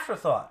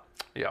afterthought.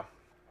 Yeah.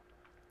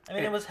 I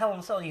mean, it was Hell in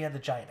a Cell. You had the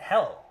giant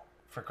hell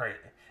for crazy.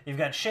 You've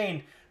got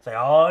Shane. It's like,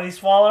 oh, he's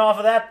falling off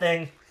of that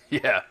thing,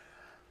 Yeah.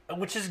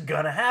 which is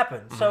gonna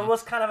happen. So it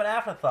was kind of an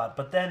afterthought.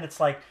 But then it's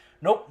like,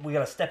 nope, we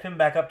gotta step him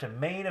back up to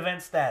main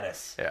event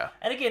status. Yeah.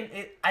 And again,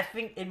 I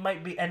think it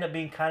might end up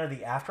being kind of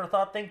the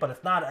afterthought thing, but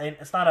it's not.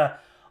 It's not a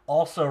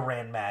also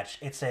ran match.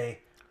 It's a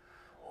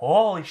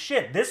holy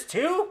shit, this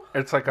too.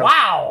 It's like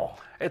wow.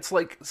 It's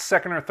like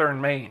second or third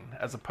main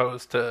as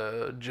opposed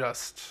to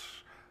just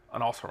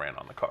an also ran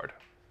on the card.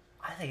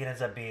 I think it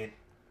ends up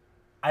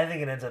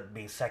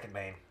being second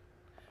main,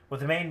 with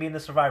the main being the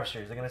Survivor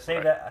Series. They're gonna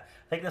save that.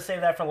 I think they'll save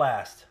that for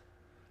last.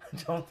 I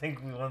don't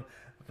think we want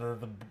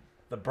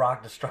the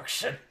Brock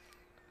destruction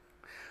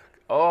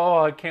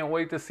Oh, I can't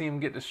wait to see him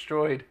get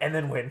destroyed. and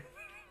then win.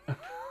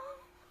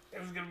 It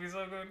was gonna be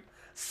so good.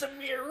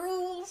 Samir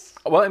rules.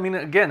 Well, I mean,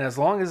 again, as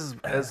long as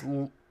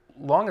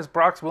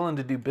Brock's willing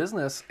to do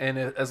business, and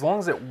as long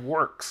as it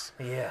works,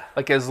 Yeah,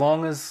 like as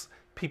long as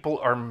people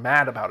are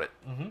mad about it,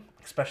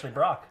 especially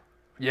Brock.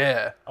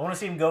 yeah, I want to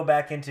see him go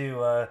back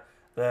into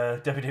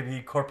the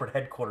WWE corporate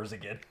headquarters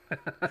again.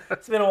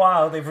 It's been a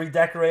while. They've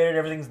redecorated.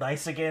 Everything's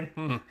nice again.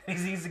 He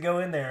needs to go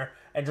in there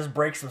and just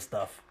break some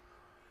stuff.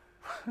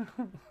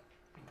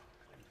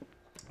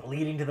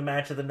 Leading to the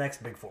match of the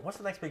next Big Four. What's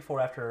the next Big Four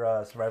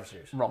after Survivor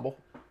Series? Rumble.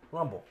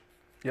 Rumble.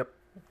 Yep.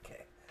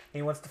 Okay.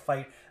 He wants to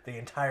fight the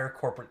entire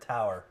corporate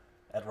tower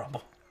at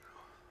Rumble.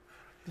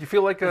 Do you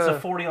feel like It's a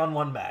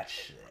 40-on-1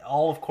 match.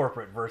 All of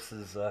corporate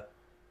versus... do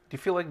you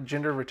feel like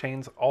Jinder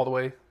retains all the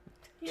way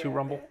to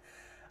Rumble?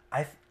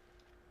 I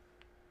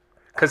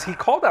Because he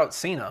called out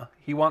Cena.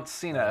 He wants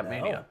Cena at know.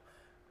 Mania.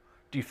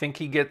 Do you think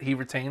he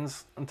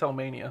retains until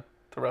Mania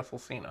to wrestle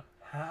Cena?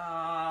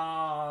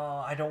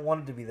 I don't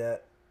want it to be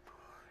that.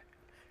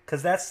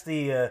 Because that's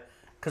the...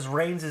 Because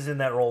Reigns is in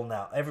that role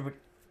now. Everybody...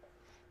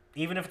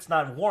 Even if it's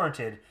not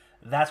warranted,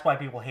 that's why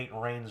people hate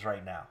Reigns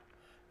right now.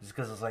 Just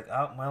because it's like,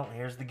 oh, well,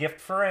 here's the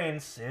gift for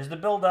Reigns. Here's the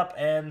build-up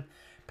and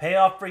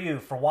payoff for you.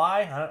 For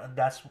why?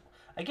 That's...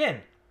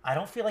 Again, I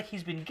don't feel like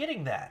he's been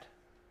getting that.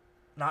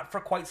 Not for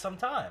quite some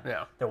time.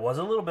 Yeah. There was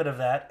a little bit of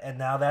that, and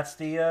now that's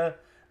the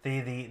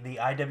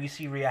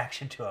IWC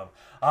reaction to him.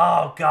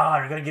 Oh,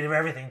 God, we're going to give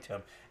everything to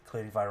him,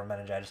 including viral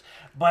meningitis.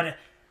 But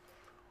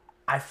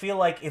I feel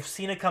like if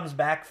Cena comes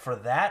back for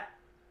that,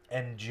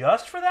 and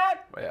just for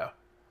that, Yeah.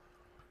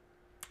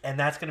 and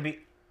that's going to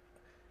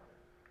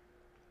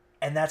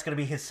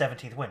be his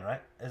 17th win,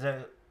 right? Is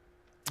that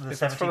the If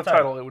 17th it's for the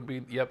title, it would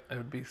be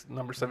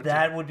number 17.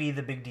 That would be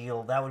the big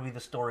deal. That would be the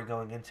story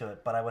going into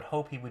it. But I would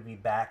hope he would be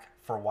back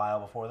for a while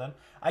before then.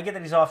 I get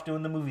that he's off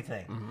doing the movie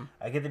thing.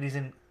 I get that he's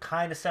in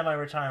kind of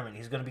semi-retirement.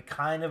 He's going to be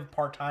kind of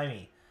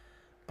part-timey.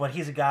 But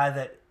he's a guy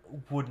that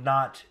would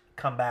not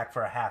come back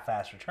for a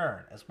half-ass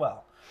return as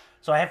well.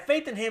 So I have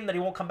faith in him that he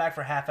won't come back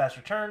for a half-ass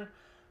return.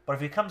 But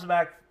if he comes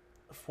back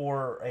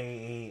for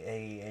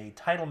a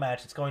title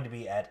match, it's going to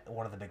be at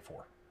one of the Big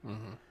Four.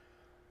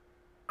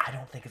 I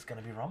don't think it's going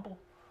to be Rumble.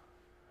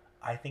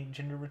 I think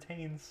Jinder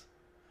retains.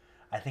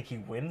 I think he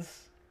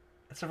wins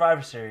at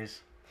Survivor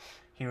Series.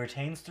 He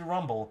retains through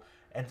Rumble,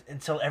 and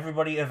until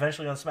everybody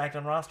eventually on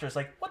SmackDown roster is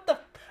like, what the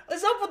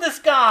is up with this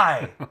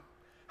guy?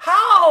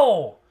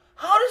 How?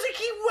 How does he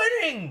keep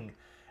winning?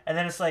 And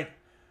then it's like,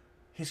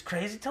 he's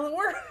crazy till it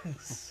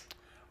works.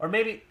 Or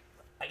maybe,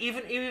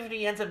 even if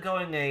he ends up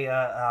going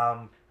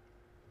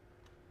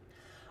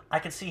I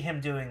could see him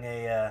doing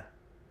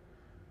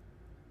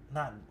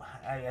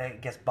I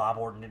guess Bob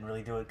Orton didn't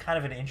really do it. Kind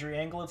of an injury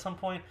angle at some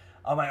point.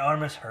 Oh, my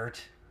arm is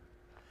hurt.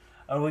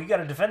 Oh, well, you got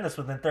to defend this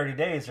within 30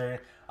 days,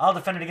 or I'll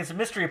defend it against a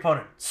mystery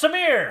opponent,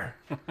 Samir.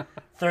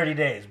 30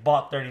 days,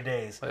 bought 30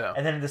 days, Yeah.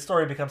 and then the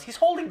story becomes he's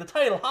holding the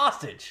title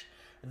hostage.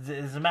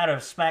 It's a matter of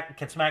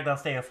can SmackDown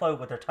stay afloat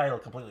with their title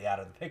completely out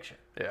of the picture?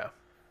 Yeah.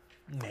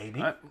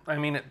 Maybe. I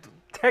mean,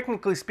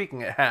 technically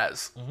speaking, it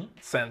has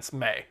since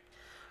May.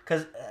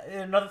 Because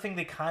another thing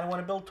they kind of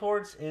want to build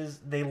towards is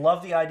they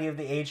love the idea of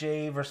the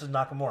AJ versus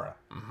Nakamura.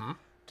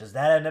 Does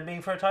that end up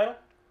being for a title?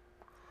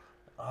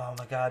 Oh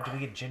my God! Do we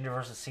get Jinder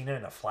versus Cena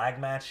in a flag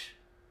match?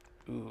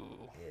 Ooh.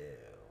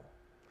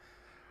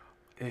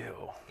 Ew.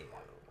 Ew.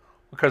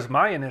 Because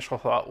my initial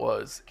thought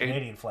was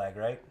Canadian flag,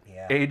 right?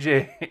 Yeah.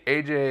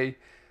 AJ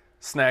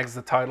snags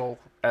the title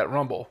at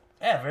Rumble,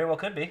 Yeah, very well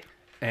could be.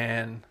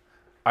 and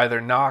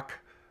either Knock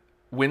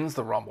wins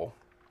the Rumble,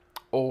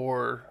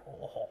 or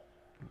Oh,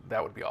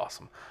 that would be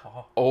awesome,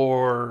 Oh.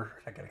 or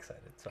I got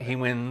excited. Sorry. he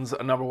wins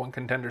a number one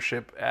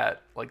contendership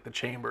at like the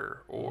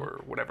Chamber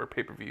or whatever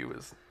pay-per-view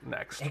is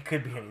next. It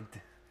could be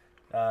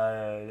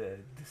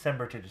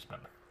December to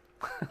December.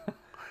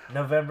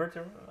 November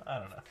to, I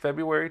don't know.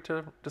 February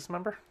to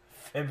December.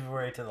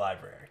 February to the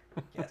library.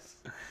 Yes.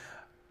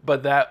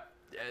 But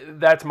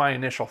that's my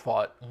initial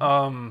thought.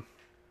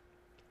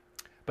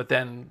 But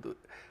then,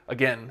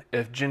 again,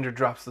 if Jinder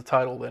drops the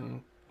title,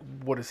 then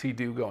what does he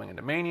do going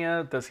into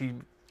Mania? Does he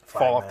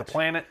Flag fall off the match.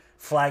 planet?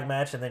 Flag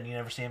match, and then you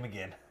never see him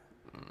again.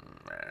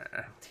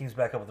 Teams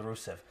back up with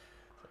Rusev.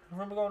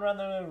 Remember going around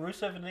the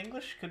Rusev in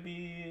English? Could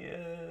be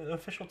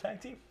official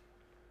tag team.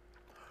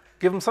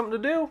 Give him something to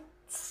do.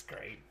 It's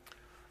great.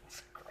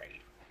 It's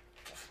great.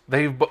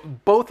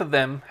 Both of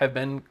them have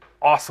been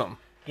awesome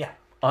Yeah.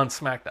 on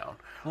SmackDown.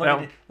 Look,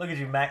 Now, look at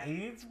you, Mac.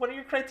 It's one of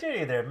your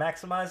criteria there.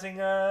 Maximizing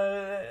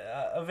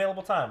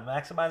available time.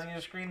 Maximizing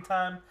your screen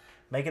time.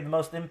 Making the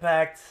most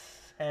impact.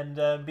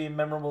 And being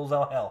memorable as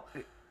all hell.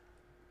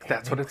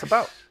 that's what it's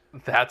about.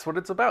 That's what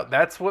it's about.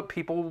 That's what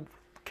people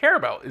care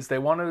about. Is they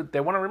want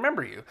to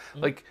remember you.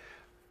 Like,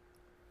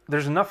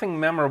 there's nothing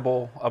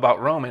memorable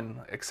about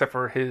Roman except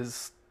for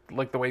his,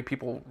 like, the way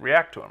people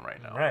react to him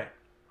right now. Right.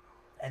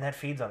 And that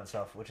feeds on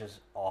itself, which is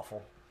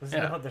awful.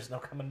 There's no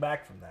coming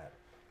back from that.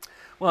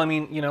 Well, I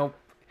mean, you know,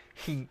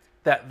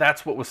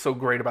 that's what was so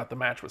great about the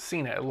match with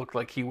Cena. It looked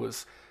like he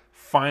was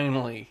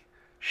finally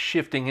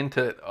shifting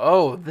into,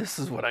 oh, this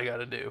is what I got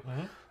to do.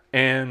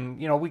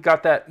 And, you know, we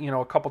got that, you know,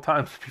 a couple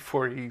times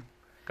before he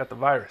got the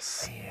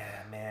virus,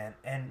 Yeah, man.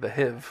 And the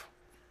HIV.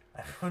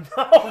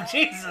 no,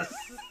 Jesus.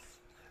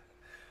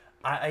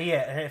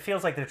 Yeah, and it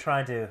feels like they're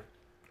trying to.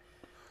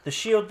 The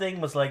Shield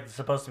thing was like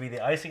supposed to be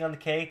the icing on the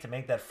cake to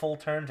make that full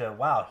turn to,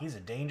 wow, he's a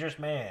dangerous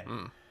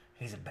man.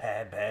 He's a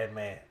bad, bad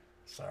man.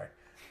 Sorry,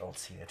 old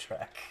Cena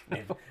track.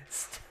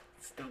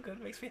 Still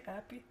good, makes me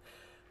happy.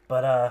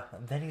 But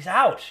then he's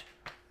out,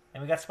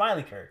 and we got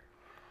Smiley Kurt.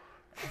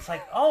 It's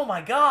like, oh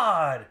my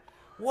God,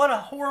 what a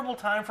horrible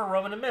time for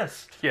Roman to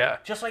miss. Yeah.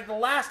 Just like the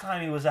last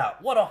time he was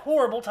out. What a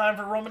horrible time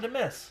for Roman to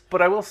miss.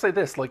 But I will say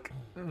this, like,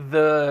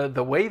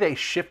 the way they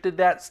shifted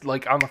that,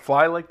 like, on the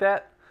fly like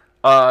that,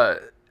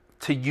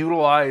 to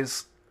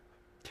utilize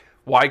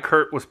why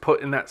Kurt was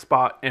put in that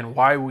spot and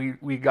why we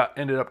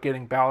ended up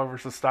getting Balor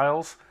versus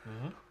Styles,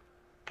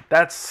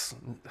 that's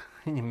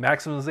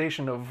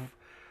maximization of,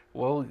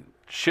 well,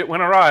 shit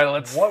went awry.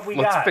 Let's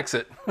got? fix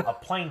it. A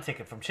plane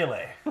ticket from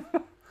Chile.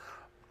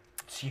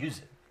 Let's use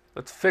it.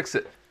 Let's fix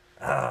it.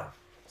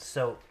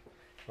 So,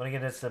 want to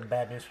get into some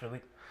bad news for the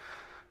week?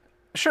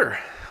 Sure.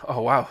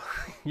 Oh, wow.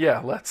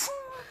 Yeah, let's.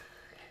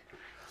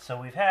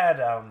 So we've had,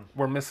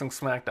 We're missing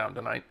SmackDown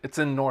tonight. It's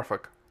in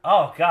Norfolk.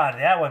 oh God,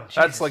 that one. Jesus.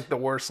 That's like the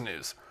worst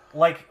news.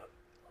 like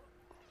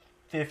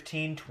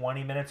 15,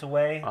 20 minutes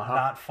away,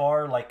 not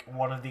far, like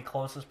one of the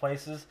closest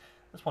places.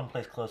 There's one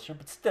place closer,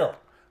 but still.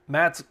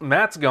 Matt's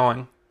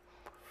going.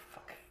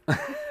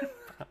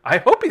 I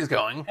hope he's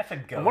going.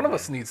 Effing go, One of man.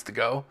 us needs to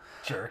go.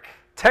 Jerk.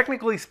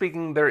 Technically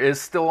speaking, there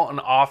is still an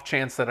off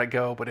chance that I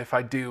go, but if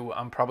I do,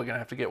 I'm probably going to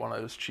have to get one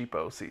of those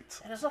cheapo seats.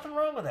 And there's nothing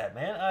wrong with that,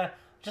 man.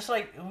 Just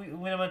like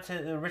when I went to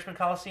the Richmond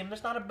Coliseum,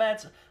 there's not a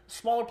bad,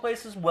 smaller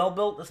places, well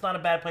built. It's not a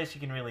bad place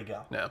you can really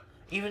go. No.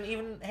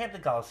 Even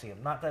Hampton Coliseum,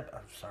 not that.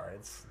 I'm sorry,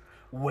 it's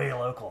way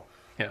local.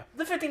 Yeah.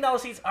 The $15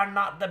 seats are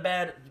not the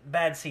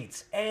bad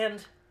seats,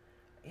 and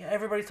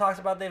everybody talks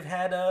about they've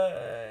had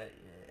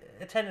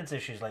attendance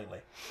issues lately,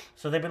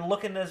 so they've been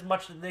looking as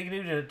much as they can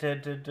do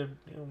to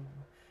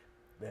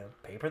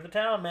paper the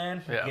town,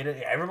 man. Yeah. Get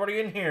it, everybody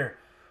in here.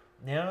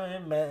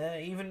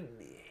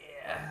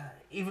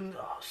 Even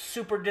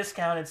super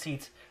discounted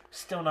seats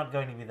still not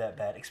going to be that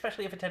bad,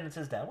 especially if attendance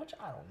is down, which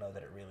I don't know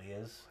that it really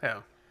is. Yeah.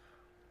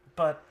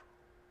 But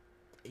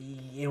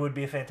it would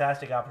be a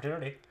fantastic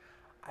opportunity.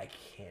 I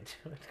can't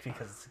do it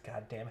because it's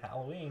goddamn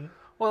Halloween.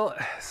 Well,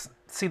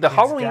 see, the Kids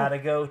Halloween... gotta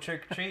go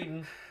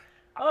trick-or-treating.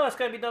 Oh, it's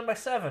gotta be done by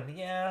 7.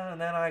 Yeah, and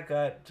then I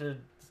got to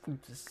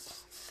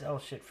sell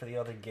shit for the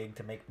other gig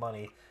to make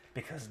money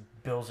because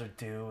bills are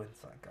due.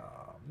 It's like,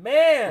 oh,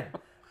 man!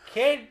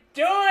 Can't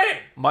do it!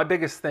 My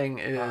biggest thing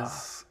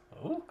is...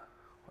 Ooh.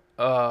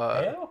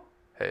 Heyo?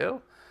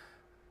 Heyo?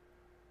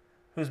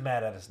 Who's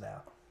mad at us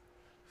now?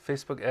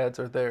 Facebook ads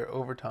are there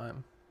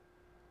overtime.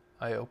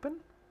 I open?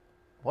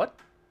 What?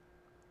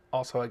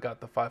 Also, I got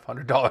the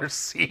 $500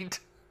 seat.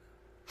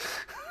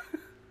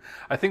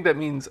 I think that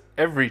means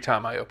every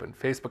time I open.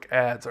 Facebook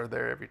ads are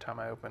there every time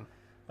I open.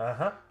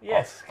 Uh-huh.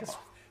 Yes, because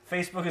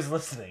Facebook is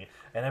listening.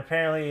 And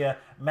apparently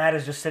Matt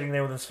is just sitting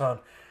there with his phone.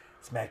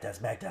 SmackDown,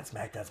 SmackDown,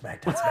 SmackDown,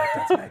 SmackDown,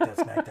 SmackDown, SmackDown,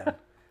 SmackDown.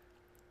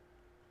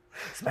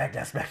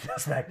 SmackDown, SmackDown,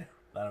 SmackDown.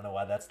 I don't know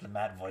why that's the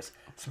Matt voice.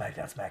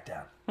 SmackDown,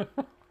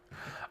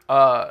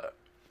 SmackDown.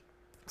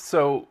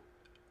 So,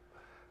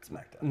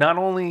 SmackDown. not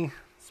only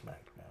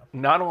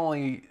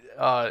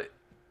SmackDown.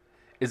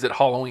 is it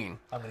Halloween,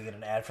 I'm going to get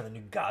an ad for the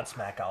new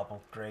Godsmack album.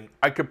 Great.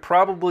 I could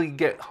probably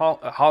get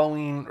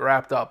Halloween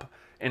wrapped up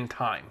in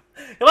time.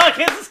 Come on,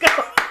 kids, let's go!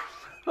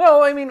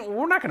 Well, I mean,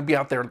 we're not going to be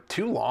out there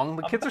too long.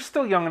 The kids are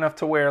still young enough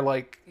to where,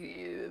 like,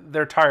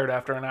 they're tired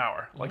after an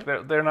hour. Like,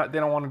 they're not. They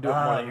don't want to do it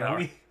more than an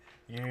hour.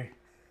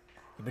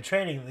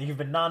 You've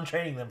been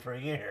non-training them for a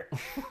year.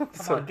 Come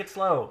on, get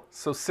slow.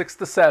 So 6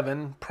 to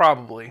 7,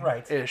 probably,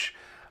 Right. ish.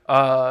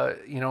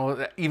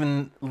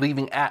 Even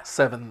leaving at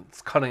 7,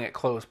 it's cutting it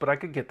close, but I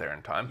could get there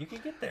in time. You can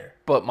get there.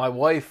 But my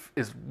wife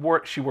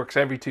she works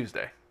every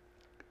Tuesday,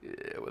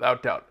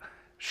 without doubt.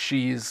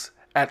 She's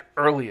at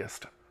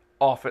earliest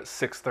off at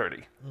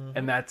 6:30,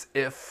 and that's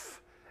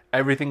if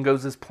everything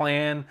goes as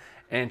planned,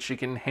 and she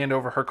can hand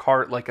over her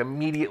cart like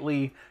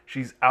immediately.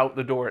 She's out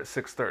the door at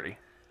 6:30.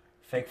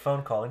 Fake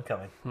phone call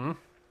incoming.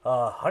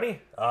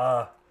 Honey,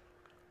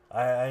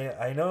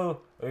 I know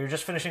you're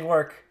just finishing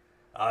work.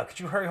 Could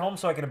you hurry home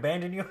so I can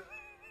abandon you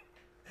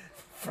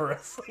for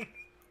wrestling?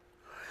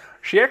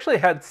 She actually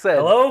had said,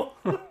 Hello?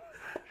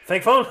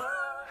 Fake phone?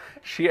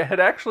 she had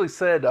actually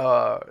said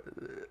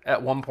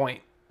at one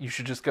point, you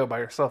should just go by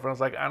yourself. And I was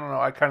like, I don't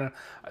know.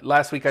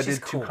 Last week I She's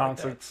did cool 2 like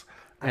concerts.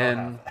 that.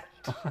 And,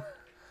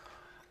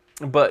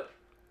 but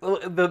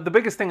the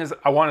biggest thing is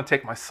I want to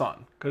take my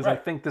son. Because I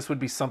Right. think this would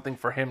be something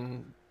for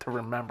him to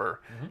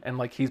remember. And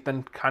like, he's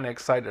been kind of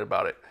excited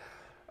about it.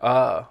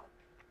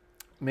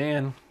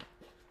 Man,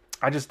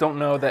 I just don't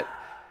know that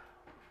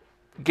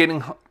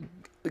getting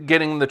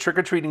the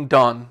trick-or-treating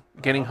done,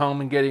 getting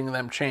home and getting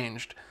them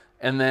changed,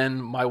 and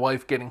then my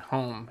wife getting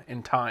home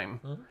in time,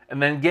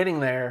 and then getting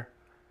there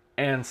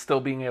and still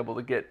being able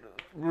to get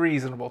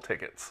reasonable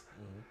tickets.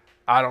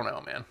 I don't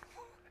know, man.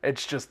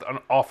 It's just an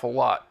awful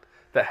lot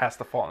that has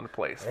to fall into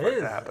place for It it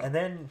is. to happen.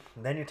 And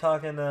then you're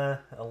talking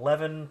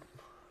 11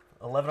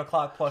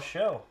 o'clock plus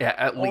show. Yeah,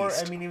 at Or,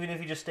 least. I mean, even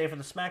if you just stay for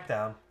the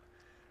SmackDown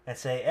and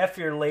say, F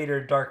your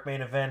later dark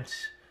main event.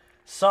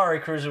 Sorry,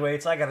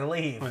 Cruiserweights, I gotta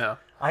leave. Yeah.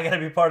 I gotta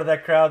be part of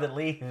that crowd that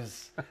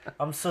leaves.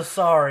 I'm so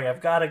sorry,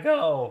 I've gotta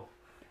go.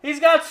 He's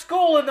got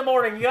school in the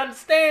morning, you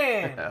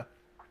understand? Yeah.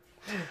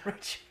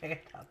 Reach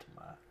out to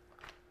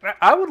my...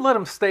 I would let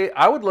him stay.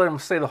 I would let him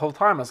stay the whole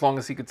time as long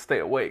as he could stay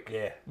awake.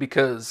 Yeah.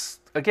 Because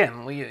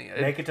again,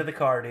 Make it to the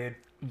car, dude.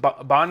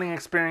 bonding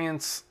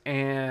experience,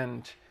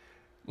 and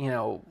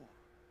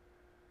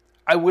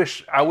I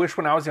wish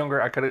when I was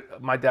younger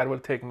my dad would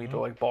have taken me to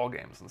like ball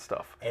games and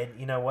stuff. And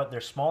you know what? They're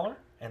smaller,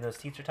 and those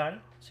seats are tiny,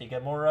 so you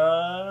get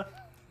more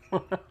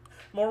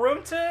more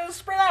room to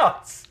spread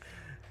out.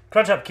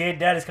 Crunch up, kid.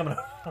 Daddy's coming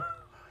over.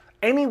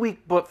 Any week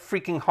but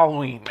freaking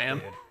Halloween, man.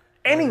 Dude,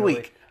 Any literally-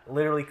 week.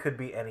 Literally could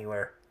be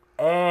anywhere.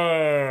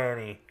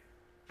 Any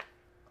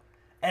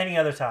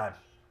other time.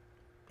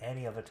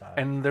 Any other time.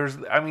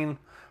 And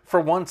for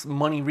once,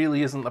 money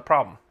really isn't the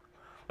problem.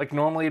 Like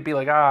normally it'd be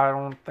like, I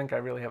don't think I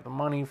really have the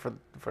money for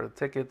the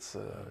tickets.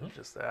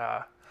 Yes,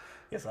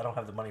 I don't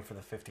have the money for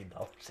the $15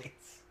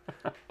 seats.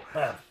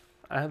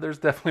 There's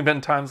definitely been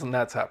times when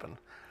that's happened.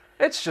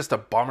 It's just a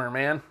bummer,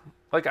 man.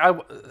 Like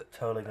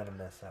Totally gonna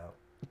miss out.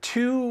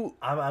 two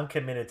I'm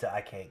committed to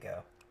I can't go.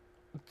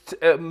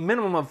 a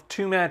minimum of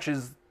 2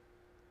 matches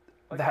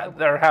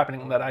that are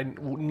happening that I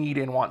need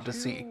and want to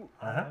see.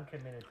 I'm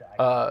committed to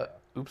I can't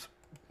Oops,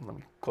 let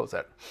me close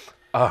that.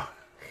 go.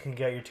 You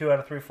got your 2 out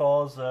of 3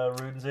 falls, Rude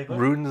and Ziggler.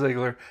 Rude and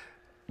Ziggler,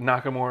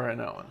 Nakamura and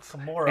Owens.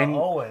 Kimura And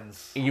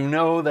Owens. you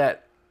know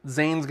that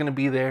Zayn's gonna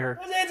be there,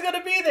 Zayn's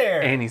gonna be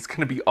there. and he's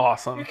gonna be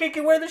awesome. Your kid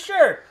can wear the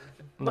shirt.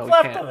 No, What's he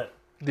left can't. of it?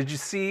 Did you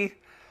see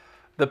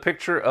the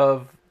picture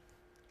of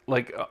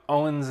like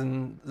Owens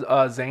and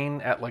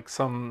Zayn at like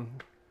some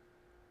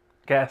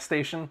gas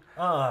station?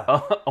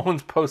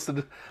 Owens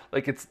posted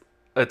like it's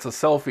a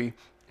selfie,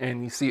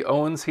 and you see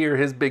Owens here,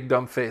 his big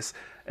dumb face,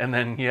 and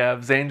then you have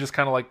Zayn just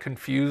kind of like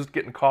confused,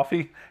 getting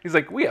coffee. He's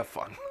like, "We have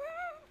fun."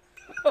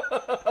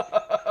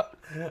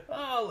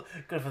 Oh,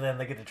 good for them.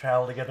 They get to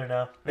travel together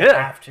now. They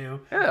Yeah. have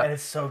to. Yeah. And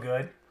it's so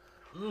good.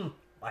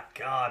 My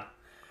God.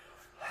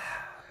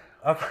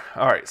 Okay.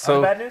 All right, so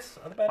Other bad news?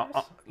 Other bad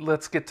news?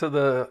 let's get to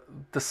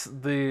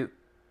the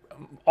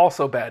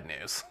also bad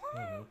news.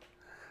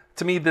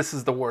 To me, this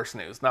is the worst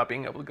news: not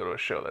being able to go to a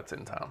show that's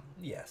in town.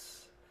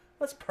 Yes.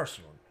 That's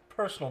personal.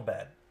 Personal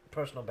bad.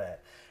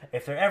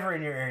 If they're ever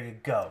in your area,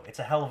 go. It's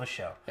a hell of a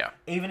show. Yeah.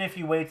 Even if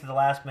you wait to the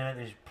last minute,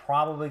 there's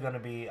probably going to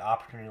be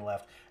opportunity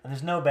left. And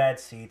there's no bad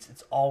seats.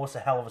 It's always a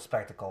hell of a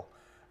spectacle.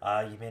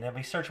 You may not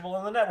be searchable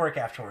on the network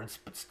afterwards,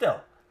 but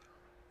still.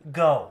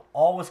 Go.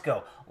 Always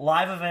go.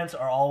 Live events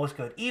are always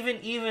good.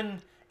 Even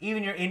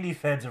your indie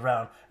feds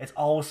around, it's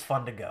always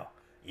fun to go.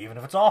 Even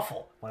if it's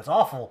awful. When it's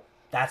awful,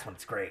 that's when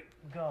it's great.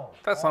 Go.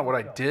 That's not what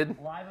I Always go. did.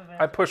 Live events.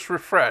 I pushed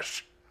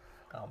refresh.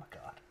 Oh my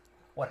God.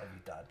 What have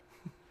you done?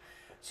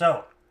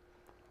 So,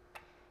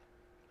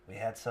 we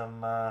had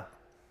some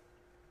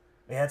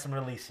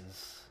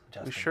releases,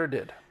 Justin. We sure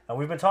did. And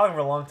we've been talking for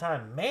a long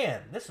time.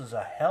 Man, this is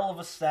a hell of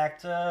a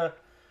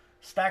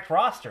stacked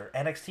roster.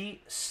 NXT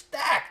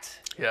stacked.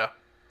 Yeah.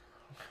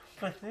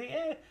 But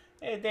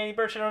Danny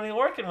Burch and O'Neal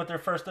working with their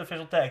first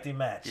official tag team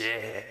match.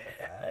 Yeah.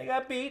 They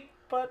got beat,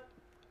 but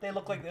they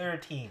look like they're a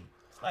team.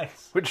 It's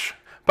nice. Which,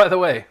 by the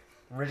way,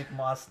 Riddick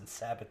Moss and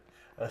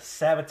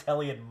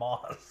Sabatelli and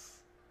Moss.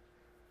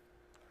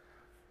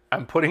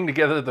 I'm putting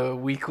together the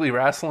weekly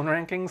wrestling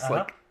rankings.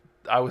 Like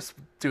I was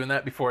doing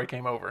that before I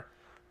came over.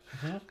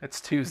 It's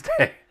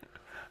Tuesday.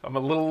 I'm a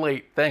little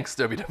late. Thanks,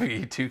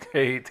 WWE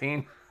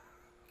 2K18.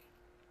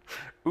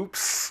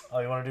 Oops. Oh,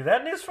 you want to do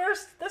that news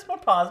first? That's more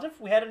positive.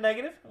 We had a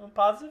negative. One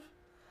positive.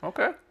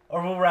 Okay.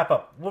 Or we'll wrap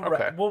up.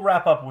 Okay. We'll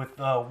wrap up with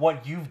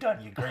what you've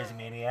done, you crazy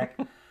maniac.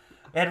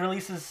 They had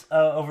releases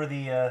over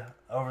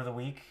the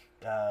week.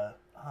 There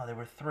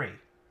were 3.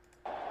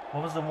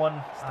 What was the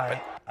one? Stop it.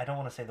 I don't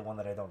want to say the one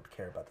that I don't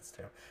care about this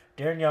too.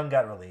 Darren Young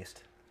got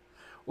released.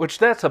 Which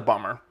that's a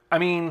bummer. I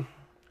mean,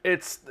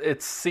 it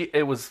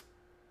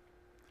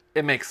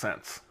makes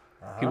sense.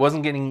 He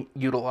wasn't getting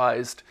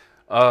utilized.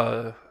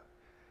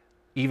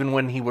 Even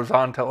when he was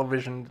on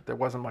television, there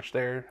wasn't much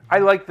there. I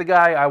like the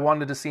guy. I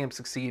wanted to see him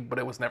succeed, but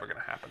it was never going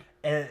to happen.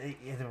 And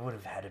it would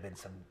have had to been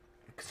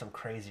some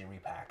crazy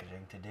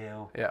repackaging to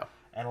do. Yeah.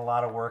 And a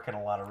lot of work and a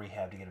lot of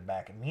rehab to get him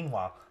back. And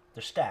meanwhile,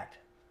 they're stacked.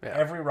 Yeah.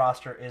 Every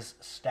roster is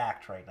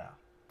stacked right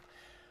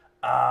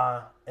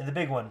now. And the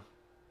big one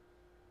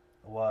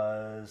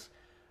was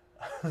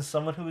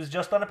someone who was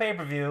just on a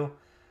pay-per-view,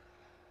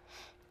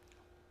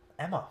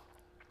 Emma.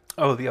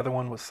 Oh, the other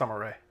one was Summer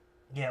Rae.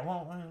 Yeah,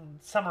 well,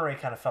 Summer Rae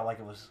kind of felt like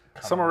it was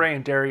coming. Summer Rae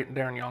and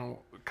Darren Young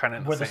kind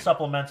of Were the the same.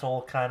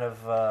 supplemental kind of,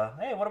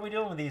 hey, what are we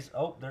doing with these?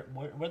 Oh,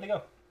 where'd they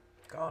go?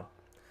 Gone.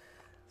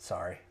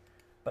 Sorry.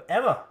 But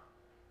Emma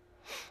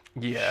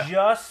Yeah.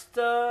 just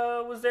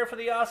was there for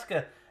the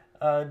Asuka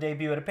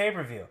debut at a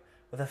pay-per-view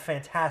with a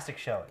fantastic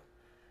showing.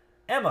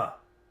 Emma,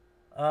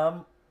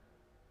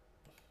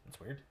 that's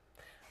weird.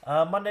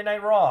 Monday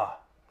Night Raw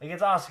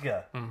against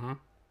Asuka. Mm-hmm.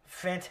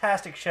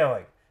 Fantastic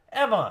showing.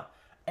 Emma,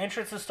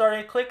 entrance is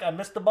starting to click. I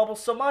missed the bubble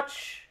so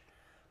much.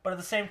 But at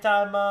the same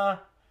time,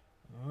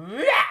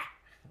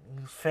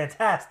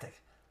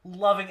 fantastic.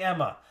 Loving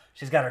Emma.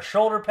 She's got her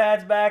shoulder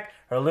pads back,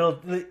 her little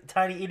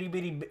tiny itty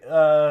bitty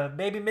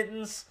baby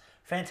mittens.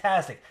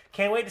 Fantastic.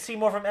 Can't wait to see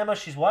more from Emma.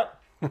 She's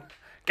what?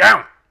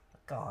 Down.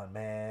 Gone,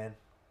 man.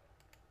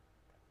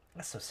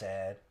 That's so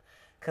sad.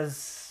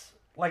 Because,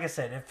 like I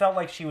said, it felt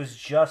like she was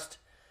just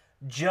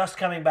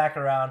coming back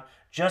around,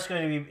 just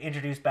going to be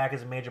introduced back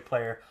as a major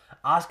player.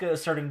 Asuka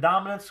asserting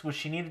dominance, which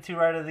she needed to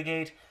right out of the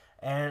gate,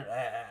 and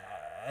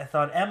I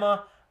thought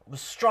Emma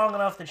was strong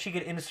enough that she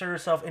could insert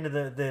herself into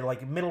the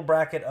like middle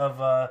bracket of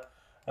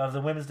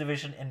the women's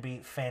division and be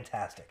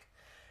fantastic.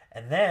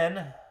 And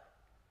then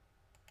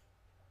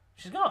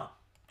she's gone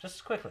just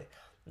as quickly.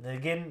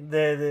 Again,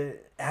 the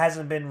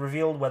hasn't been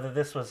revealed whether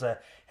this was a,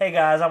 hey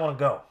guys, I want to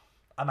go,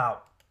 I'm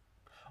out,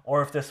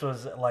 or if this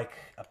was like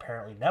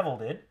apparently Neville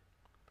did,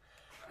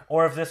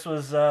 or if this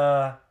was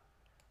all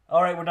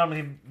right, we're done with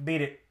you,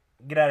 beat it,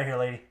 get out of here,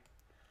 lady.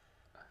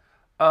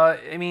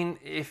 I mean,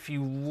 if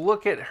you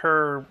look at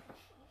her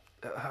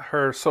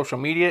social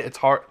media, it's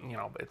hard.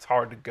 It's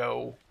hard to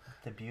go.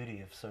 The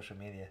beauty of social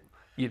media.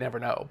 You never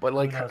know, but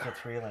like Who knows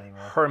what's real anymore?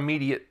 her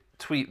immediate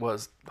tweet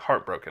was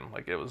heartbroken.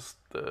 Like it was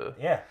the.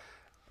 Yeah.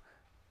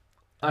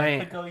 I It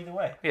could go either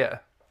way. Yeah.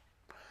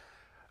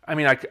 I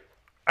mean,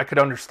 I could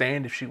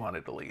understand if she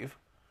wanted to leave.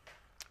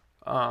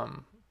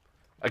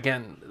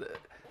 Again,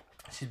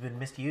 She's been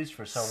misused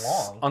for so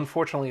long.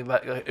 unfortunately,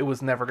 that it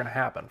was never going to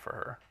happen for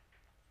her.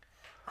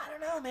 I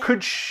don't know, man.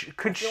 Could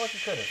feel like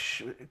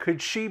it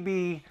could she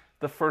be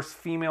the first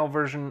female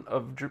version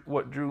of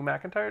what Drew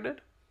McIntyre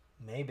did?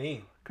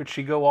 Maybe. Could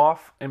she go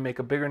off and make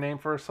a bigger name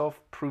for herself,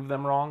 prove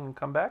them wrong, and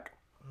come back?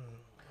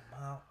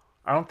 Well,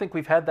 I don't think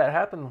we've had that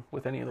happen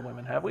with any of the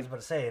women, have I we? was about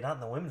to say, not in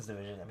the women's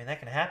division. I mean, that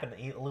can happen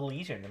a little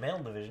easier in the male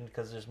division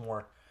because there's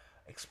more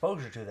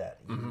exposure to that.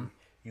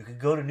 You could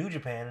go to New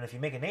Japan, and if you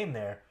make a name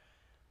there,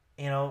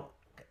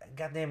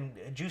 goddamn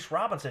Juice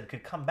Robinson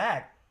could come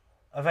back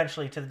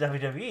eventually to the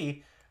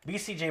WWE, be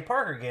CJ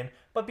Parker again,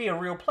 but be a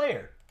real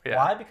player. Yeah.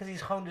 Why? Because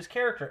he's honed his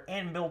character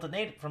and built a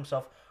name for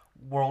himself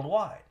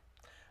worldwide.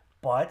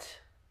 But,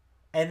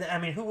 and I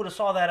mean, who would have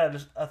thought that out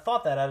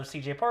of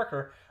CJ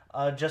Parker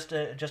just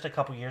a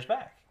couple years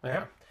back?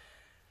 Yeah.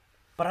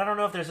 But I don't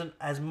know if there's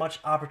as much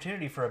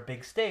opportunity for a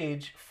big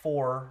stage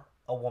for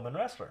a woman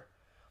wrestler.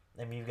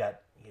 I mean, you've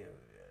got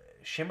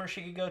Shimmer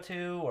she could go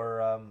to,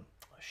 or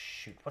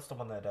what's the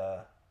one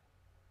that?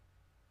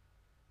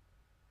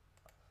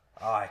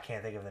 I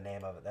can't think of the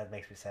name of it. That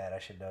makes me sad. I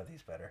should know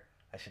these better.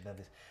 I should know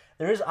these.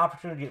 There is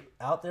opportunity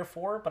out there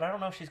for her, but I don't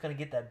know if she's going to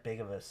get that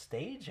big of a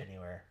stage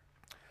anywhere.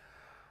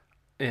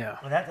 Yeah.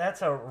 And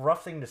that's a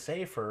rough thing to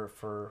say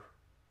for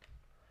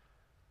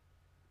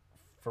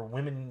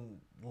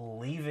women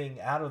leaving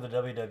out of the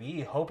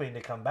WWE, hoping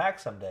to come back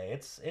someday.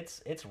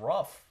 It's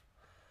rough.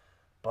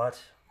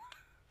 But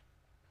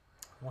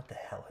what the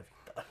hell have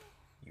you done?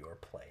 You are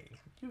playing.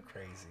 You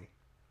crazy.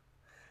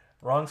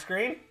 Wrong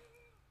screen?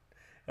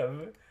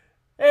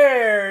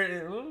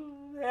 There.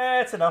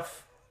 That's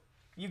enough.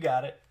 You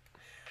got it.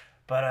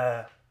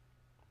 But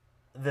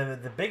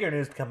the bigger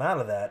news to come out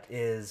of that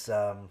is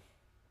remember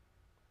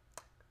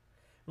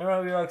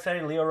how we were all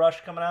excited? Leo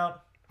Rush coming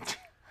out?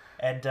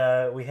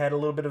 And we had a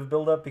little bit of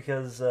build up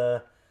because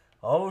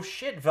oh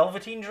shit,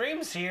 Velveteen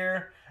Dream's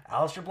here.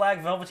 Aleister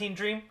Black, Velveteen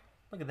Dream.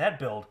 Look at that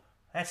build.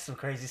 That's some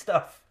crazy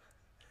stuff.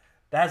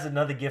 That's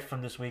another gift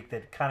from this week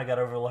that kind of got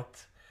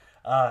overlooked.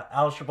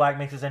 Aleister Black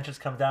makes his entrance,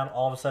 comes down.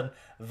 All of a sudden,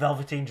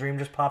 Velveteen Dream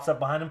just pops up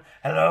behind him.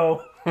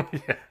 Hello.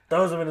 Yeah.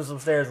 Throws him into some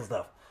stairs and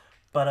stuff.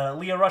 But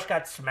Leo Rush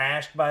got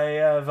smashed by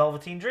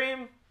Velveteen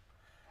Dream.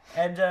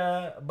 And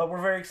but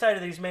we're very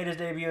excited that he's made his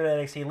debut at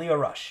NXT. Leo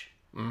Rush.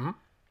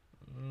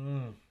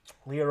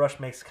 Leo Rush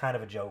makes kind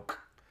of a joke.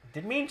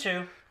 Didn't mean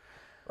to.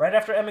 Right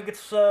after Emma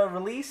gets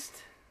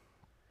released,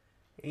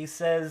 He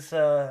says,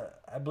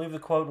 I believe the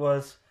quote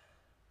was,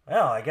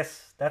 "Well, I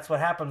guess that's what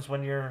happens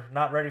when you're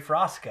not ready for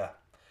Asuka,"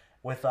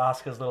 with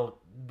Asuka's little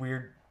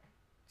weird,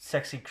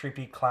 sexy,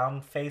 creepy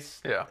clown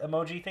face Yeah.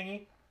 emoji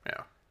thingy,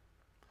 Yeah.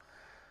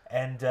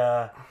 and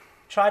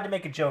tried to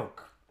make a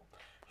joke.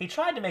 He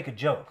tried to make a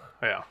joke,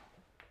 Yeah.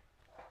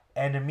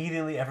 and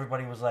immediately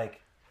everybody was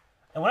like,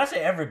 and when I say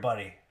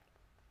everybody,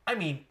 I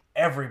mean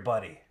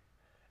everybody.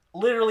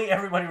 Literally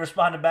everybody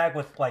responded back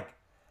with like,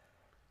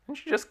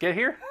 Didn't you just get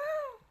here?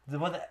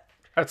 what the,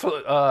 That's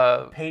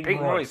what Peyton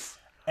Royce.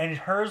 And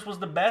hers was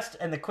the best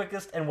and the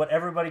quickest and what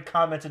everybody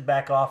commented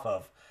back off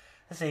of.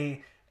 I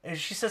say, and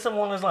she said something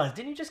along those lines.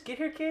 Didn't you just get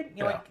here, kid?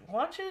 You're Yeah. like,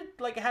 why don't you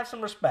like have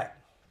some respect?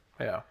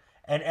 Yeah.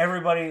 And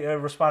everybody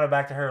responded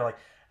back to her like,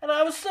 and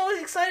I was so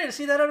excited to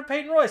see that out of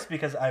Peyton Royce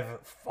because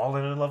I've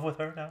fallen in love with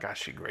her now.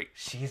 Gosh, she great.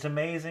 She's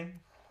amazing.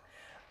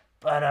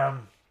 But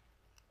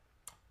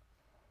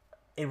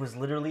it was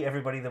literally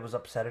everybody that was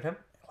upset at him.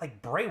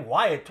 Like Bray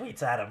Wyatt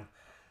tweets at him,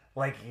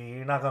 like,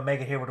 "You're not gonna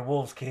make it here with the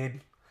Wolves,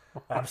 kid.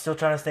 I'm still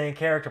trying to stay in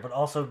character, but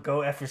also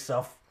go F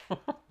yourself,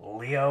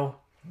 Leo.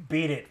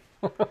 Beat it."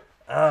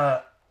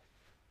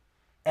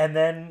 And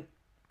then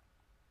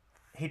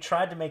he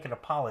tried to make an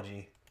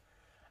apology,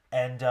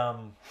 and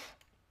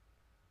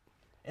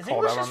is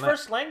Called English out his on that.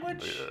 first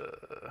language?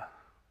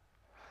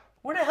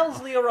 Where the hell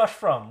is Leo Rush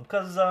from?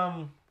 Because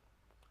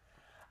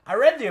I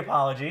read the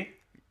apology.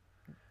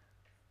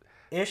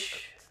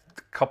 Ish.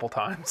 A couple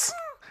times.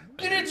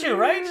 You did too,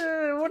 right?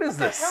 What is What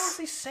the this? hell is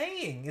he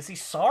saying? Is he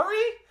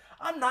sorry?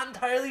 I'm not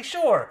entirely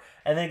sure.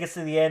 And then it gets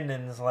to the end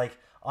and is like,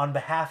 on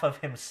behalf of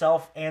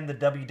himself and the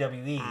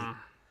WWE.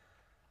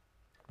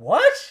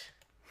 What?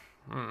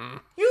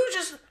 You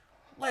just,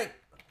 like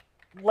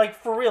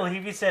for real,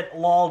 if you said,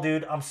 "Lol,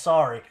 dude, I'm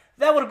sorry,"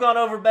 that would have gone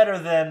over better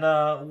than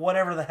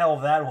whatever the hell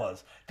that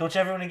was. To which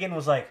everyone again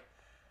was like,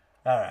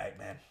 "Alright,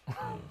 man."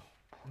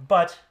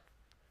 But,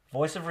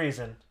 voice of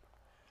reason,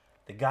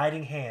 the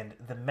guiding hand,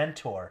 the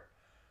mentor,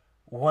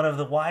 one of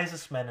the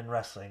wisest men in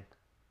wrestling,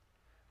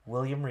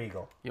 William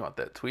Regal. You want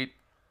that tweet?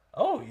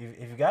 Oh,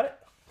 if you got it?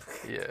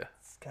 Yeah.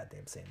 It's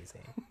goddamn Sami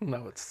Zayn.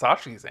 No, it's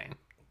Sashi Zane.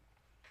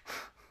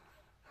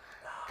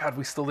 God,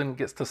 we still didn't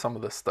get to some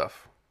of this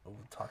stuff. We'll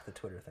talk the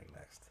Twitter thing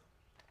next.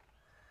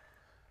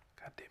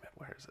 God damn it,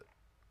 where is it?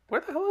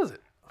 Where the hell is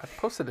it? I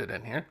posted it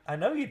in here. I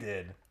know you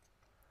did.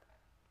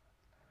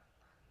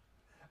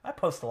 I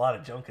post a lot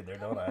of junk in there,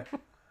 don't I?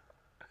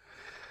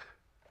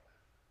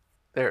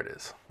 There it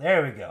is.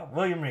 There we go.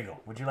 William Regal.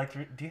 Would you like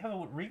to... Do you have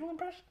a Regal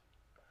impression?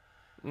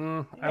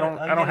 I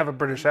don't have a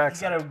British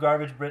accent. You got a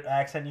garbage Brit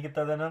accent. You can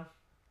throw that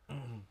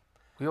in?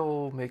 We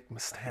all make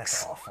That's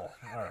mistakes. awful.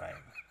 All right.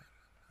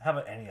 How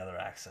about any other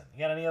accent? You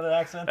got any other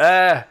accents?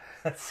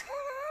 That's...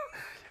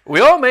 We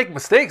all make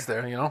mistakes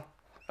there, you know.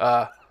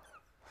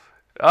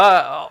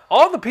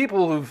 All the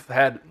people who've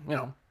had, you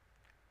know,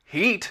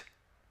 heat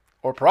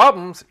or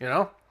problems, you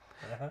know.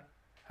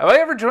 Have I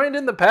ever joined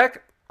in the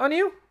pack on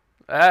you?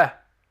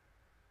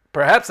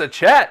 Perhaps a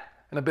chat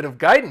and a bit of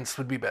guidance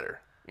would be better,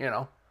 you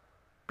know.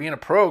 Being a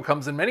pro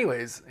comes in many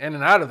ways, in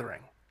and out of the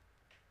ring,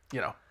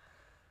 you know.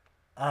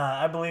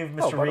 I believe Mr.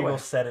 by the Regal way.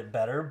 said it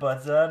better,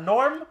 but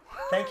Norm,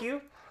 thank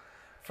you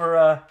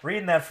for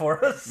reading that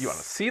for us. You want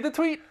to see the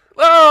tweet?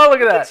 Oh, look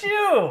at that. It's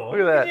you. Look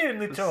at that. You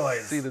and the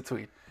toys. See the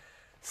tweet.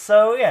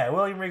 So, yeah,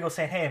 William Regal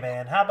saying, "Hey,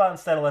 man, how about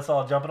instead of us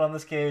all jumping on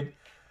this kid,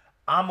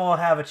 I'm going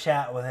to have a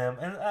chat with him."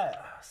 And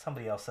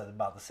somebody else said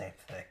about the same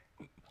thing.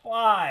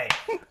 Why?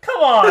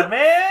 Come on,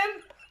 man.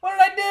 What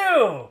did I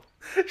do?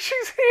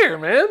 She's here,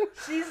 man.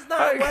 She's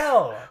not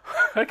well.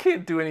 I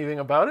can't do anything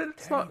about it.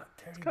 It's Dirty,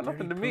 got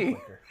nothing to dirty me.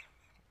 poop liquor.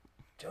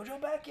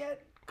 JoJo back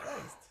yet?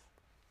 Christ.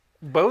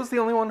 Bo's the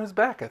only one who's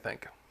back, I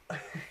think.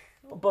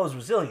 Well, Bo's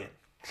resilient.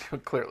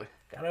 Clearly.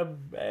 Gotta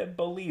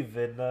believe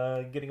in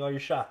getting all your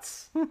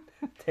shots.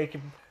 Take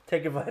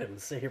your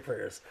vitamins. Say your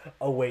prayers.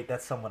 Oh, wait,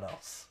 that's someone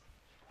else.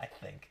 I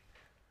think.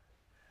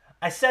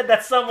 I said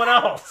that's someone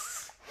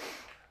else.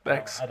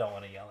 Thanks. I don't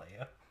want to yell at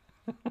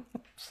you.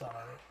 Sorry.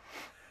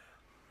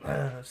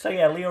 So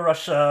yeah, Leo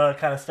Rush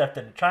kind of stepped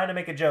in, trying to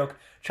make a joke,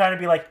 trying to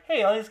be like,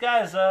 "Hey, all these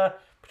guys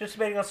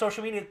participating on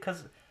social media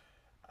because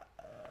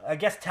I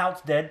guess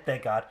Tout's dead,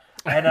 thank God."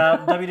 And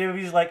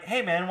WWE's like,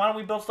 "Hey man, why don't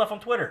we build stuff on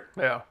Twitter?"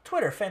 Yeah.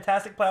 Twitter,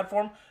 fantastic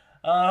platform,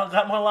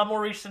 got a lot more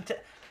reach than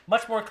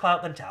much more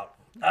clout than Tout.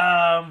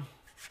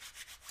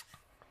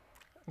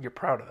 You're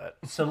proud of that.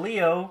 So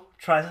Leo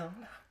tries.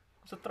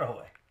 It's a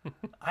throwaway.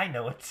 I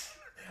know it.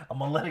 I'm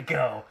gonna let it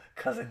go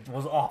because it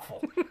was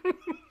awful.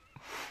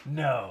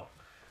 No.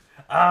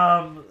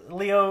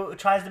 Leo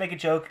tries to make a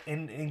joke,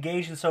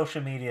 engage in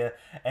social media,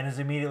 and is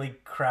immediately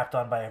crapped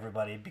on by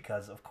everybody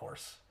because, of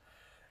course,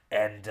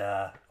 and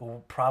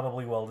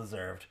probably well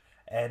deserved.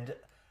 And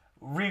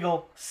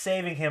Regal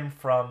saving him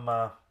from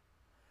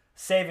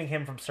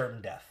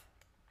certain death.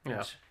 Yeah.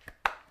 Which,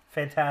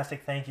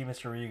 fantastic. Thank you,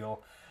 Mr.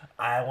 Regal.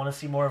 I want to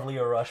see more of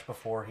Leo Rush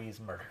before he's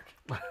murdered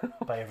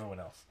by everyone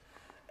else.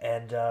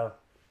 And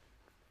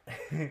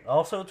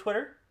also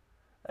Twitter.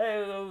 I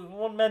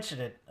won't mention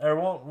it or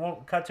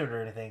won't cut to it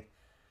or anything.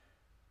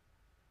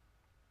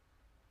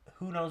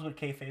 who knows what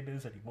kayfabe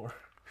is anymore?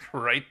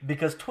 Right?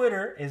 Because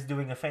Twitter is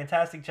doing a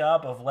fantastic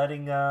job of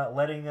letting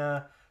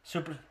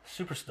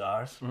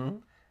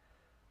superstars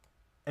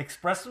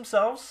express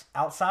themselves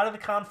outside of the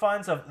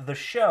confines of the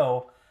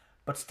show,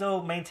 but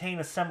still maintain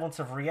a semblance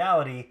of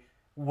reality,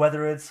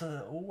 whether it's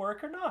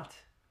work or not.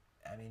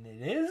 I mean,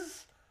 it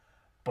is,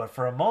 but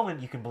for a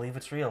moment you can believe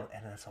it's real,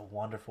 and that's a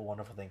wonderful,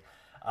 wonderful thing.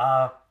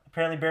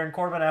 Apparently, Baron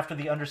Corbin, after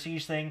the Under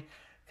Siege thing,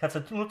 cuts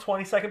a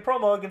 20-second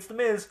promo against The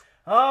Miz.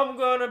 I'm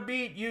gonna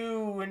beat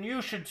you, and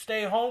you should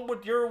stay home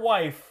with your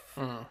wife.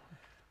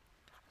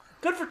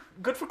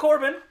 Good for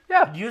Corbin.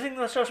 Yeah. Using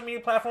the social media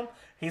platform.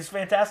 He's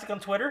fantastic on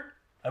Twitter.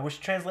 I wish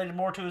it translated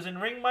more to his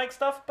in-ring mic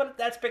stuff, but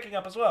that's picking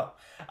up as well.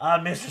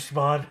 Miz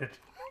responded.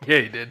 Yeah,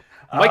 he did.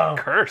 Mike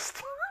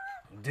cursed.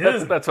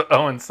 Dude. That's what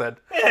Owen said.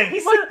 Yeah,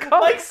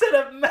 Mike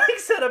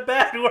said a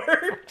bad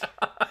word.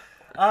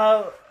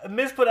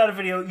 Miz put out a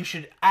video. You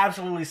should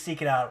absolutely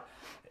seek it out.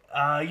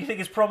 You think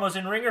his promos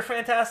in ring are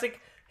fantastic?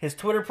 His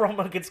Twitter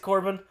promo against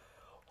Corbin,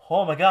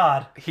 oh my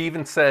God. He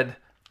even said,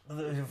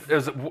 it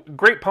was a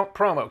great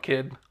promo,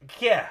 kid.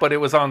 Yeah. But it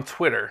was on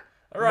Twitter.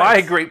 Right.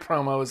 My great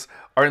promos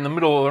are in the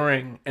middle of the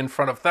ring in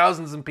front of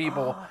thousands of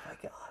people Oh my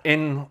God.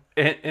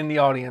 in the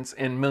audience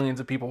and millions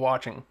of people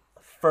watching.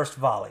 First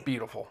volley.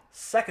 Beautiful.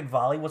 Second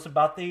volley was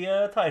about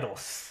the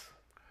titles.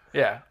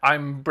 Yeah,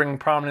 I'm bringing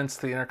prominence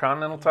to the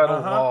Intercontinental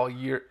title while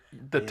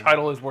the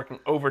title is working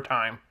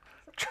overtime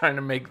trying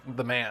to make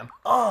the man.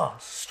 Oh,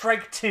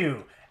 strike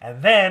two.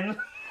 And then...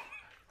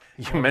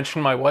 You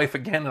mentioned my wife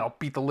again and I'll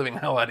beat the living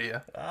hell out of you.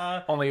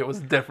 Only it was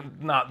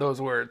different, not those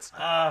words.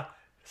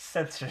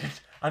 Censored.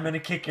 I'm going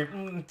to kick your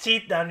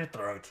teeth down your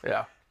throat.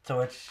 Yeah. To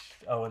which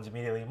Owens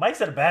immediately, Mike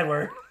said a bad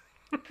word.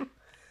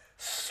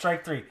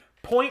 Strike three.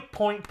 Point.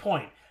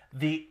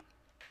 The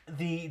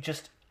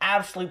just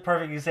absolute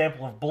perfect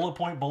example of bullet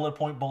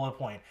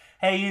point.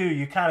 Hey,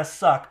 you kind of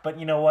suck, but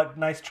you know what?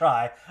 Nice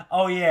try.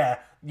 Oh, yeah,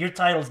 your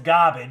title's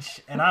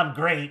garbage, and I'm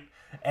great.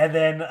 And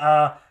then,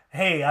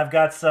 hey, I've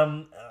got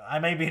some... I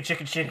may be a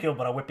chicken shit heel,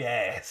 but I'll whip your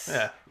ass.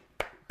 Yeah.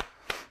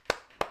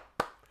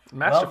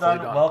 Well Masterfully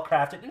done, well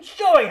crafted, and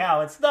showing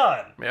how it's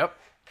done. Yep.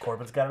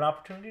 Corbin's got an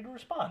opportunity to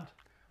respond.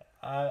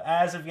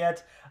 As of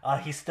yet,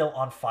 he's still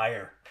on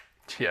fire.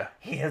 Yeah.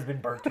 He has been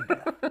burnt to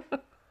death.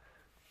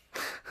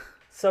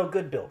 So,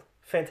 good build.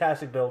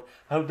 Fantastic build.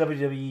 I hope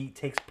WWE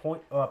takes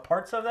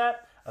parts of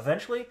that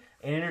eventually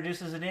and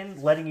introduces it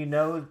in, letting you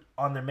know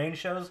on their main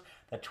shows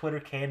that Twitter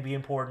can be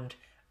important,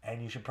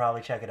 and you should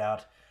probably check it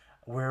out.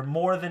 We're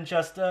more than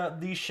just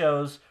these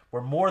shows.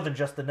 We're more than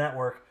just the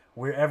network.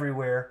 We're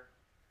everywhere.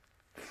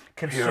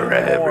 Consume You're more.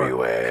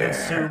 everywhere.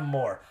 Consume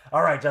more.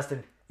 All right,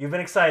 Justin. You've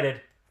been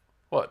excited.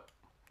 What?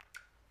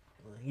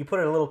 You put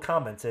in a little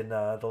comment in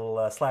the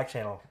little Slack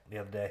channel the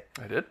other day.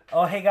 I did?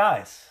 Oh, hey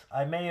guys,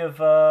 I may have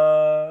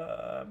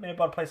bought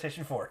a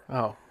PlayStation 4.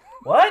 Oh.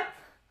 What?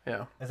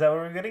 Yeah. Is that what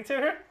we're getting to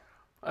here?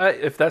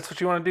 If that's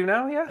what you want to do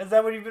now, yeah. Is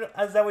that what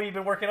you've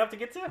been working up to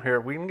get to? Here,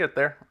 we can get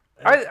there.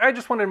 I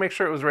just wanted to make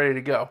sure it was ready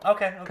to go.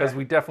 Okay. Because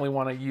we definitely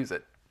want to use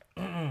it.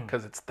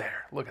 Because it's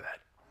there. Look at that.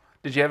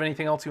 Did you have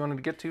anything else you wanted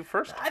to get to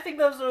first? I think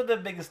those are the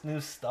biggest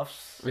news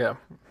stuffs. Yeah.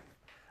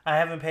 I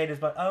haven't paid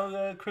as much.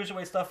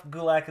 Cruiserweight stuff.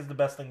 Gulak is the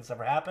best thing that's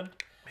ever happened.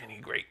 Man,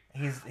 he's great.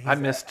 He's I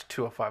missed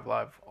 205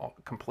 Live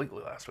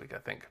completely last week, I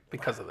think,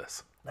 because of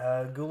this.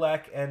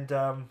 Gulak and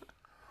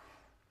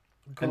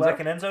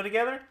Enzo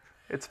together.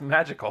 It's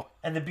magical.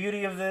 And the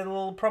beauty of the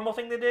little promo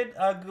thing they did,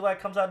 Gulak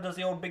comes out and does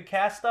the old big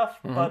cast stuff,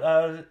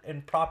 but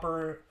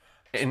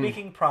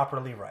speaking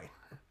properly right.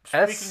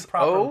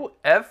 SOFT,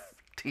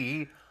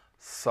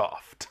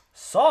 soft.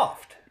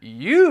 Soft.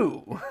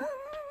 You.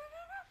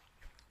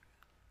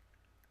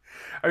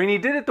 I mean, he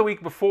did it the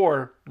week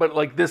before, but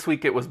like this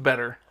week it was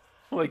better.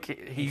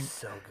 Like He's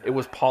so good. it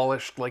was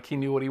polished. Like he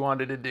knew what he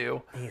wanted to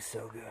do. He's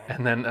so good.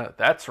 And then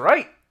that's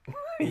right.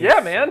 Yeah,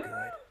 He's man. so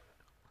good.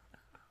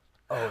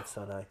 Oh, it's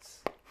so nice.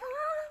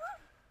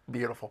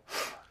 Beautiful.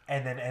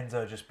 And then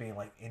Enzo just being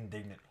like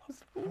indignant.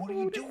 What are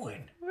you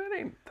doing?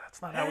 That's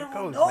not how it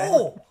goes, man.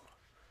 No.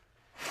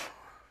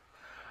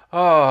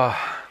 Oh,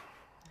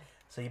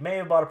 So you may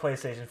have bought a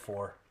PlayStation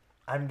 4.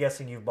 I'm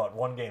guessing you've bought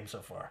one game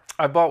so far.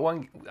 I bought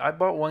one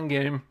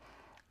game,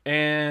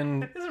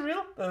 and Is it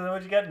real? Is that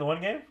what you got in the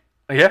one game?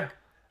 yeah,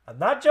 I'm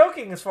not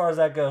joking as far as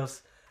that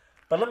goes.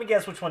 But let me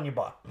guess which one you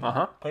bought.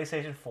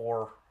 PlayStation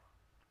 4.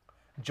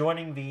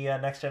 Joining the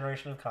next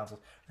generation of consoles.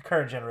 The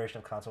current generation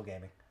of console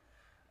gaming.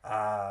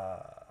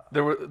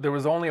 there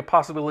was only a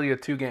possibility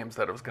of 2 games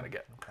that I was going to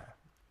get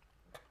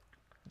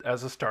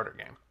as a starter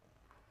game.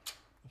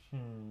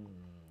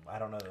 I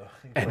don't know the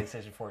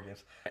PlayStation 4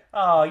 games.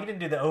 Oh, you didn't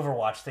do the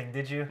Overwatch thing,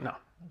 did you? No.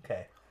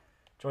 Okay.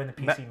 Join the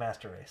PC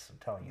Master Race, I'm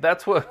telling you.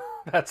 That's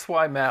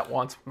why Matt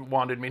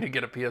wanted me to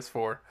get a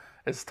PS4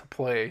 is to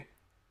play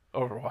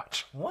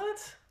Overwatch.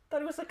 What? I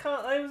thought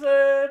he was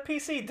a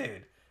PC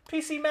dude.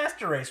 PC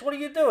Master Race, what are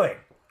you doing?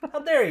 How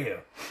dare you?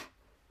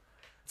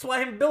 That's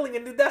why I'm building a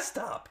new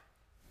desktop.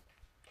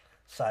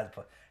 Besides,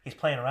 he's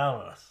playing around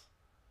with us.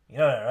 You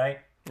know that, right?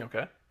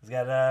 Okay. He's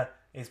got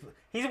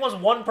He wants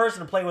one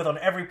person to play with on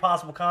every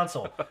possible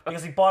console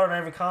because he bought it on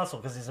every console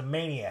because he's a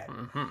maniac.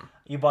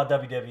 You bought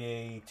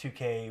WWE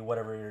 2K,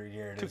 whatever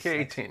year it is.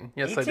 2K18.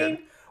 Yes, 18? I did.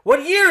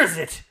 What year is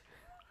it?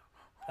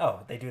 Oh,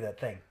 they do that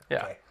thing.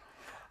 Yeah. Okay.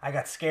 I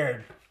got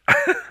scared.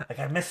 Like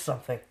I missed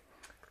something.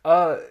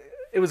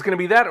 It was going to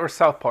be that or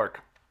South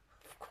Park.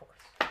 Of course.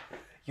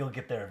 You'll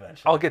get there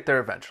eventually. I'll get there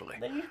eventually.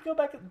 Then you go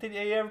back. Did you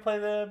ever play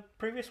the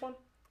previous one?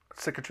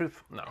 Stick of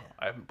Truth? No,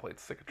 I haven't played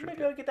Stick of Truth Maybe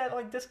yet. I'll get that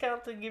like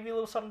discount to give you a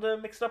little something to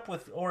mix it up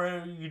with, or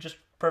are you just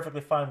perfectly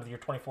fine with your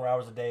 24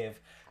 hours a day of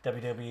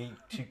WWE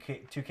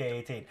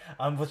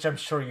 2K18, which I'm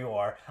sure you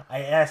are. I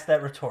asked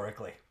that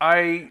rhetorically.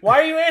 Why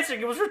are you answering?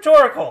 It was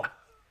rhetorical.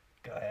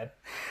 Go ahead.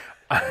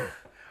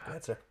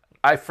 Answer.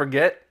 I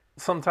forget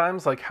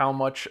sometimes like how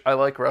much I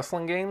like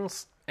wrestling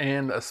games,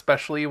 and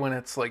especially when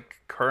it's like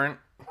current.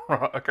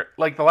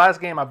 Like the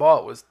last game I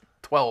bought was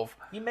 12.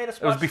 You made us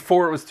It was watch.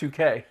 before it was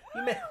 2K.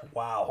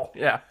 Wow.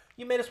 Yeah.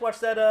 You made us watch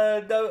that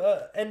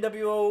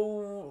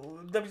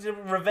NWO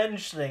WWE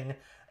Revenge thing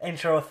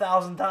intro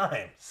 1,000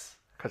 times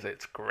Because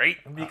it's great.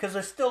 because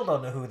I still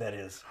don't know who that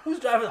is. Who's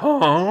driving?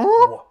 Huh?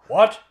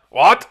 What?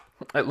 What?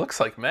 It looks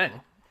like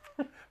Meng.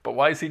 But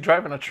why is he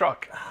driving a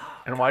truck?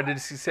 And why did he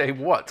say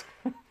what?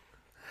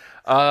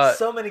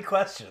 So many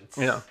questions.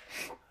 Yeah.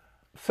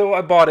 So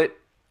I bought it,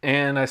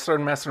 and I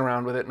started messing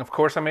around with it. And of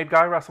course, I made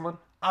Guy wrestling.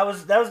 That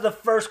was the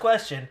first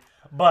question,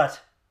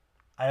 but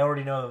I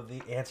already know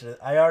the answer.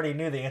 I already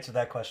knew the answer to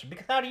that question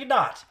because how do you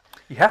not?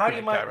 You have How to do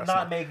you make Guy wrestling.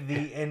 not make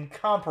the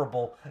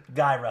incomparable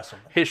Guy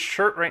Wrestleman? His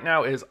shirt right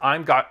now is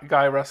I'm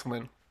Guy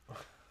wrestling.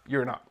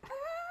 You're not.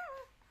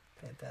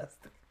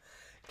 Fantastic.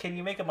 Can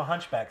you make him a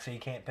hunchback so you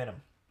can't pin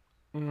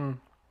him?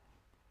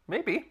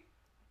 Maybe.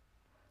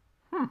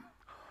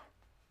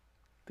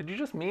 Did you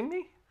just meme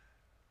me?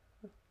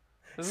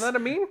 Isn't that a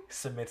meme?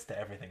 Submits to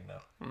everything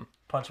though.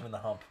 Punch him in the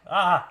hump.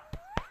 Ah!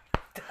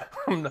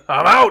 I'm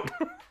out.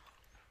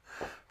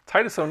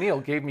 Titus O'Neil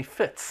gave me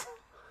fits.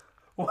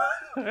 What?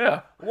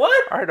 Yeah.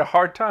 What? I had a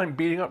hard time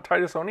beating up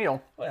Titus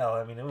O'Neil. Well,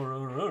 I mean,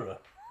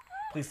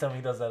 please tell me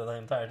he does that the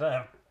entire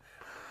time.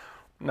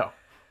 No.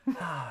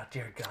 Ah,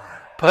 dear God.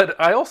 But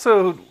I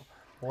also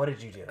What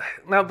did you do?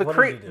 now What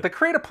did you do? the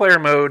create a player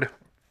mode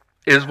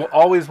is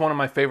always one of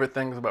my favorite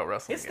things about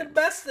wrestling It's the games.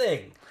 best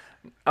thing.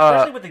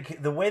 Especially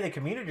with the way the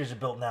communities are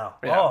built now.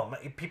 Yeah. Oh,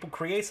 people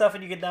create stuff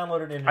and you get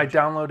downloaded in. I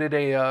downloaded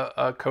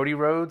a Cody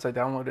Rhodes. I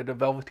downloaded a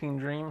Velveteen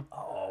Dream.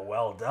 Oh,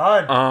 well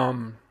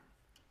done.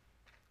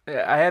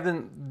 Yeah, I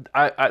haven't.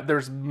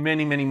 There's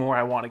many more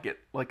I want to get.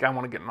 Like I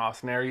want to get an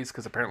Austin Aries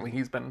because apparently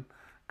he's been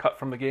cut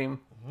from the game.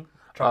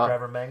 Truck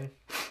driver Meng.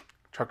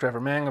 Truck driver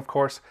Meng, of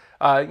course.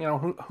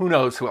 Who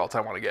knows who else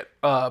I want to get.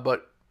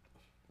 But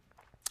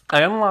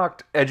I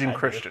unlocked Edge and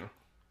Christian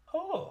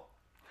Oh.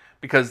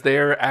 because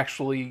they're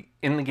actually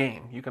in the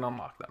game. You can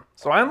unlock them.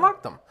 So I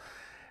unlocked them,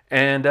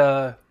 and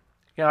I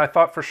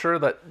thought for sure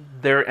that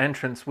their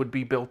entrance would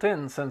be built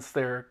in since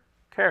they're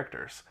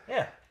characters.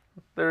 Yeah.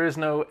 There is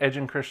no Edge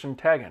and Christian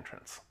tag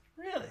entrance.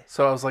 Really?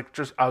 So I was like,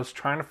 I was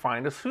trying to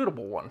find a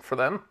suitable one for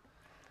them.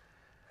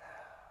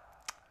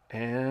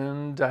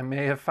 And I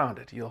may have found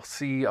it. You'll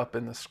see up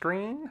in the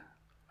screen.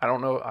 I don't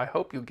know. I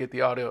hope you'll get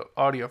the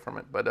audio from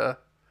it, but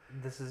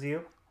This is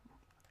you?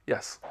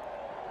 yes.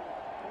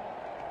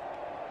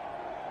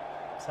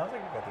 Sounds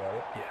like you got the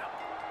audio. Yeah.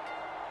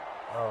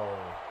 Oh.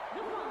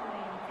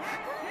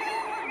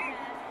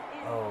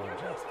 Oh,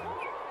 Justin.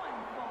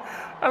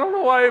 I don't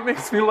know why it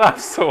makes me laugh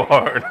so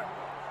hard.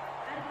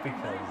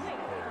 Because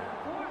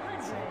they're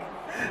in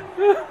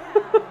sync.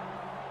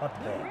 Not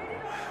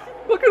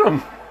bad. Look at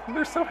them.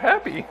 They're so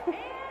happy.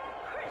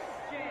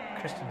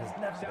 Christian has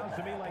never been Sounds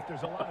to me that. like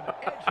there's a lot of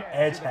Edge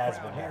edge has heads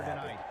been here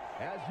happy. tonight.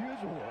 As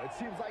usual, it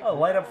seems like Oh,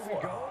 light up wherever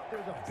we floor. go,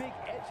 there's a big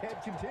edge head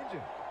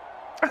contingent.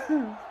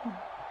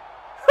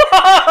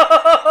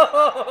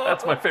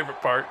 That's my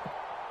favorite part.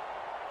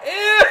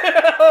 Ew!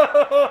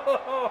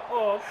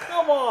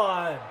 Come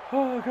on!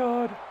 Oh,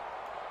 God.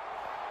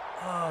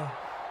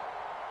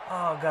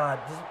 Oh God!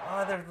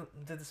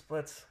 Did the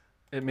splits?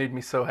 It made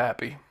me so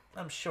happy.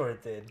 I'm sure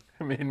it did.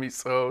 It made me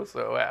so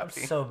I'm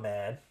happy. so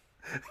mad.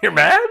 You're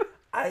mad?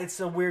 It's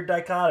a weird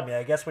dichotomy.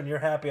 I guess when you're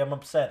happy, I'm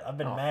upset. I've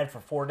been mad for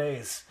 4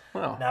 days.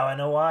 Oh. Now I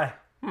know why.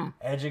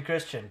 Edge and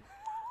Christian.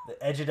 The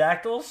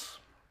Edgeadactyls?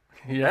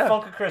 Yeah.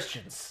 Funka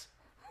Christians.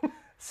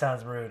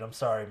 Sounds rude. I'm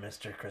sorry,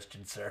 Mr.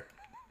 Christian, sir.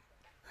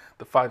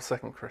 The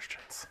 5-second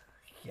Christians.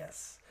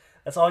 Yes.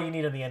 That's all you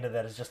need on the end of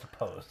that is just a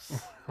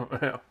pose.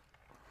 Yeah.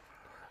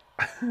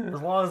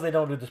 As long as they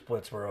don't do the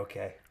splits, we're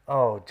okay.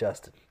 Oh,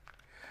 Justin.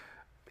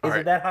 Is All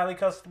right. it that highly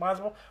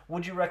customizable?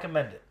 Would you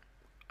recommend it?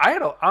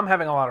 I'm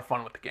having a lot of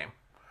fun with the game.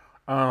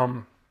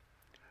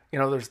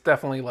 There's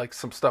definitely like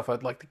some stuff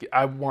I'd like to get.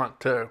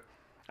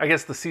 I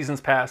guess the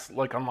season's pass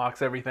like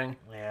unlocks everything.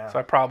 Yeah. So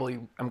I probably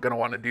am gonna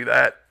want to do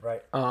that.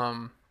 Right.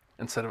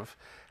 Instead of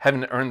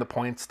having to earn the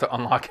points to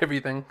unlock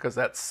everything because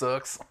that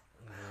sucks.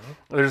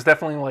 There's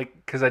definitely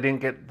because I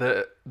didn't get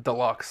the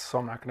deluxe, so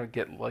I'm not gonna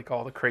get like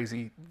all the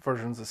crazy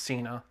versions of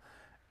Cena,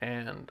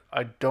 and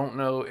I don't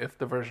know if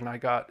the version I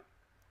got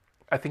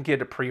I think he had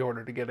to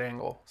pre-order to get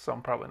Angle, so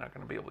I'm probably not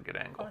going to be able to get Oh,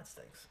 Angle. that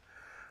stinks.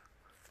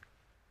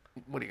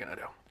 What are you going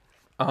to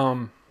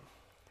do?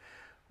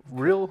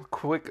 Real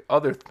quick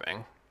other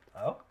thing.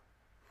 Oh?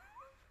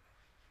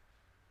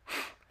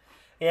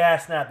 Yeah, I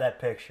snapped that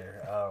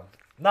picture.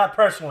 Not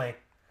personally,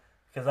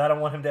 because I don't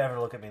want him to ever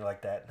look at me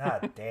like that.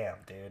 God damn,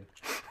 dude.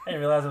 I didn't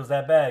realize it was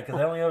that bad, because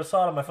I only ever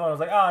saw it on my phone. I was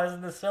like, oh,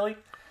 isn't this silly?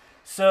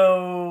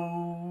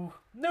 So,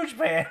 New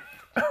Japan.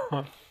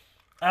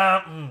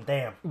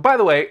 Damn. By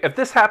the way, if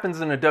this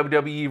happens in a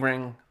WWE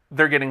ring,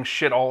 they're getting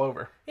shit all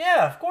over.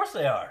 Yeah, of course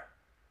they are.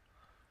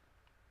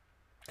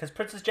 Because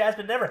Princess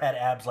Jasmine never had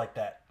abs like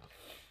that.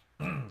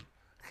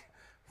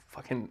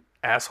 Fucking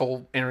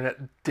asshole internet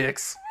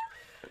dicks.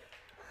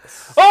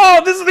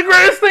 Oh, this is the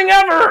greatest thing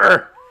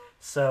ever!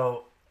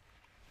 So,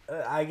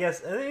 I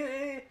guess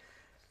the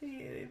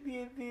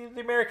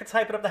Americans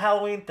hyping up the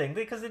Halloween thing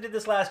because they did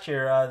this last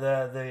year.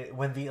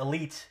 When the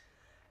Elite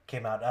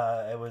came out,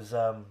 it was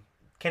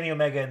Kenny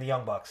Omega and the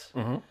Young Bucks.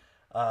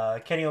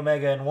 Mm-hmm. Kenny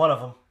Omega and one of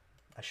them,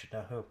 I should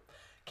know who,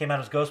 came out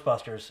as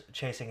Ghostbusters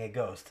chasing a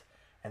ghost,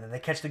 and then they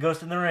catch the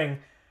ghost in the ring,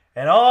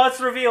 and it's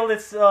revealed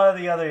it's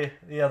the other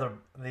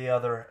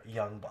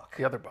young buck,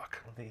 The other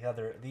buck.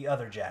 the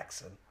other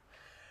Jackson.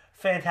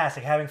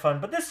 Fantastic, having fun.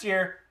 But this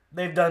year,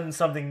 they've done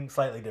something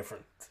slightly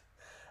different.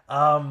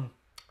 Apparently,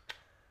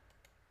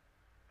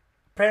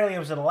 it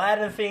was an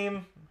Aladdin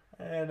theme.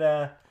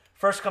 And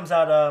first comes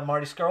out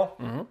Marty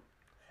Scurll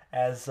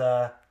as,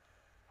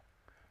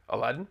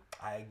 Aladdin?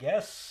 I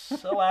guess,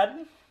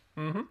 Aladdin.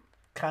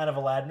 Kind of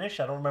Aladdin-ish.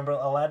 I don't remember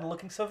Aladdin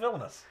looking so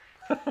villainous.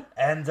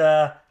 And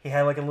he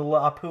had like a little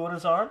Apu on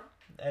his arm.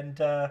 And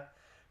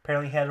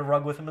apparently he had a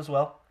rug with him as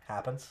well.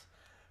 Happens.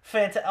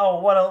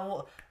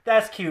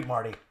 That's cute,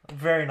 Marty.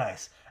 Very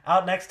nice.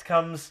 Out next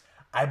comes,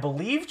 I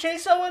believe,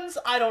 Chase Owens.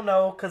 I don't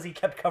know, because he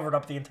kept covered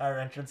up the entire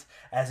entrance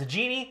as a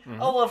genie.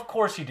 Oh, well, of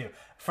course you do.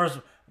 First,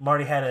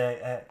 Marty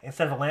had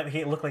instead of a lamp,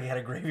 it looked like he had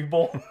a gravy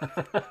bowl.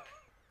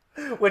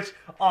 Which,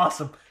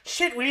 awesome.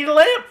 Shit, we need a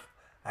lamp.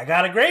 I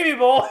got a gravy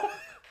bowl.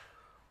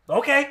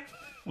 Okay.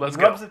 Let's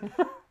He rubs go.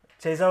 it.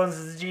 Chase Owens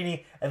is a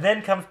genie. And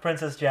then comes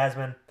Princess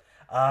Jasmine.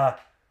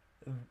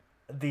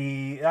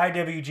 The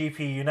IWGP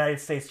United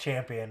States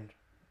Champion,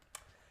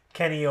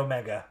 Kenny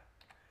Omega,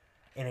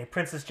 in a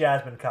Princess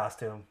Jasmine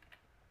costume,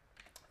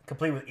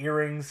 complete with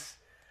earrings,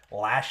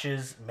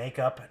 lashes,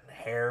 makeup, and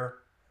hair.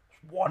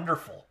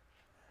 Wonderful.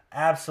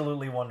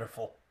 Absolutely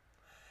wonderful.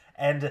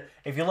 And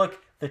if you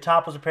look, the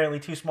top was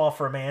apparently too small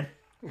for a man,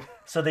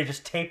 so they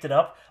just taped it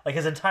up. Like,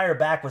 his entire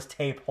back was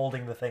tape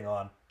holding the thing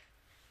on.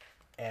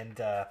 And,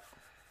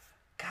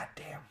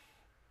 goddamn.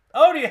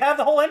 Oh, do you have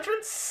the whole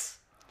entrance?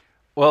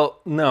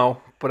 Well,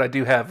 no, but I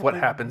do have what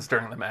happens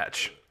during the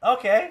match.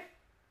 Okay.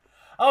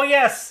 Oh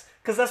yes,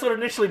 because that's what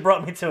initially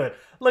brought me to it.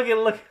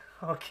 Look.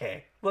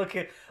 Okay. Look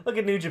at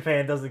New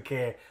Japan doesn't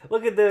care.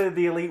 Look at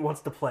the Elite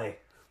wants to play.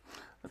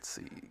 Let's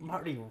see.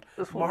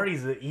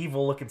 Marty's an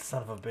evil looking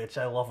son of a bitch.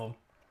 I love him.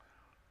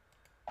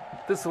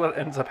 This is what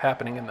ends up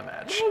happening in the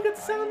match. Look at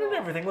the sound and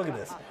everything. Look at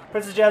this.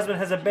 Princess Jasmine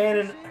has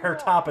abandoned her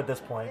top at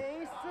this point.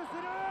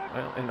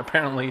 Well, and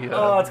apparently, It's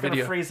video.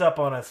 gonna freeze up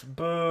on us.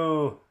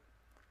 Boo.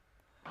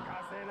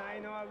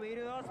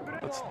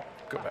 Let's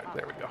go back.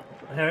 There we go.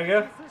 There we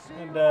go.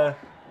 And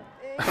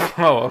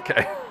Oh,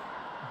 okay.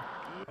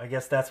 I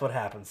guess that's what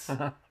happens.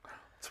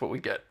 That's what we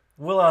get.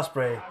 Will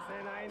Ospreay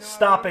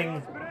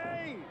stopping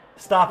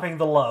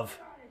the love.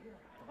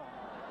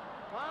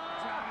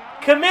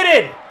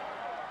 Committed.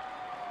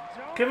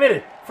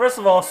 First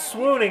of all,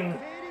 swooning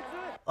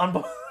on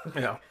both.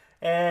 Yeah.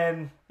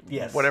 And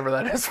yes, Whatever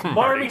that is from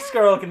Marty Marty.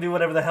 Scurll can do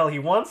whatever the hell he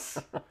wants.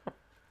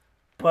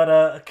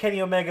 But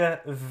Kenny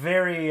Omega,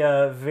 very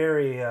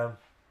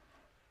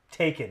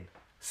taken,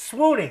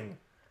 swooning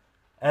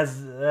as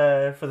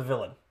for the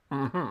villain.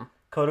 Mm-hmm.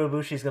 Kota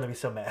Ibushi's going to be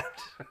so mad.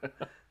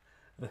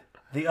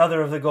 The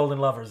other of the Golden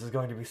Lovers is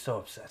going to be so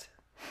upset.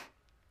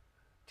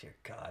 Dear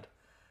God.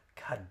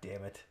 God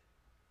damn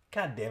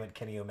it,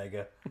 Kenny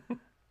Omega.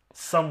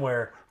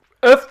 Somewhere,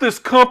 F this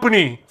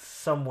company!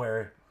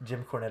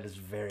 Jim Cornette is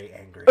very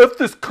angry. F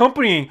this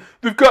company!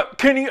 They've got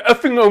Kenny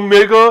effing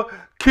Omega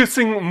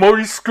kissing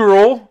Marty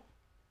Scurll?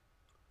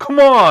 Come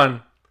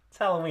on! It's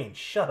Halloween.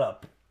 Shut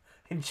up.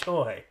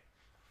 Enjoy.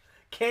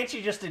 Can't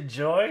you just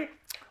enjoy?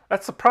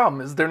 That's the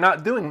problem, is they're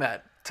not doing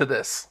that to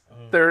this.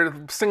 They're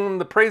singing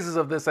the praises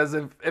of this as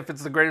if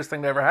it's the greatest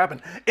thing to ever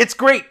happen. It's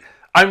great!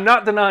 I'm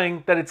not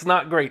denying that it's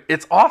not great.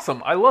 It's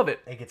awesome. I love it.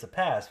 It gets a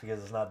pass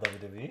because it's not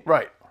WWE.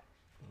 Right.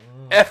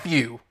 F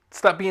you.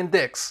 Stop being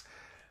dicks.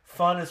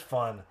 Fun is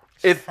fun.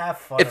 Just have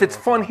fun. If it's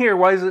every fun once here,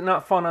 why is it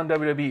not fun on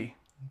WWE?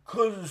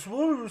 Because it's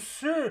what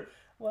sure.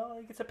 Well,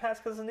 it gets a pass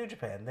because of New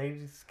Japan. They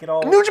just get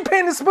all. New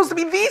Japan is supposed to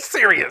be the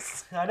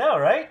serious. I know,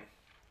 right?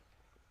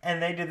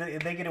 And they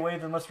get away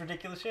with the most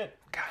ridiculous shit.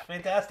 God,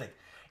 fantastic.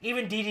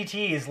 Even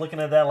DDT is looking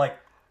at that like,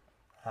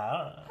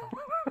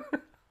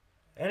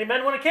 any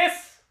men want a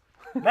kiss?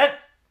 Men,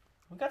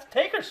 we got some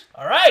takers.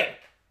 All right.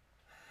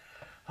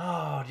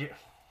 Oh dear.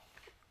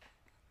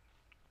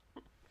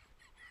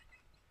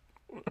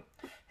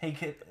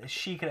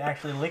 she could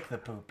actually lick the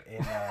poop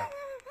in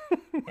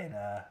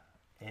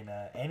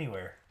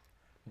anywhere,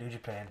 New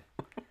Japan.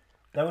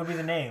 That would be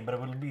the name, but it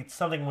would be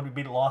something would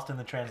be lost in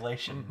the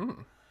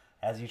translation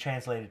as you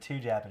translate it to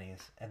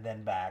Japanese and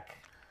then back.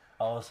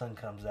 All of a sudden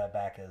comes that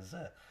back as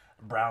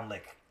brown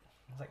lick.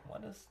 I was like,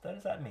 what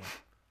does that mean?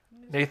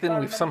 Nathan,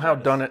 we've somehow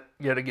done it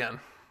yet again.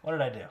 What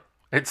did I do?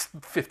 It's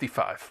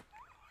 55.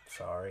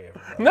 Sorry,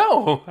 everybody.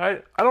 No,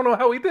 I don't know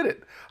how we did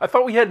it. I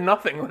thought we had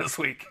nothing this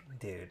week.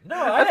 Dude, no,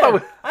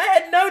 I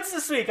had notes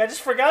this week. I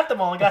just forgot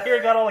them all and got here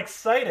and got all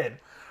excited.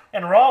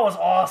 And Raw was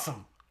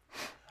awesome.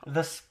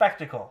 The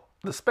spectacle.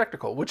 The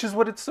spectacle, which is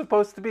what it's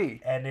supposed to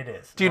be. And it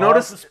is. Do you Raw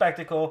notice is the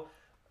spectacle?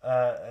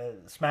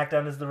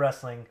 SmackDown is the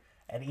wrestling,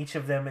 and each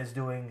of them is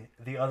doing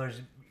the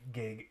other's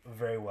gig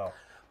very well.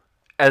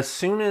 As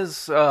soon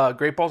as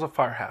Great Balls of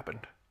Fire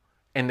happened,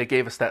 and they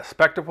gave us that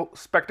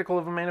spectacle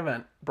of a main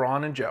event,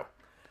 Braun and Joe.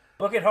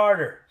 Book it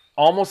harder.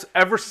 Almost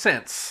ever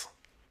since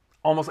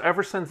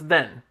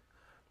then,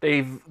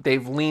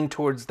 they've leaned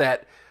towards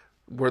that.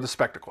 We're the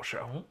spectacle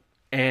show,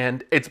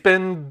 and it's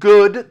been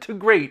good to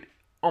great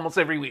almost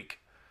every week.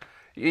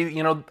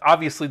 You know,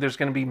 obviously there's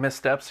going to be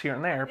missteps here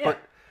and there,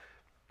 but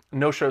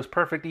no show's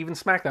perfect. Even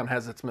SmackDown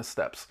has its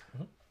missteps.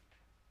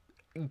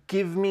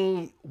 Give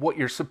me what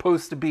you're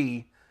supposed to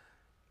be,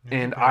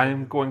 and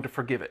I'm going to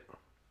forgive it.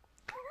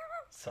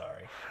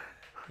 Sorry.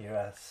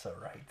 You're so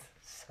right.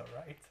 So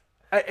right.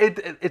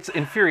 It's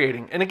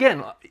infuriating. And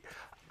again,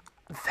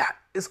 that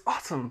is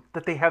awesome.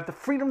 That they have the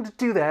freedom to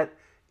do that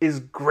is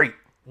great.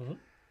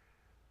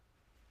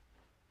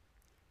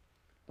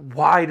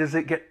 Why does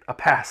it get a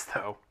pass,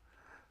 though,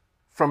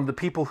 from the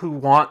people who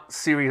want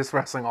serious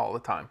wrestling all the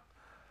time?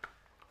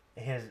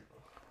 Here's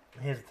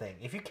the thing.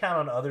 If you count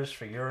on others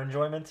for your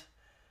enjoyment,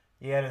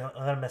 you're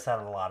going to miss out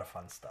on a lot of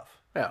fun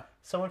stuff. Yeah.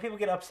 So when people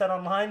get upset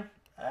online,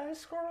 I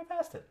scroll right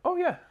past it. Oh,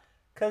 yeah.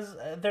 Because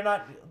they're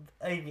not...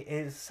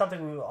 It's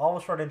something we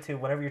always run into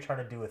whenever you're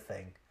trying to do a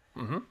thing.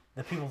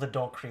 The people that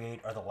don't create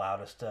are the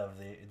loudest of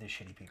the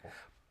shitty people.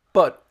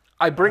 But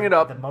I bring it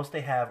up... The most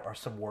they have are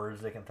some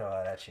words they can throw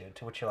out at you,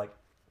 to which you're like...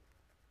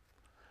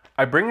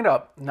 I bring it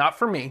up, not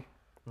for me,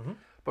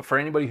 but for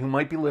anybody who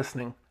might be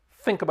listening.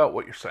 Think about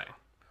what you're saying.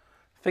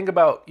 Think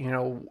about,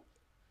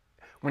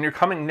 when you're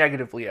coming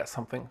negatively at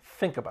something,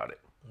 think about it.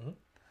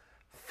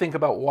 Think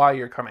about why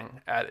you're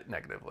coming at it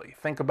negatively.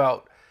 Think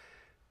about,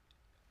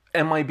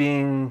 am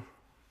I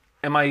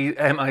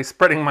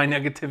spreading my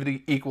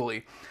negativity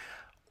equally?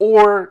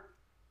 Or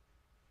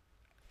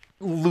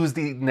lose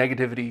the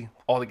negativity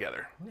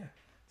altogether. Yeah.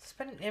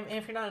 And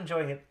if you're not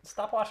enjoying it,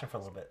 stop watching for a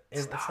little bit.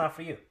 It's not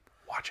for you.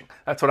 Watching.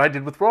 That's what I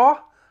did with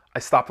Raw. I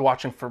stopped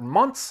watching for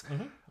months.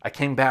 I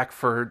came back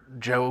for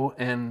Joe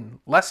and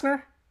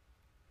Lesnar.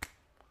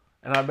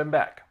 And I've been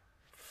back.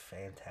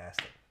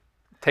 Fantastic.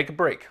 Take a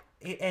break.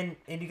 And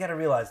you got to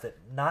realize that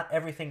not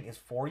everything is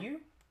for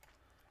you.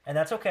 And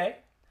that's okay.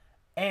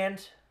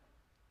 And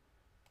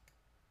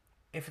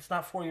if it's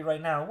not for you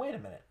right now, wait a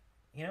minute.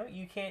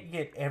 You can't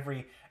get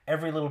every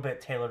little bit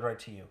tailored right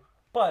to you.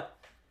 But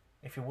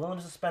if you're willing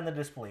to suspend the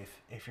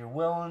disbelief, if you're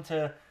willing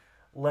to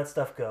let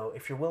stuff go,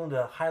 if you're willing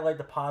to highlight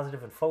the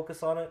positive and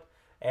focus on it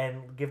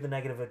and give the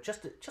negative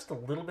just a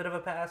little bit of a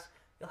pass,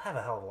 you'll have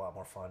a hell of a lot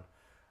more fun.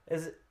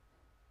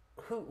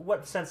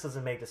 What sense does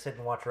it make to sit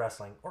and watch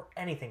wrestling, or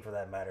anything for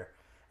that matter,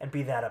 and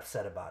be that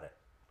upset about it?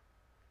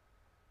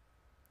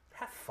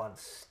 Have fun,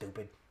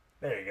 stupid.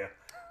 There you go.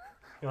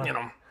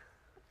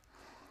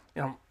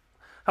 How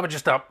about you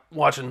stop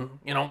watching,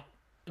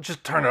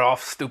 just turn it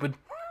off, stupid.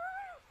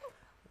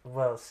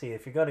 Well, see,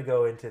 if you're gonna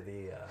go into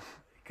the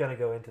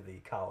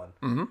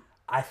Colin,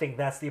 I think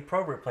that's the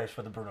appropriate place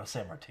for the Bruno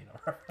Sammartino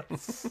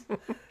reference.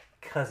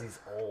 Because he's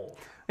old.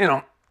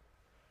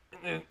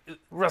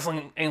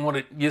 Wrestling ain't what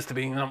it used to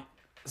be.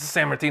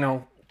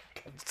 Sammartino,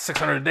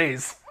 600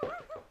 days.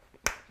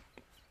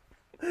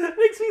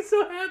 Makes me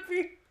so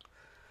happy.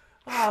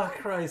 Oh,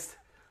 Christ.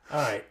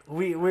 All right.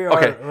 We're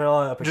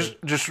all up against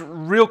it. Just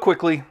real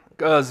quickly,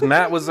 because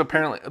Matt was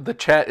apparently... The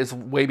chat is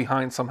way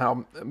behind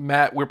somehow.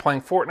 Matt, we're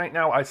playing Fortnite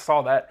now. I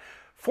saw that.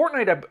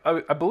 Fortnite,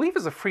 I believe,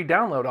 is a free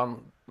download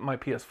on my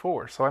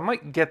PS4, so I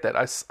might get that.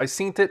 I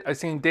seen it. I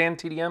seen Dan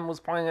TDM was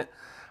playing it.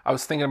 I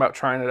was thinking about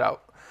trying it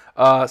out.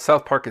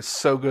 South Park is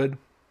so good.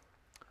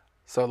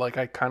 So,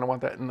 I kind of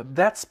want that. And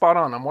that's spot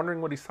on. I'm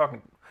wondering what he's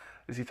talking...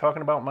 Is he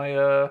talking about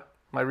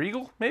my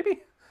Regal,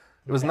 maybe?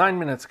 It was 9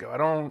 minutes ago. I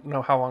don't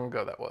know how long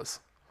ago that was.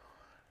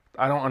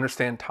 I don't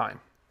understand time.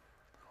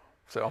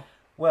 So...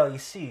 Well, you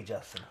see,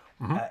 Justin.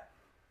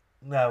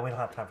 No, we don't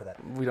have time for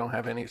that. We don't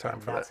have any time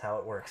for that. That's how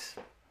it works.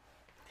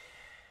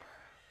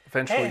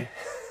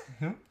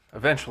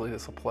 Eventually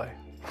this will play.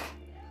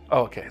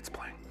 Oh, okay, it's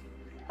playing.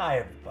 Hi,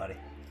 everybody.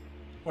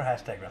 We're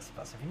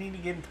 #WrestlePals. If you need to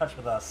get in touch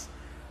with us,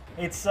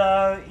 it's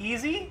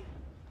easy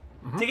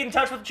to get in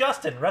touch with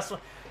Justin.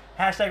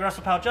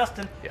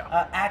 #WrestlePalJustin.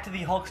 Yeah. At the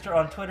Hulkster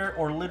on Twitter,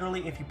 or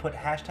literally if you put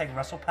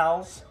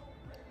 #WrestlePals,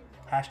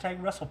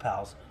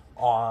 #WrestlePals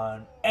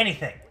on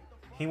anything,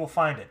 he will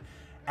find it.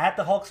 At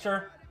the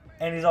Hulkster,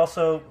 and he's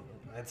also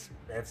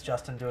it's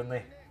Justin doing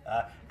the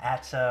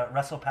At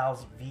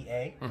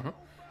WrestlePalsVA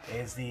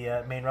is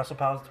the main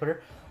WrestlePals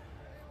Twitter.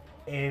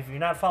 If you're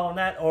not following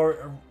that,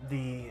 or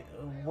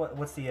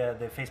what's the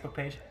Facebook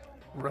page?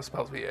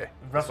 WrestlePals VA.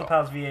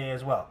 WrestlePals VA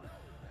as well.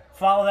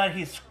 Follow that.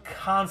 He's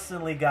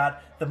constantly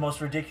got the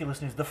most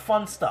ridiculous news, the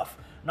fun stuff,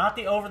 not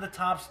the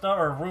over-the-top stuff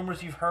or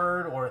rumors you've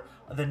heard or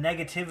the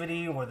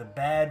negativity or the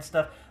bad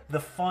stuff. The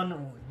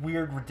fun,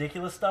 weird,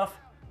 ridiculous stuff.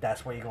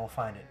 That's where you're gonna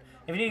find it.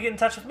 If you need to get in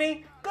touch with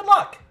me, good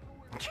luck.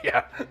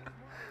 Yeah.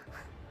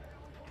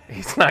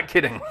 He's not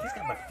kidding. He's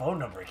got my phone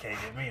number, he can't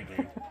get me,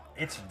 dude.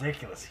 It's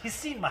ridiculous. He's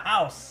seen my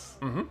house.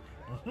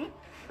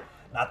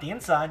 Not the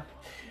inside.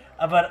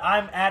 But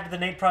I'm at the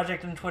Nate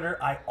Project on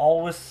Twitter. I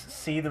always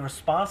see the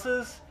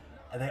responses,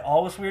 and they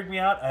always weird me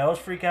out. I always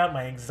freak out.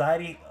 My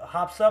anxiety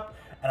hops up,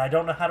 and I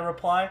don't know how to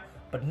reply.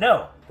 But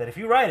know that if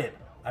you write it,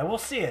 I will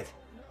see it,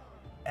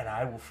 and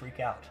I will freak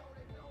out.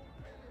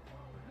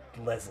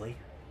 Leslie,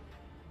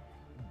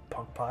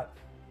 Punk Pot,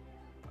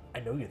 I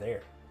know you're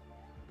there.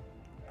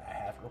 I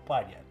haven't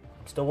replied yet.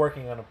 I'm still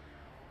working on a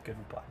good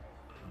reply.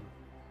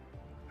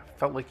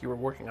 Felt like you were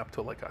working up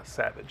to like a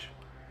savage.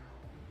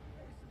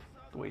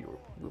 The way you were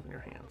moving your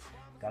hands.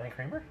 Got any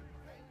creamer?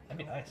 That'd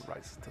be nice.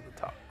 Rises to the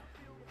top.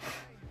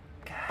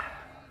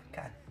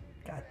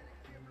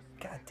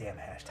 God damn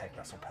hashtag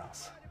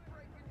WrestlePals.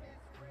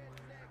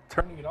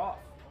 Turning it off.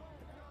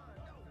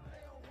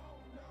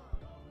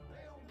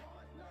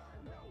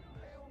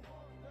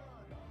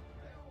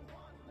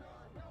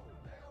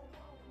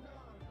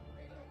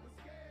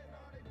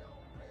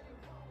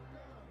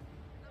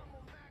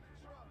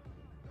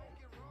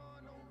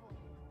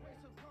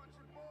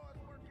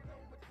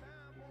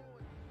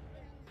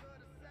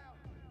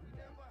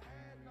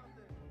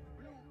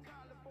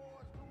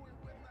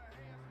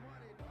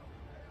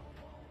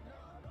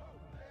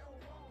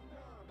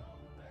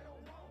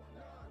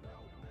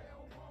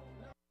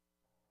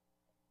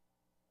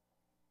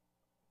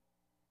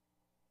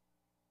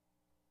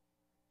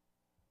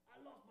 I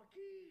lost my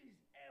keys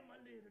and my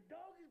little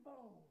doggy's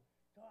bone.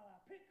 So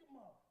I pick him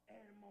up and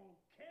I'm gonna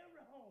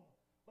carry home.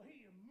 But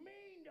he a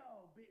mean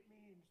dog, bit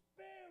me in the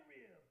spare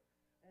rib.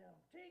 And I'm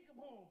take him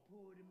home,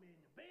 put him in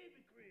the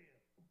baby crib.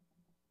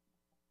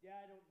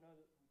 Yeah, I don't know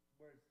the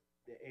words.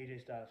 The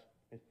AJ Styles.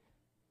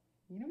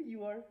 You know who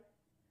you are?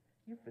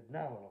 You're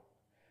phenomenal.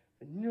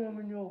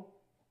 Phenomenal.